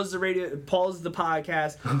 Pause the radio, pause the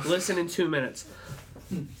podcast, listen in 2 minutes.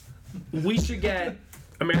 We should get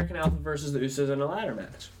American Alpha versus the Usos in a ladder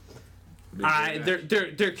match.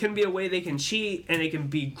 There can be a way they can cheat and they can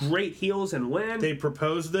be great heels and win. They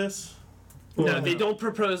proposed this? No, they don't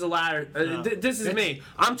propose a ladder. This is me.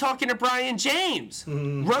 I'm talking to Brian James.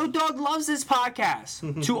 Road Dogg loves this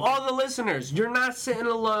podcast. To all the listeners, you're not sitting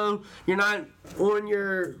alone. You're not on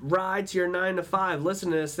your ride to your 9 to 5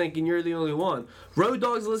 listening to this thinking you're the only one. Road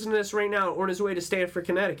Dogg's listening to this right now on his way to Stanford,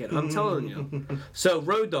 Connecticut. I'm telling you. So,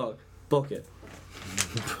 Road Dogg, book it.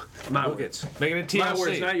 My words. Make it a TLC. My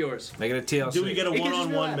words, not yours. Make it a TLC. Do we get a It could just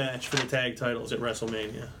be one-on-one that. match for the tag titles at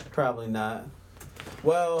WrestleMania? Probably not.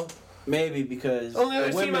 Well, maybe because Only the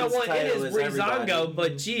other team I women's want in title is everybody. Breezango,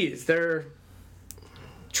 but geez, they're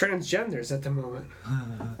transgenders at the moment.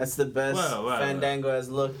 That's the best Whoa. Fandango has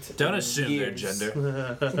looked. Don't in assume their years.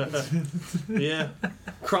 gender. Yeah.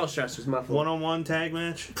 Cross-dressers, my fault. One-on-one tag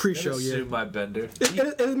match? Pre-show, yeah. Assume my bender.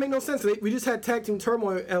 It doesn't make no sense. We just had tag team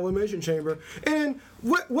turmoil at Elimination Chamber, and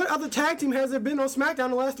what other tag team has there been on SmackDown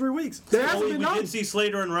the last 3 weeks? There Oh, hasn't we been none. did see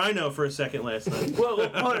Slater and Rhino for a second last night. Well,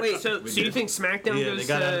 wait. So you think SmackDown Yeah, goes they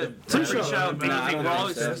got out to of the pre-show, pre-show. but you Nah, I think don't Raw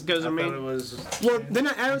think so. goes to I main? thought it was. Well, they're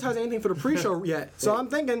not advertising anything for the pre-show yet, so I'm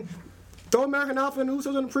thinking Throw American Alpha and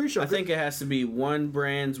Usos in the pre-show. I think it has to be one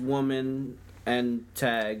brand's woman and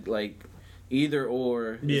tag, like either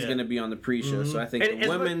or is Yeah. going to be on the pre-show. So I think And- the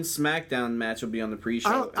and women's SmackDown match will be on the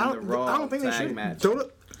pre-show, and the Raw I don't think they tag should. match. Throw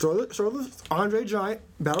the Andre Giant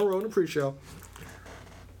Battle Royal in the pre-show.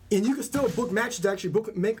 And you can still book matches to actually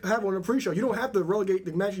have on the pre-show. You don't have to relegate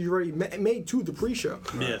the matches you already made to the pre-show.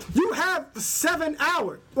 Yeah. You have 7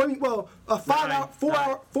 hours. A 5 hour,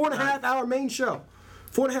 4.5 hour main show.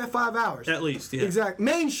 4.5, 5 hours. At least, yeah. Exact.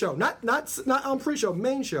 Main show. Not on pre-show,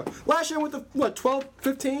 main show. Last year with the 12,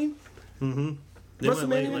 15? It went late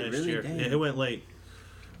WrestleMania? last Really? year. Damn. Yeah, it went late.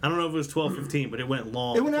 I don't know if it was 12, 15, but it went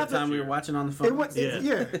long. It went That after time we were watching on the phone. It went, Yeah.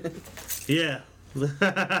 yeah.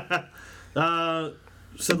 Yeah.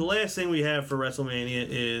 So the last thing we have for WrestleMania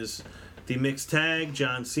is the mixed tag,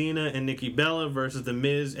 John Cena and Nikki Bella versus The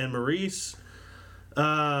Miz and Maurice.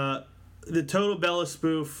 The Total Bella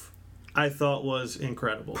spoof, I thought, was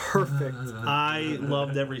incredible. Perfect. I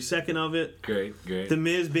loved every second of it. Great. The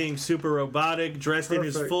Miz being super robotic, dressed in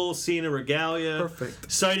his Perfect. full Cena regalia,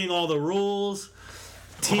 Perfect. citing all the rules,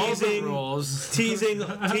 All the teasing rules.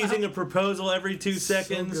 teasing a proposal every 2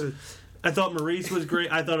 seconds. good. I thought Maurice was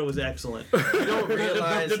great. I thought it was excellent. You don't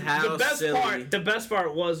realize how The silly. best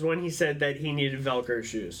part was when he said that he needed Velcro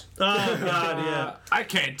shoes. Oh God, yeah, I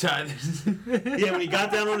can't tie this. yeah. When he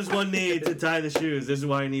got down on his one knee to tie the shoes, this is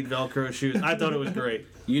why I need Velcro shoes. I thought it was great.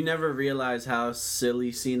 You never realize how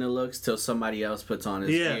silly Cena looks till somebody else puts on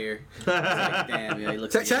his Yeah. gear. It's like, damn, yeah, he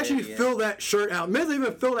looks To like an actually idiot. fill that shirt out. Miz didn't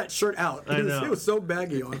even fill that shirt out. I know. It was so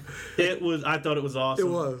baggy on him. It was. I thought it was awesome. It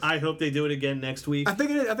was. I hope they do it again next week. I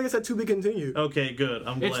think it is. I think it's a to be continued. Okay, good.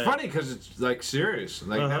 I'm glad. It's funny because it's like serious.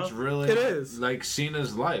 Like that's really It is. like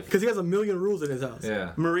Cena's life. Because he has a million rules in his house.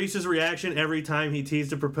 Yeah. Maurice's reaction every time he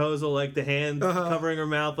teased a proposal, like the hand covering her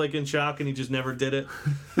mouth, like in shock, and he just never did it.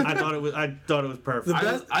 I thought it was perfect. The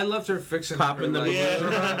best, I loved her fixing Popping her, the like,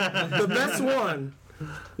 yeah. the best one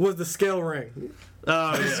was the scale ring.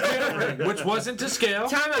 Oh yeah. which wasn't to scale.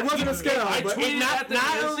 Time It wasn't a scale, but tweeted not at the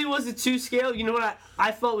not Miz. only was it 2 scale, you know what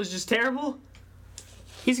I felt was just terrible?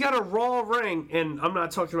 He's got a Raw ring, and I'm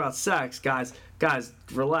not talking about sex, guys. Guys,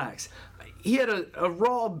 relax. He had a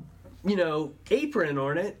Raw, apron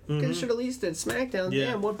on it. Should have at least did SmackDown.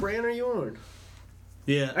 Yeah. Damn, what brand are you on?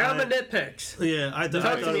 Yeah. I got my nitpicks. Yeah, I thought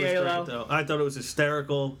Talk it to was me, great Halo. though. I thought it was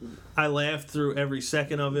hysterical. I laughed through every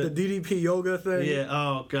second of the it. DDP yoga thing. Yeah.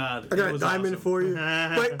 Oh God. I got It a was diamond awesome. for you.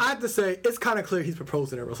 But I have to say, it's kind of clear he's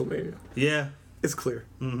proposing at WrestleMania. Yeah. It's clear.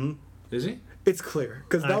 Is he? It's clear.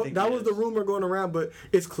 Because I think that he was the is. rumor going around, but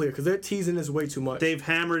it's clear. Because they're teasing this way too much. They've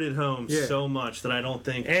hammered it home Yeah. so much that I don't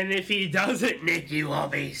think And if he doesn't, Nikki will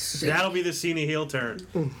be sick. that'll be the Cena heel turn.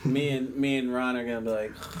 Me and Ron are gonna be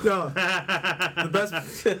like, No. The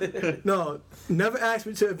best. No. Never ask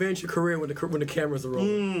me to advance your career when the cameras are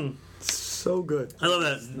rolling. So good. I love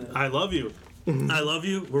that. I love you. I love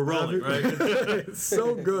you. We're rolling, right? It's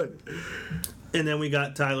so good. And then we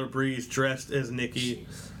got Tyler Breeze dressed as Nikki.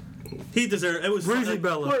 He deserved. It was Breezy fun.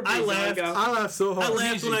 Bella. I laughed. I laughed so I hard.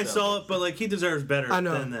 laughed when I saw it, but like he deserves better I than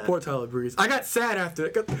know. that. Poor Tyler Breeze. I got sad after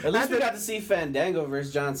it. at least we got to see Fandango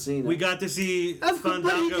versus John Cena. We got to see But he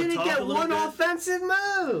Fandango didn't talk get a little one bit, offensive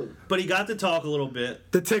move. but he got to talk a little bit.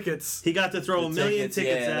 The tickets He got to throw a million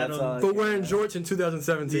tickets at that's him. all I for care wearing about. George in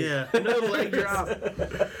 2017. Yeah. No leg drop.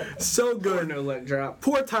 So Or good. no leg drop.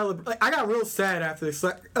 Poor Tyler. Like, I got real sad after this.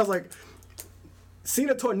 Like, I was like,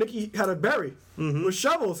 Cena taught Nikki how to bury with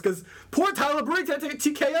shovels because poor Tyler Breeze had to take a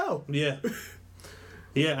TKO. Yeah.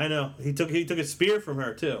 Yeah, I know. He took a spear from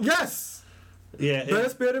her too. Yes. Yeah. Better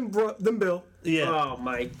spear than Bill. yeah. Oh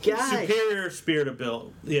my god. Superior spear to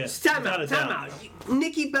Bill. Yeah. Time without a out, time doubt. out.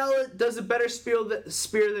 Nikki Bella does a better spear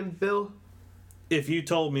than Bill. If you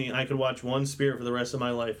told me I could watch one spear for the rest of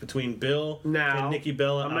my life between Bill Now, and Nikki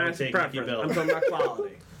Bella, I'm I would asking take Nikki preference. Bella. I'm talking about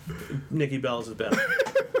quality. Nikki Bella's is better.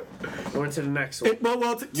 Going to the next one.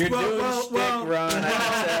 You're doing shtick, Ron.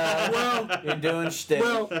 I can tell. You're doing shtick.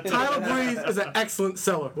 well, Tyler Breeze is an excellent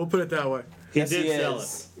seller. We'll put it that way. He Yes, did he sell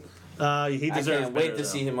is. it. He I deserves can't wait better, to though.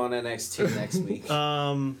 see him on NXT next week. He's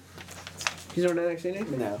on NXT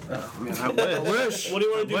next? No. I wish. Wish. What do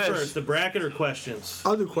you want to do wish. first, the bracket or questions?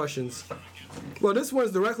 I'll do questions. Well, this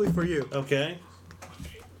one's directly for you. Okay.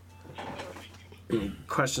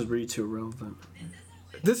 Questions were you too relevant?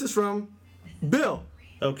 This is from Bill.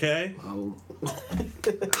 Okay. Oh.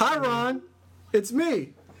 Hi, Ron. It's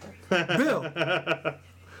me, Bill.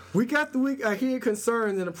 Week after week, I hear your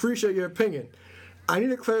concerns and appreciate your opinion. I need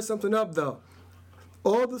to clear something up, though.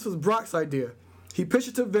 All this was Brock's idea. He pitched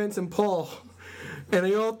it to Vince and Paul, and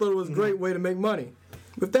they all thought it was a great way to make money.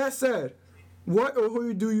 With that said, what or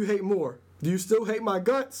who do you hate more? Do you still hate my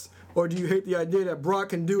guts, or do you hate the idea that Brock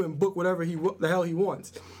can do and book whatever the hell he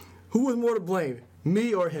wants? Who was more to blame,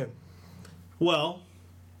 me or him? Well,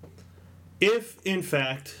 if in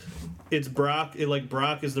fact it's Brock,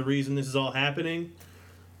 Brock is the reason this is all happening,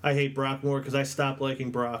 I hate Brock more because I stopped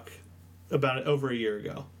liking Brock over a year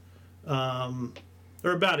ago.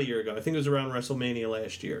 Or about a year ago. I think it was around WrestleMania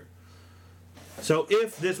last year. So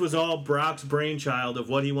if this was all Brock's brainchild of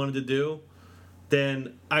what he wanted to do,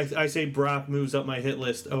 then I say Brock moves up my hit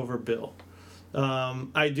list over Bill.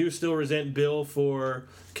 I do still resent Bill for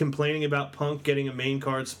complaining about Punk getting a main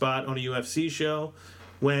card spot on a UFC show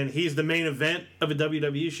when he's the main event of a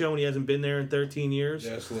WWE show and he hasn't been there in 13 years.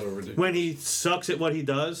 Yeah, it's a little ridiculous. When he sucks at what he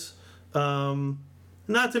does.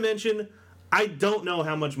 Not to mention, I don't know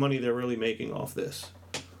how much money they're really making off this.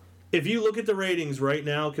 If you look at the ratings right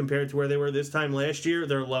now compared to where they were this time last year,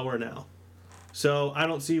 they're lower now. So I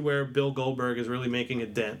don't see where Bill Goldberg is really making a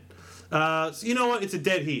dent. So you know what? It's a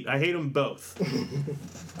dead heat. I hate them both.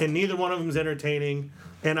 And neither one of them is entertaining,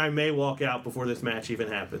 and I may walk out before this match even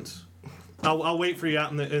happens. I'll wait for you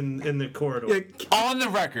out in the corridor. Yeah, On the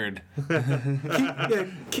record.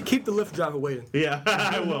 keep the Lyft driver waiting. Yeah,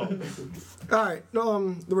 I will. All right,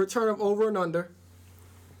 the return of Over and Under.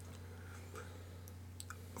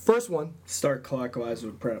 First one. Start clockwise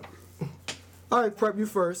with Prep. All right, Prep, you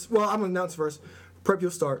first. Well, I'm going to announce first. Prep, you'll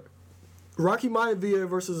start. Rocky Maivia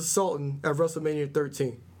versus Sultan at WrestleMania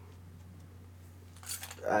 13.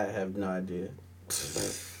 I have no idea.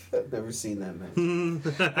 I've never seen that match.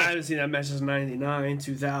 I haven't seen that match since 99,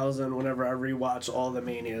 2000, whenever I rewatch all the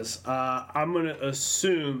Manias. I'm going to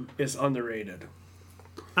assume it's underrated.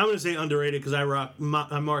 I'm going to say underrated because I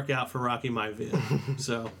mark out for Rocky Maivia.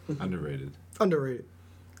 So Underrated. Underrated.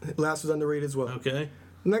 Last was underrated as well. okay.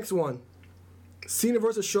 Next one. Cena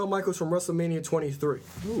versus Shawn Michaels from WrestleMania 23.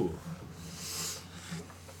 Ooh.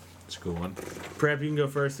 That's a good one. Prep, you can go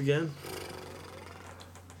first again.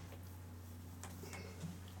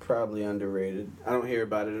 Probably underrated. I don't hear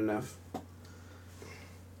about it enough. All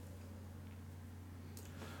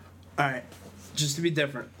right, just to be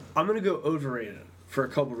different, I'm going to go overrated for a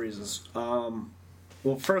couple reasons.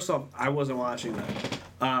 Well, first off, I wasn't watching that.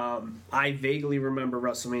 I vaguely remember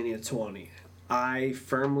WrestleMania 20. I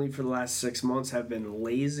firmly, for the last 6 months, have been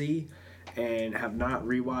lazy and have not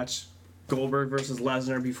rewatched Goldberg versus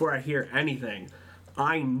Lesnar. Before I hear anything,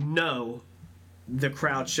 I know the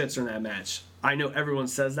crowd shits in that match. I know everyone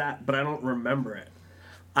says that, but I don't remember it.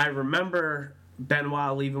 I remember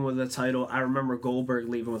Benoit leaving with a title. I remember Goldberg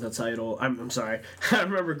leaving with a title. I'm sorry. I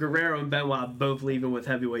remember Guerrero and Benoit both leaving with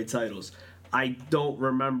heavyweight titles. I don't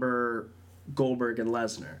remember Goldberg and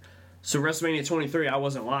Lesnar. So WrestleMania 23, I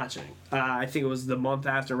wasn't watching. I think it was the month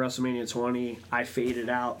after WrestleMania 20. I faded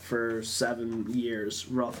out for 7 years,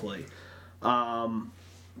 roughly. So I'm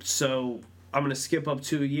going to skip up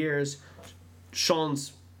 2 years.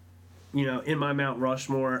 Shawn's, in my Mount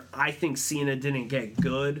Rushmore. I think Cena didn't get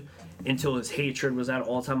good until his hatred was at an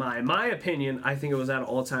all-time high. In my opinion, I think it was at an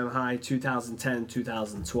all-time high 2010,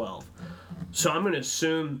 2012. So I'm going to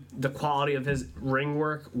assume the quality of his ring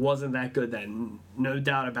work wasn't that good then. No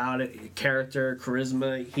doubt about it. Character,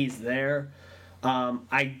 charisma, he's there.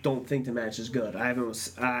 I don't think the match is good. I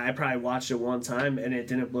probably watched it one time and it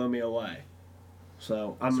didn't blow me away.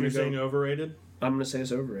 So I'm going to saying overrated? I'm going to say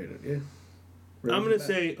it's overrated. Yeah. Really I'm going to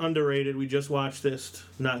say underrated. We just watched this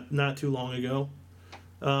not too long ago.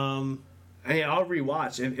 Hey, I'll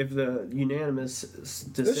rewatch if the unanimous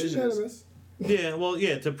decision is. Yeah, well,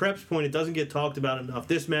 to Prep's point, it doesn't get talked about enough.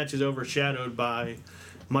 This match is overshadowed by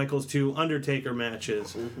Michael's 2 Undertaker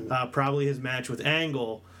matches. Probably his match with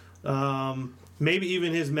Angle. Maybe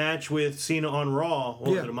even his match with Cena on Raw.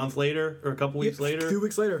 What was it, a month later or a couple weeks later? A few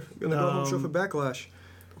weeks later in the go-home show for Backlash.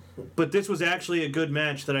 But this was actually a good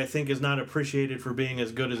match that I think is not appreciated for being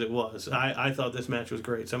as good as it was. I thought this match was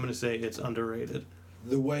great, so I'm going to say it's underrated.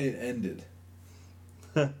 The way it ended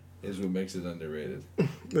is what makes it underrated.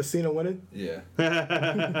 With Cena winning? Yeah. Yeah,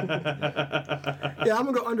 I'm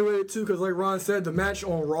going to go underrated too because like Ron said, the match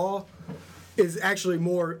on Raw is actually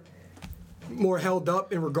more held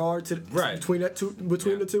up in regard to between the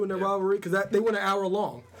two in their rivalry because they went an hour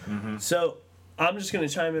long. Mm-hmm. So I'm just going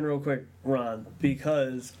to chime in real quick, Ron,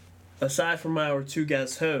 because aside from our 2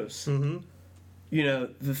 guest hosts,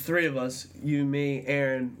 the 3 of us, you, me,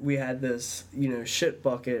 Aaron, we had this, shit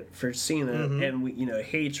bucket for Cena, and we,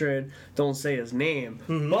 hatred, don't say his name.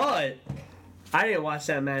 But I didn't watch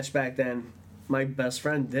that match back then. My best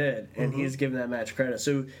friend did, and he's giving that match credit.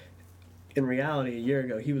 So in reality, a year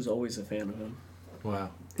ago, he was always a fan of him. Wow.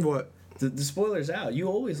 What? The spoiler's out. You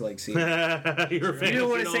always like Cena. You're a fan You don't of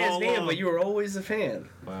want to Cena say his all name, along. but you were always a fan.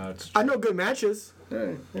 Wow, it's I know good matches. All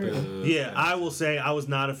right, there you go. Yeah, I will say I was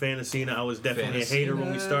not a fan of Cena. I was definitely a Fan of hater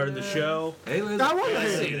when we started the show. Hey, Liz, I want to I've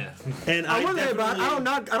hear seen it. it. And I want to hear, but definitely-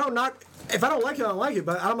 I don't knock. If I don't like it, I don't like it.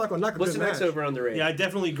 But I'm not gonna knock a What's good the next match. over underrated? Yeah, I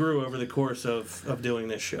definitely grew over the course of doing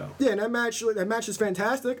this show. Yeah, and that match is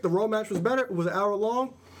fantastic. The Raw match was better. It was an hour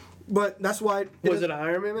long, but that's why. Was it an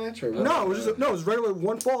Iron Man match or what? No, it was just it was regular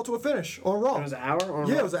one fall to a finish on Raw. It was an hour. Or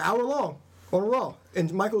Yeah, it was an hour long on Raw,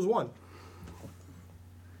 and Michaels won.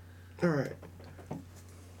 All right.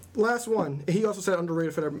 Last one. He also said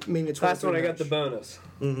underrated for their Mania 23 Last one. I got match. the bonus.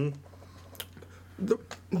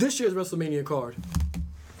 This year's WrestleMania card.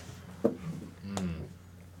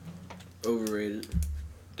 Overrated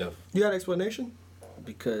Def- You got an explanation?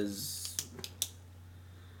 because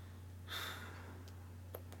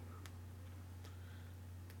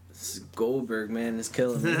this Goldberg, man, is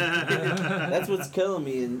killing me. That's what's killing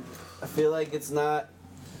me, and I feel like it's not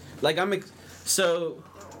like so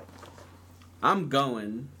I'm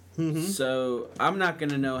going. So I'm not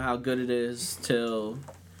gonna know how good it is till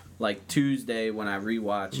like Tuesday when I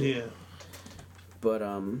rewatch it. Yeah. But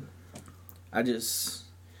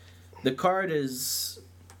the card is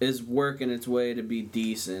working its way to be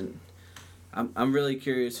decent. I'm really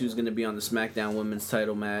curious who's going to be on the SmackDown Women's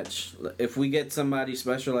Title match. If we get somebody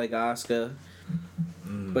special like Asuka,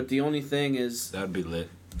 but the only thing is, That'd be lit.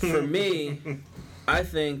 for me, I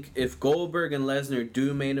think if Goldberg and Lesnar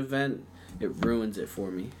do main event, it ruins it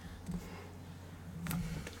for me.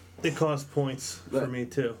 It costs points for me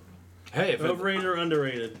too. Hey, if it, Overrated or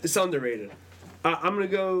underrated? It's underrated. I'm gonna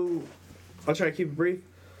go. I'll try to keep it brief.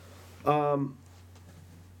 I'm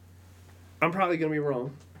probably gonna be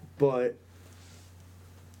wrong, but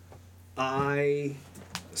I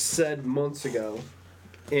said months ago,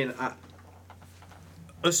 and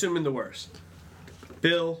assuming the worst,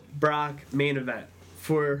 Bill Brock main event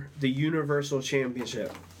for the Universal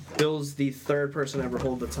Championship. Bill's the third person to ever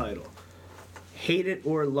hold the title. Hate it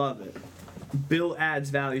or love it, Bill adds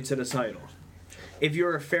value to the title. If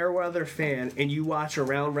you're a Fairweather fan and you watch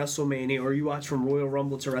around WrestleMania or you watch from Royal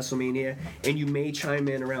Rumble to WrestleMania and you may chime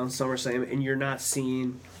in around SummerSlam and you're not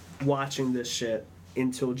watching this shit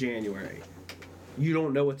until January, you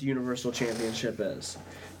don't know what the Universal Championship is.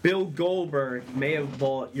 Bill Goldberg may have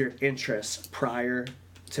bought your interest prior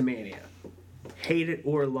to Mania. Hate it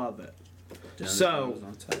or love it. So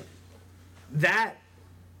that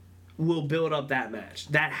will build up that match.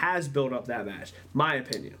 That has built up that match. My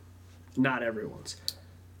opinion. Not everyone's.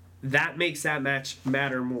 That makes that match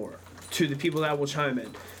matter more to the people that will chime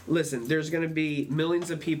in. Listen, there's going to be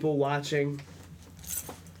millions of people watching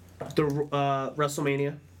the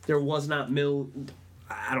WrestleMania. There was not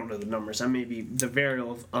I don't know the numbers. I may be the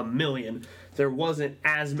variable of a million. There wasn't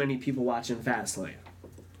as many people watching Fastlane.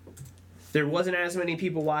 There wasn't as many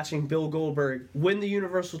people watching Bill Goldberg win the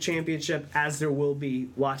Universal Championship as there will be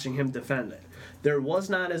watching him defend it. There was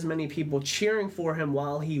not as many people cheering for him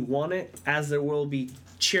while he won it as there will be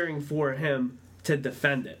cheering for him to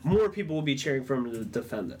defend it. More people will be cheering for him to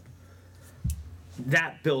defend it.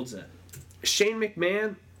 That builds it. Shane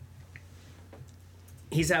McMahon,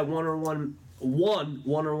 he's had one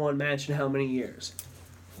one-on-one match in how many years?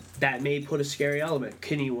 That may put a scary element.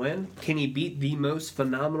 Can he win? Can he beat the most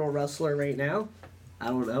phenomenal wrestler right now? I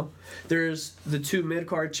don't know. There's the 2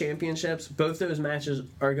 mid-card championships. Both those matches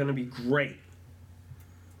are going to be great.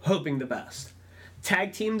 Hoping the best.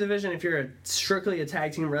 Tag team division, if you're strictly a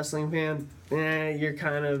tag team wrestling fan, you're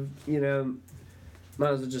kind of, might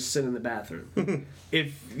as well just sit in the bathroom.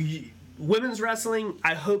 Women's wrestling,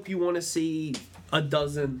 I hope you want to see a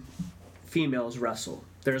dozen females wrestle.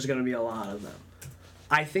 There's going to be a lot of them.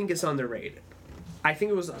 I think it's underrated. I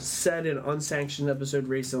think it was said in an unsanctioned episode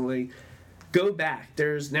recently. Go back.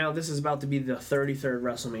 This is about to be the 33rd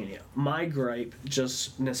WrestleMania. My gripe,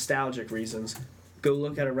 just nostalgic reasons, go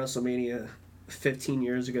look at a WrestleMania 15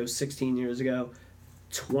 years ago, 16 years ago,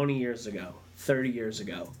 20 years ago, 30 years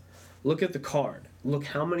ago. Look at the card. Look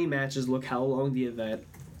how many matches, look how long the event,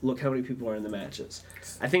 look how many people are in the matches.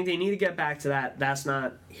 I think they need to get back to that. That's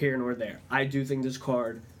not here nor there. I do think this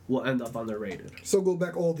card will end up underrated. So go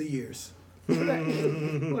back all the years.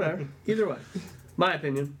 Whatever. Either way. My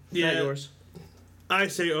opinion. Yeah. Not yours. I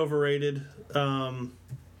say overrated.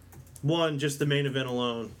 One, just the main event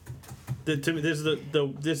alone. To me,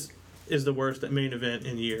 this is the worst main event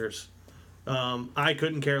in years. I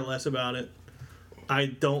couldn't care less about it. I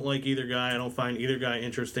don't like either guy. I don't find either guy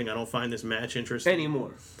interesting. I don't find this match interesting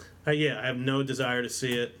Anymore. I have no desire to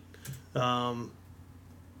see it.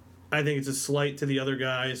 I think it's a slight to the other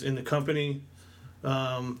guys in the company.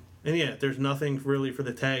 And yeah, there's nothing really for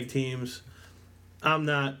the tag teams. I'm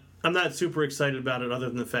not super excited about it other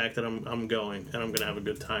than the fact that I'm going and I'm going to have a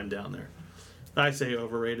good time down there. I say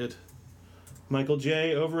overrated. Michael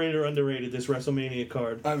J, overrated or underrated this WrestleMania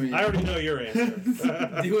card? I mean, I already know your answer.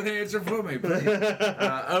 Do you want to answer for me, please?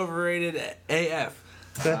 Overrated AF.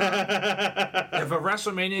 If a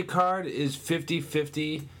WrestleMania card is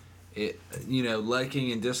 50-50,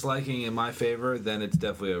 liking and disliking in my favor, then it's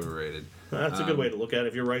definitely overrated. That's a good way to look at it.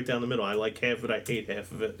 If you're right down the middle, I like half of it, I hate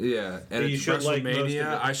half of it. Yeah, and You it's should like most of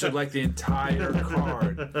WrestleMania. it. I should like the entire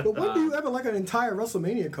card. But when do you ever like an entire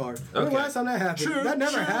WrestleMania card? When the last time that happened? That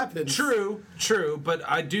never happened. True, but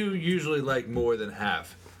I do usually like more than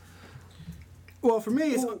half. Well, for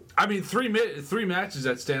me, it's I mean, three matches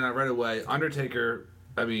that stand out right away. Undertaker,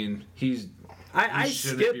 I mean, I he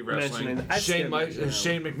shouldn't skipped be wrestling. mentioning. I Shane skipped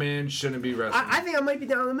mentioning McMahon shouldn't be wrestling. I think I might be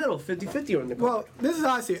down the middle, 50-50 on the card. well. This is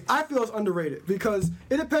how I see it. I feel it's underrated because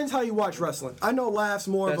it depends how you watch wrestling. I know Laugh's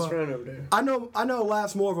more That's of a. right over there. I know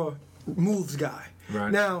Laugh's more of a moves guy. Right.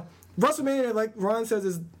 Now, WrestleMania, like Ron says,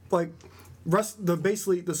 is like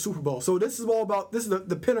basically the Super Bowl. So this is all about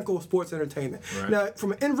the pinnacle of sports entertainment. Right. Now,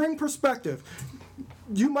 from an in-ring perspective,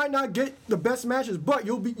 you might not get the best matches, but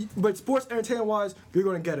but sports entertainment wise, you're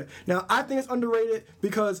gonna get it. Now, I think it's underrated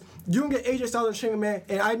because you can get AJ Styles and Shane McMahon,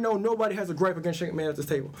 and I know nobody has a gripe against Shane McMahon at this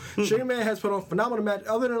table. Shane McMahon has put on phenomenal matches,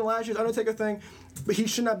 other than last year's Undertaker thing, but he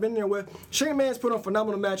should not have been there with. Shane McMahon's put on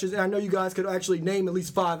phenomenal matches, and I know you guys could actually name at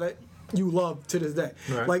least 5 that you love to this day.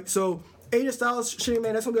 Right. Like so. AJ Styles, Shane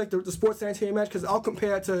McMahon, that's gonna be like the sports entertainment match because I'll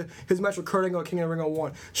compare it to his match with Kurt Angle at King of the Ring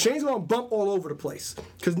 01. Shane's gonna bump all over the place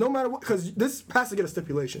because no matter what, because this has to get a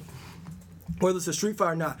stipulation, whether it's a street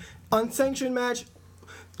fight or not. Unsanctioned match,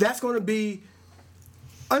 that's gonna be.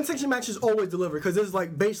 Unsanctioned matches always deliver because it's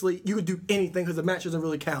like basically you could do anything because the match doesn't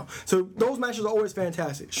really count. So those matches are always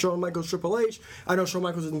fantastic. Shawn Michaels, Triple H. I know Shawn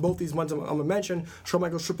Michaels is in both these ones I'm gonna mention. Shawn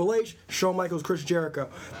Michaels, Triple H. Shawn Michaels, Chris Jericho.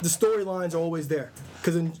 The storylines are always there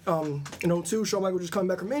because in 02, Shawn Michaels just coming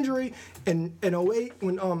back from injury. In 08,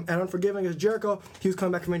 when and Unforgiving as Jericho, he was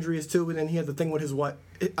coming back from injuries too, and then he had the thing with his wife.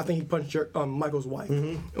 I think he punched Michaels' wife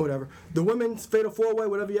or whatever. The women's fatal 4-way,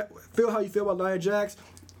 whatever you feel how you feel about Nia Jax.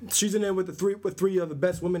 She's in there with three of the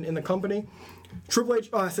best women in the company. Triple H,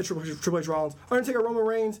 I said Triple H Rollins. Undertaker, Roman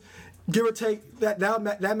Reigns, give or take, that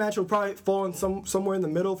match will probably fall in somewhere in the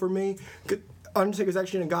middle for me. Undertaker's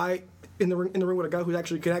actually a guy in the ring with a guy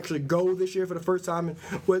who can actually go this year for the first time in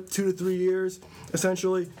 2 to 3 years,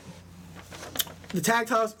 essentially. The tag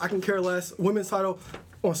titles, I can care less. Women's title.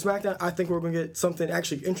 On SmackDown, I think we're going to get something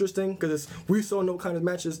actually interesting because we still know what kind of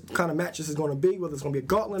matches is going to be, whether it's going to be a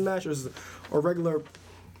gauntlet match or a regular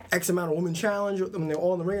X amount of women challenge when they're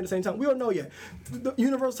all in the ring at the same time. We don't know yet. The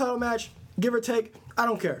Universal title match, give or take, I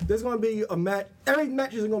don't care. There's going to be a match. Every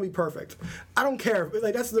match isn't going to be perfect. I don't care.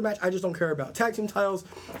 Like that's the match I just don't care about. Tag team titles,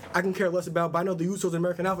 I can care less about. But I know the Usos and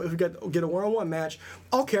American Alpha. If we get a one-on-one match,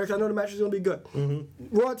 I'll care because I know the match is going to be good.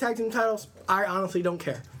 Raw tag team titles, I honestly don't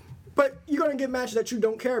care. But you're going to get matches that you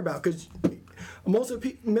don't care about because most of the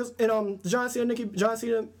people in John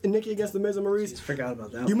Cena and Nikki against the Miz and Maurice. Forgot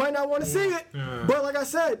about that. You might not want to see it, but like I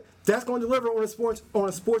said, that's going to deliver on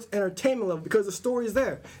a sports entertainment level because the story is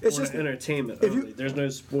there. It's just entertainment. There's no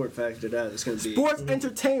sport factor to that. It's going to be sports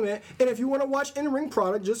entertainment, and if you want to watch in-ring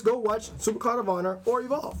product, just go watch Supercard of Honor or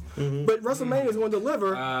Evolve. But WrestleMania is going to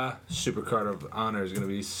deliver. Supercard of Honor is going to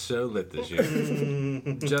be so lit this year.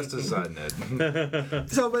 Just a side note.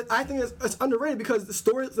 So, but I think it's underrated because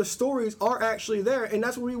the stories are actually there, and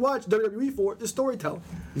that's what we watch WWE for, the storytelling.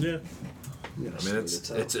 Yeah. I mean, it's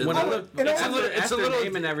When I look, it's a little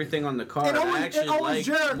naming everything on the card, I actually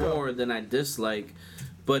like more than I dislike.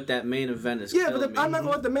 But that main event is but I'm not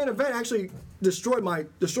gonna let the main event actually destroy my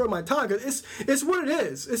time because it's what it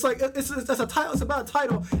is. It's like it's a title. It's about a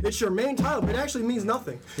title. It's your main title, but it actually means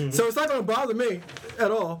nothing. So it's not gonna bother me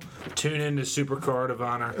at all. Tune in to Supercard of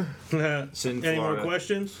Honor. Any more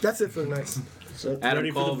questions? That's it for the night. So Ready Adam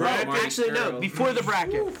for the Cole, bracket? Marty Actually, no. Scurll. Before the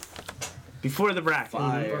bracket. Before the bracket.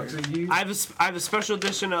 I have a special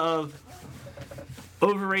edition of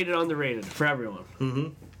overrated, underrated for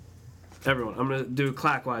everyone. Everyone. I'm gonna do it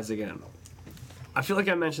clockwise again. I feel like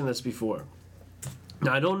I mentioned this before.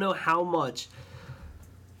 Now I don't know how much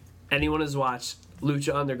anyone has watched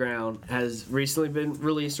Lucha Underground has recently been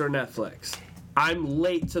released on Netflix. I'm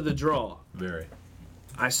late to the draw. Very.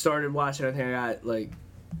 I started watching, I think I got like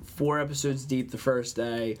 4 episodes deep the first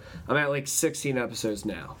day. I'm at like 16 episodes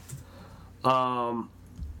now.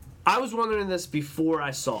 I was wondering this before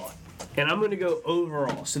I saw it, and I'm going to go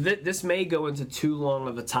overall. So this may go into too long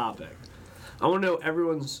of a topic. I want to know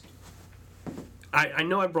everyone's I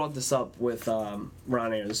know I brought this up with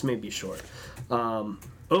Ron Air. This may be short.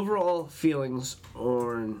 Overall feelings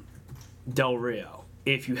on Del Rio.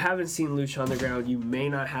 If you haven't seen Lucha Underground, you may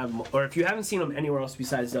not have, or if you haven't seen him anywhere else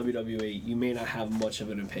besides WWE, you may not have much of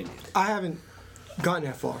an opinion. I haven't gotten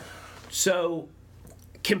that far. So,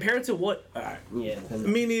 compared to what?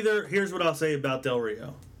 Me neither. Here's what I'll say about Del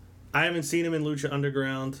Rio. I haven't seen him in Lucha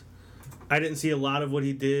Underground. I didn't see a lot of what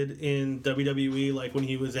he did in WWE, like when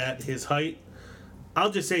he was at his height. I'll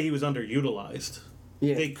just say he was underutilized.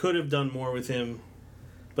 Yeah. They could have done more with him,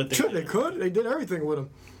 but they They didn't. could. They did everything with him.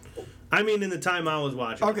 I mean, in the time I was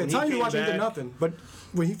watching. Okay, When time you came watching, he did back- nothing. But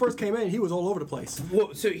when he first came in, he was all over the place.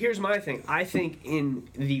 Well, so here's my thing. I think in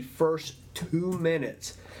the first 2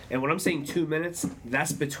 minutes, and when I'm saying 2 minutes,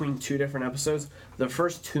 that's between two different episodes. The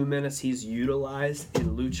first 2 minutes he's utilized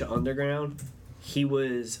in Lucha Underground, he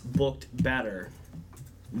was booked better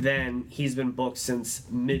than he's been booked since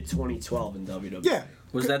mid 2012 in WWE. Yeah.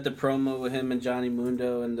 Was that the promo with him and Johnny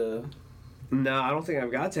Mundo and the? No, I don't think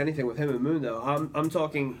I've got to anything with him and Mundo. I'm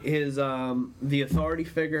talking his the authority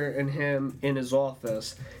figure in him in his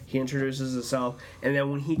office. He introduces himself, and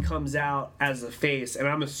then when he comes out as a face, and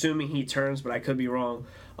I'm assuming he turns, but I could be wrong.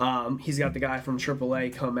 He's got the guy from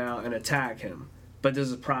AAA come out and attack him, but this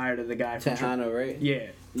is prior to the guy from Tejano, right? Yeah.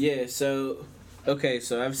 Yeah. So, okay.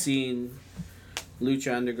 So I've seen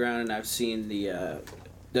Lucha Underground and I've seen the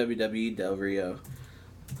WWE Del Rio.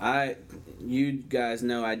 You guys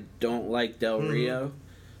know I don't like Del Rio.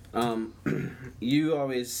 You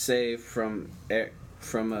always say from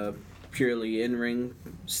a purely in-ring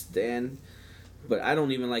stand, but I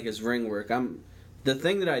don't even like his ring work. The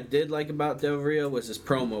thing that I did like about Del Rio was his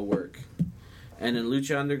promo work, and in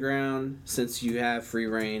Lucha Underground, since you have free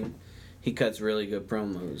reign, he cuts really good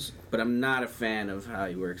promos. But I'm not a fan of how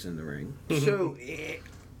he works in the ring. So,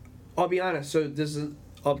 I'll be honest. So this is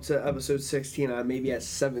up to episode 16. I maybe at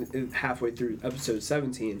halfway through episode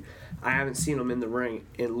 17. I haven't seen him in the ring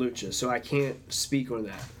in Lucha, so I can't speak on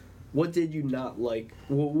that. What did you not like?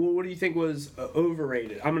 What do you think was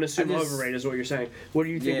overrated? I'm gonna assume overrated is what you're saying. What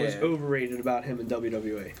do you think was overrated about him in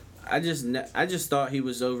WWE? I just thought he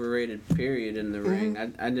was overrated. Period in the ring.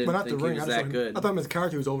 I didn't But not the think ring. he was I that good. thought his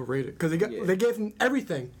character was overrated because they gave him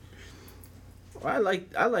everything. I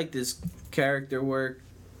like this character work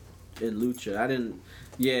in Lucha. I didn't.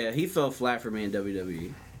 Yeah, he fell flat for me in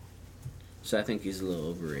WWE. So I think he's a little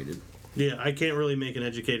overrated. Yeah, I can't really make an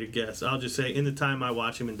educated guess. I'll just say, in the time I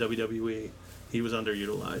watched him in WWE, he was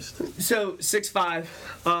underutilized. So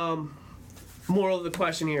 6'5". Moral of the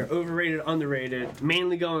question here: overrated, underrated.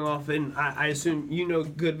 Mainly going off, and I assume you know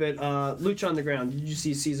good bit. Lucha Underground. Did you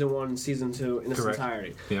see season 1 and season 2 in its Correct.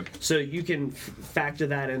 entirety? Yep. So you can factor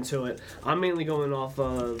that into it. I'm mainly going off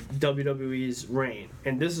of WWE's reign,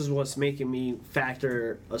 and this is what's making me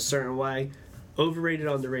factor a certain way. Overrated,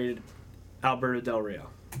 underrated. Alberto Del Rio.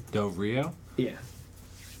 Del Rio? Yeah.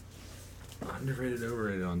 Underrated,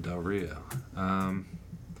 overrated on Del Rio.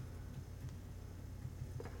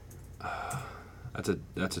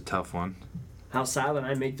 That's a tough one. How silent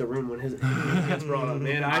I make the room when his name gets brought up,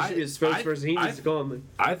 man. I should be a spokesperson. He needs to go on.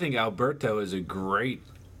 I think Alberto is a great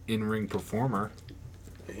in-ring performer.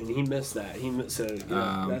 And he missed that. He missed it.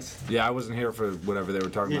 That's Yeah, I wasn't here for whatever they were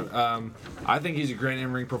talking about. I think he's a great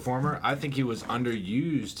in-ring performer. I think he was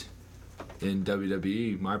underused in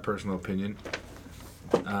WWE, my personal opinion.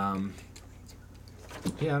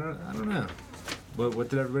 Yeah, I don't know. What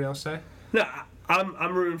did everybody else say? no.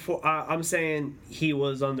 I'm rooting for. I'm saying he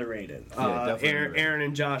was underrated. definitely underrated. Aaron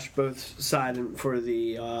and Josh both sided for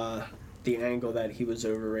the angle that he was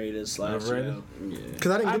overrated / Overrated?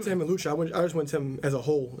 Because I didn't get to him in Lucha. I just went to him as a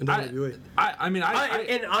whole in WWE. I'm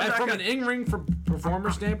not from gonna- an in-ring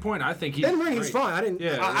performer standpoint, I think he's In ring, great. he's fine. I didn't.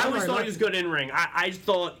 Yeah. I always in-ring, thought like- he was good in ring. I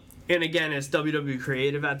thought, and again, it's WWE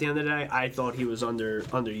creative. At the end of the day, I thought he was underused.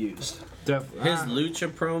 His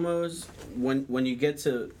Lucha promos, when you get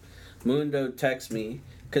to Mundo, text me,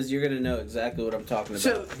 because you're going to know exactly what I'm talking about.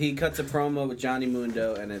 So- He cuts a promo with Johnny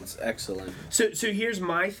Mundo, and it's excellent. So here's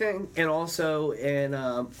my thing, and also, and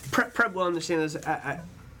Prep will understand this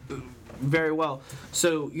very well.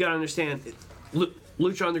 So you gotta understand,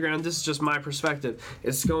 Lucha Underground. This is just my perspective.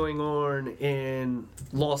 It's going on in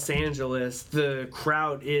Los Angeles. The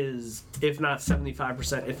crowd is, if not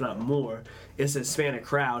 75%, if not more, is a Hispanic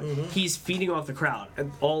crowd. He's feeding off the crowd,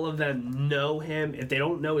 and all of them know him. If they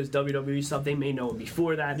don't know his WWE stuff, they may know him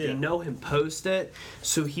before that. They know him post it.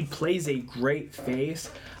 So he plays a great face.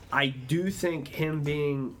 I do think him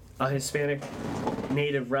being a Hispanic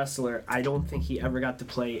native wrestler, I don't think he ever got to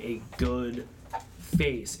play a good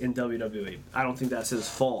face in WWE. I don't think that's his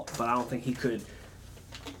fault, but I don't think he could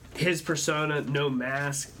his persona, no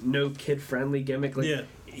mask, no kid-friendly gimmick. Like, Yeah.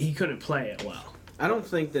 he couldn't play it well. I don't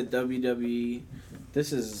think that WWE.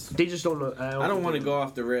 This is. They just don't know. I don't want to go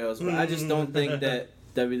off the rails, but I just don't think that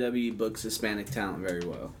WWE books Hispanic talent very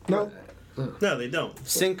well. No. No, they don't.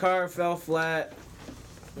 Sin Cara fell flat.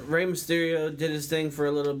 Rey Mysterio did his thing for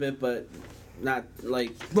a little bit, but not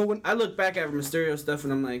like. But when I look back at Mysterio stuff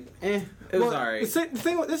and I'm like, it was well, alright. this is the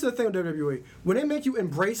thing with WWE. When they make you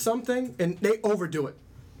embrace something and they overdo it.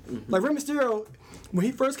 Like Rey Mysterio, when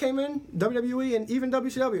he first came in, WWE and even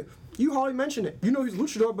WCW, you hardly mentioned it. You know he's a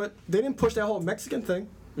luchador, but they didn't push that whole Mexican thing.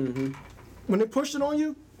 Mm-hmm. When they pushed it on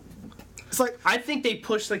you, it's like, I think they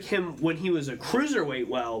pushed like him when he was a cruiserweight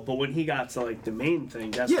well, but when he got to like the main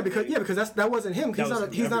thing, that's because that wasn't him.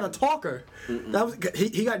 He's not a talker. That was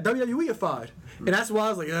he got WWEified, and that's why I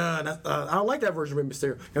was like, I don't like that version of Rey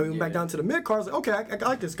Mysterio. And we went back down to the mid card. I was like, okay, I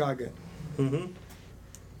like this guy again. Mm-hmm.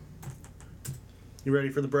 You ready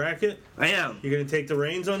for the bracket? I am. You're gonna take the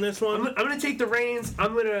reins on this one? I'm gonna take the reins.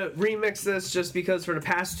 I'm gonna remix this just because for the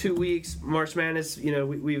past 2 weeks, March Madness,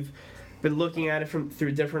 we've been looking at it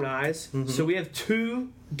through different eyes. Mm-hmm. So we have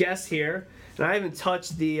 2 guests here, and I haven't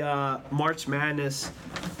touched the March Madness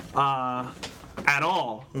at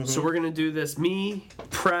all. Mm-hmm. So we're gonna do this. Me,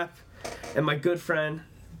 Prep, and my good friend,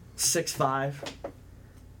 6'5".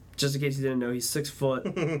 Just in case you didn't know, he's 6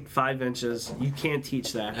 foot 5 inches. You can't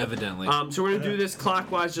teach that. Evidently. So we're gonna do this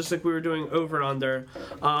clockwise, just like we were doing over and under.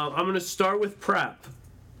 I'm gonna start with Prep.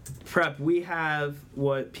 Prep, we have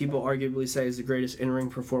what people arguably say is the greatest in-ring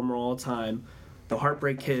performer of all time, the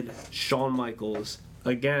Heartbreak Kid, Shawn Michaels,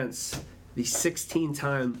 against the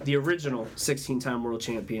original 16-time world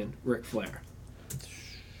champion, Ric Flair.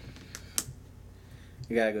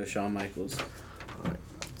 You gotta go Shawn Michaels.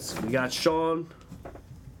 So we got Shawn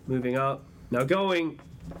moving up. Now going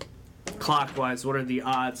clockwise, what are the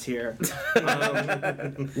odds here?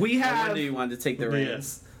 We I have... wonder you wanted to take the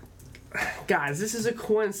reins. Guys, this is a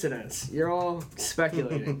coincidence. You're all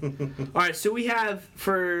speculating. All right, so we have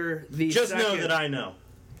for the Just second, know that I know.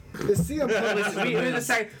 The CM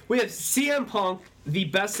Punk we have CM Punk, the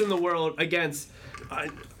best in the world, against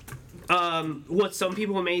what some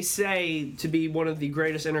people may say to be one of the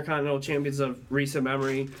greatest Intercontinental Champions of recent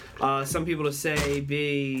memory. Some people to say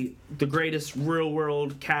be the greatest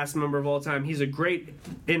real-world cast member of all time. He's a great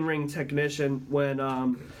in-ring technician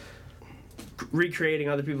when recreating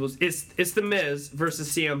other people's. It's The Miz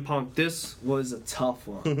versus CM Punk. This was a tough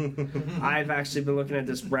one. I've actually been looking at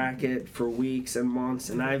this bracket for weeks and months,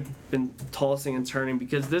 and I've been tossing and turning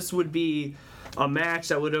because this would be a match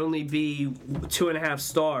that would only be 2.5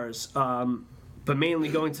 stars, but mainly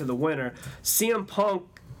going to the winner. CM Punk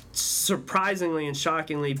surprisingly and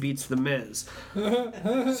shockingly beats The Miz.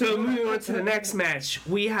 So moving on to the next match,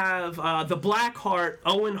 we have the Blackheart,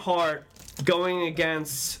 Owen Hart, going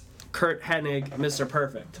against Kurt Hennig, Mr.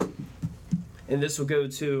 Perfect. And this will go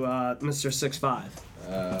to Mr.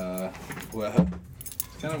 6'5". Well,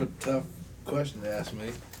 it's kind of a tough question to ask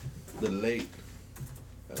me. The late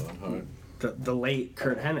Owen Hart. The late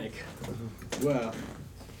Kurt Hennig. Well,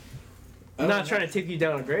 I'm not trying to take you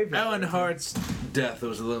down a graveyard. Owen Hart's death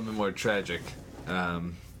was a little bit more tragic.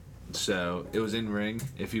 So it was in ring,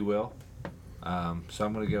 if you will. So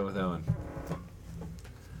I'm going to go with Owen.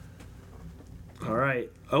 All right.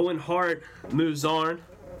 Owen Hart moves on.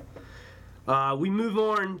 We move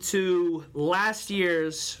on to last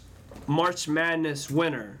year's March Madness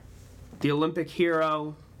winner, the Olympic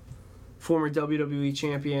hero, former WWE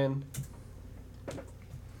champion,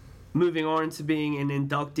 moving on to being an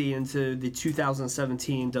inductee into the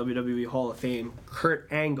 2017 WWE Hall of Fame, Kurt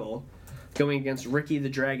Angle, going against Ricky the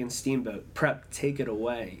Dragon Steamboat. Prep, take it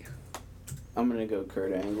away. I'm gonna go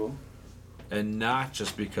Kurt Angle. And not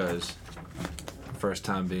just because first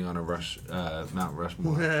time being on a Mount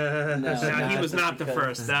Rushmore. No, he was not the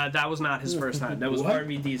first. That was not his first time. That was What?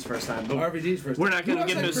 RVD's first time. But RVD's first. we're not going to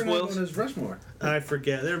give no Who else had Kurt Angle spoils. on his Rushmore? I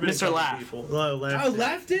forget. There have been Mr. a couple Laugh. people. Oh, Laugh. Oh,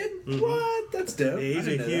 Laugh did? What? That's dope. Yeah, he's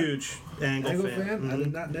I a didn't know that. huge Angle, Angle fan. fan? I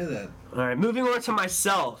did not know that. All right, moving on to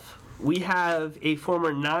myself. We have a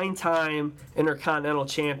former 9-time Intercontinental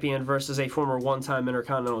Champion versus a former 1-time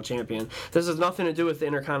Intercontinental Champion. This has nothing to do with the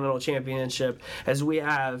Intercontinental Championship, as we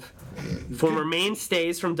have former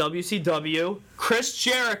mainstays from WCW, Chris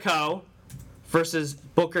Jericho versus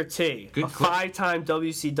Booker T, Good a clip. 5-time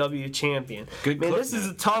WCW champion. Good Man, clip, this is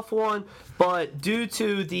man. a tough one, but due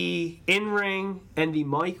to the in-ring and the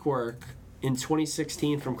mic work in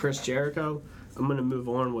 2016 from Chris Jericho, I'm going to move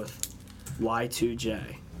on with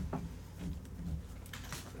Y2J.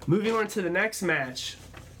 Moving on to the next match,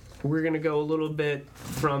 we're going to go a little bit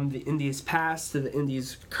from the Indies past to the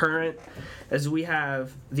Indies current, as we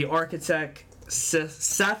have the Architect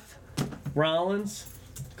Seth Rollins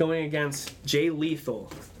going against Jay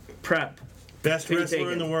Lethal. Prep. Best Who you wrestler in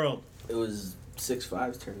taking? the world. It was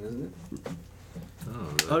 6'5's turn, isn't it?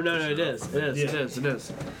 Oh no, it is. It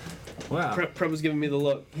is. Wow. Prep was giving me the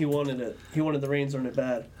look. He wanted it. He wanted the reins on it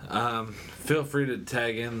bad. Feel free to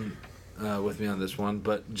tag in with me on this one,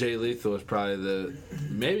 but Jay Lethal is probably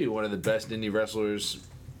maybe one of the best indie wrestlers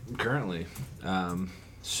currently.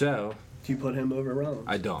 So Do you put him over Rollins?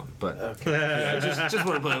 I don't, but yeah, just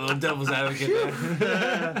want to play a little devil's advocate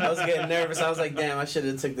there. I was getting nervous. I was like, damn, I should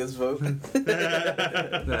have took this vote. No,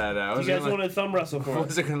 I You guys wanted thumb wrestle for I him.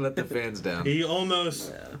 wasn't gonna let the fans down. He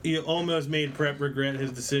almost made Prep regret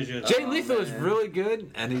his decision. Jay Lethal is really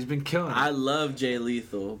good, and he's been killing it. I love Jay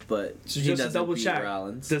Lethal, but So he just to doesn't double beat check,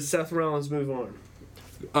 Rollins. does Seth Rollins move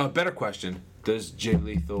on? Better question: does Jay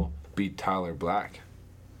Lethal beat Tyler Black?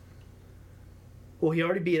 Well, he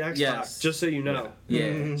already beat X-Pac, Yes. just so you know.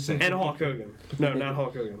 Yeah. Same. And Hulk Hogan. No, not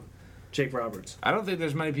Hulk Hogan. Jake Roberts. I don't think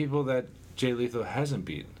there's many people that Jay Lethal hasn't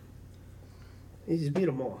beaten. He's beat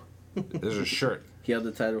them all. There's a shirt. He held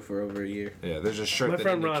the title for over a year. Yeah, there's a shirt. My that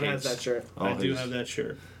friend Ron indicates has that shirt. all I do his- have that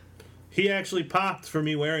shirt. He actually popped for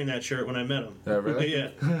me wearing that shirt when I met him. Oh, really? Yeah.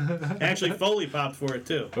 Actually, Foley popped for it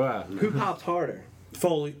too. Wow. Who popped harder?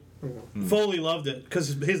 Foley. Foley loved it because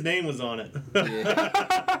his name was on it.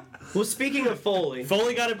 Yeah. Well, speaking of Foley,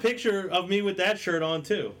 Foley got a picture of me with that shirt on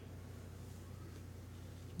too.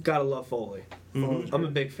 gotta love Foley. Mm-hmm. I'm a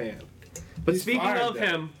big fan. But He's speaking fired of then.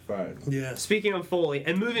 him, Fired. Yeah. speaking of Foley,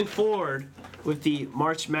 and moving forward with the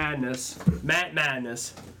March Madness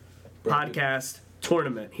podcast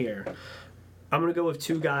tournament here, I'm going to go with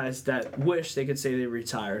two guys that wish they could say they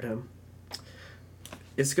retired him.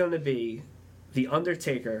 It's going to be The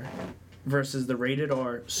Undertaker versus the Rated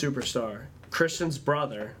R superstar, Christian's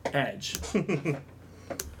brother, Edge.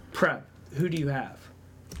 Prep, who do you have?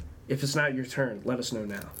 If it's not your turn, let us know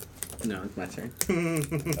now. No, it's my turn.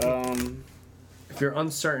 If you're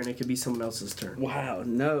uncertain, it could be someone else's turn. Wow,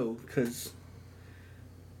 no, because...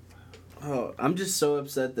 Oh, I'm just so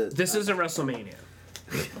upset that... This isn't WrestleMania.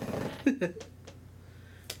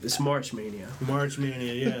 It's March Mania. March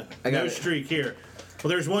Mania, yeah. I got No it. streak here. Well,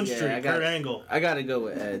 there's one Yeah, streak. I got Kurt it. Angle. I gotta go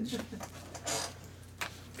with Edge.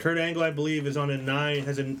 Kurt Angle, I believe, is on a 9.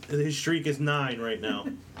 His streak is 9 right now.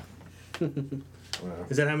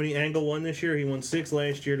 Is that how many Angle won this year? He won 6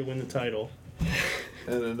 last year to win the title.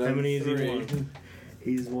 And How many has he won?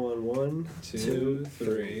 He's won 1, 2,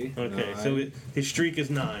 3. Okay, so his streak is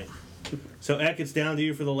 9. So Eck, it's down to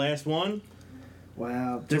you for the last one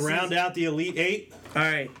Wow. to round out the Elite 8. All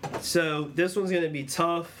right, so this one's going to be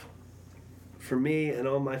tough for me and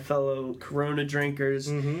all my fellow Corona drinkers.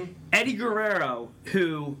 Mm-hmm. Eddie Guerrero,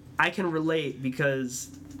 who I can relate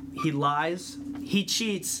because he lies, he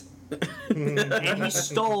cheats, and he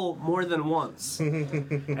stole more than once.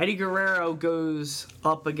 Eddie Guerrero goes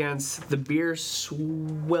up against the beer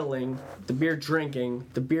swilling, the beer drinking,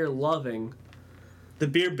 the beer loving, The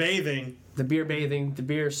beer bathing. the beer bathing, the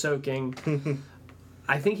beer soaking.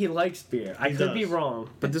 I think he likes beer. I He could be does. wrong,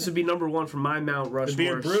 but this would be number one from my Mount Rushmore.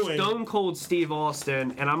 beer brewing. Stone Cold Steve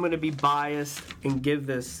Austin, and I'm going to be biased and give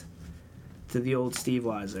this to the old Steve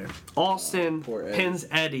Weiser. Austin Poor Eddie. pins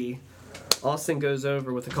Eddie. Austin goes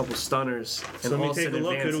over with a couple stunners. And So let me Austin take a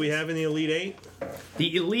look. Who do we advances. have in the Elite 8?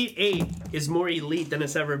 The Elite 8 is more elite than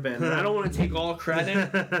it's ever been. And I don't want to take all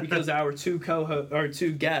credit because our two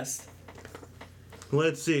guests.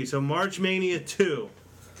 Let's see. So March Mania 2.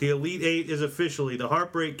 The Elite 8 is officially the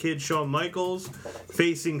Heartbreak Kid Shawn Michaels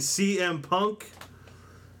facing CM Punk.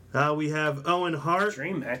 We have Owen Hart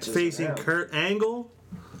Dream matches facing around. Kurt Angle.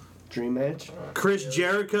 Dream match. Chris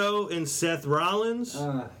Jericho and Seth Rollins.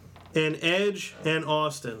 And Edge and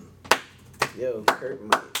Austin. Yo, Kurt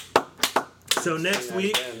might. So next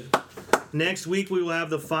week we will have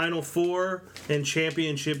the Final Four and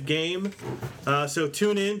championship game. So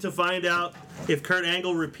tune in to find out if Kurt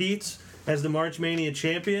Angle repeats as the March Mania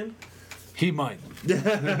champion. He might.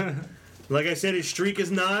 Like I said, his streak is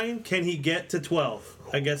 9. Can he get to 12?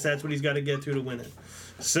 I guess that's what he's got to get to win it.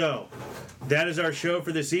 So that is our show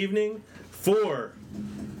for this evening. For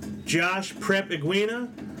Josh Prep Iguina,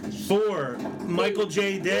 for Michael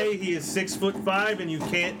J. Day, he is 6'5", and you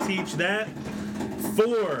can't teach that.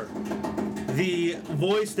 For the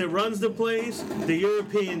voice that runs the place, the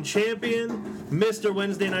European champion, Mr.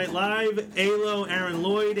 Wednesday Night Live, Alo Aaron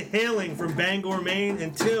Lloyd, hailing from Bangor, Maine,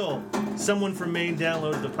 until someone from Maine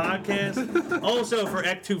downloads the podcast. Also for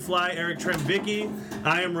Ek2 Fly, Eric Trembicki,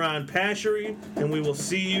 I am Ron Pashery, and we will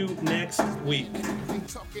see you next week. They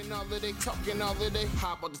talking all of they,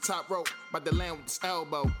 hop on the top rope, by the land with his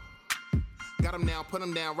elbow. Got him now, put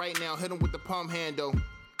him down right now, hit him with the palm handle.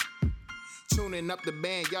 Tuning up the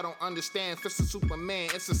band, y'all don't understand. Fist of Superman,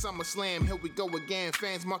 it's a SummerSlam. Here we go again.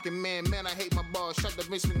 Fans marking man, I hate my balls. Shut the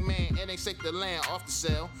Vince McMahon, it ain't shake the land off the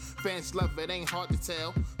cell. Fans love it, ain't hard to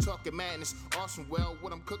tell. Talking madness, awesome. Well,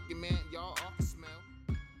 what I'm cooking, man, y'all off the smell.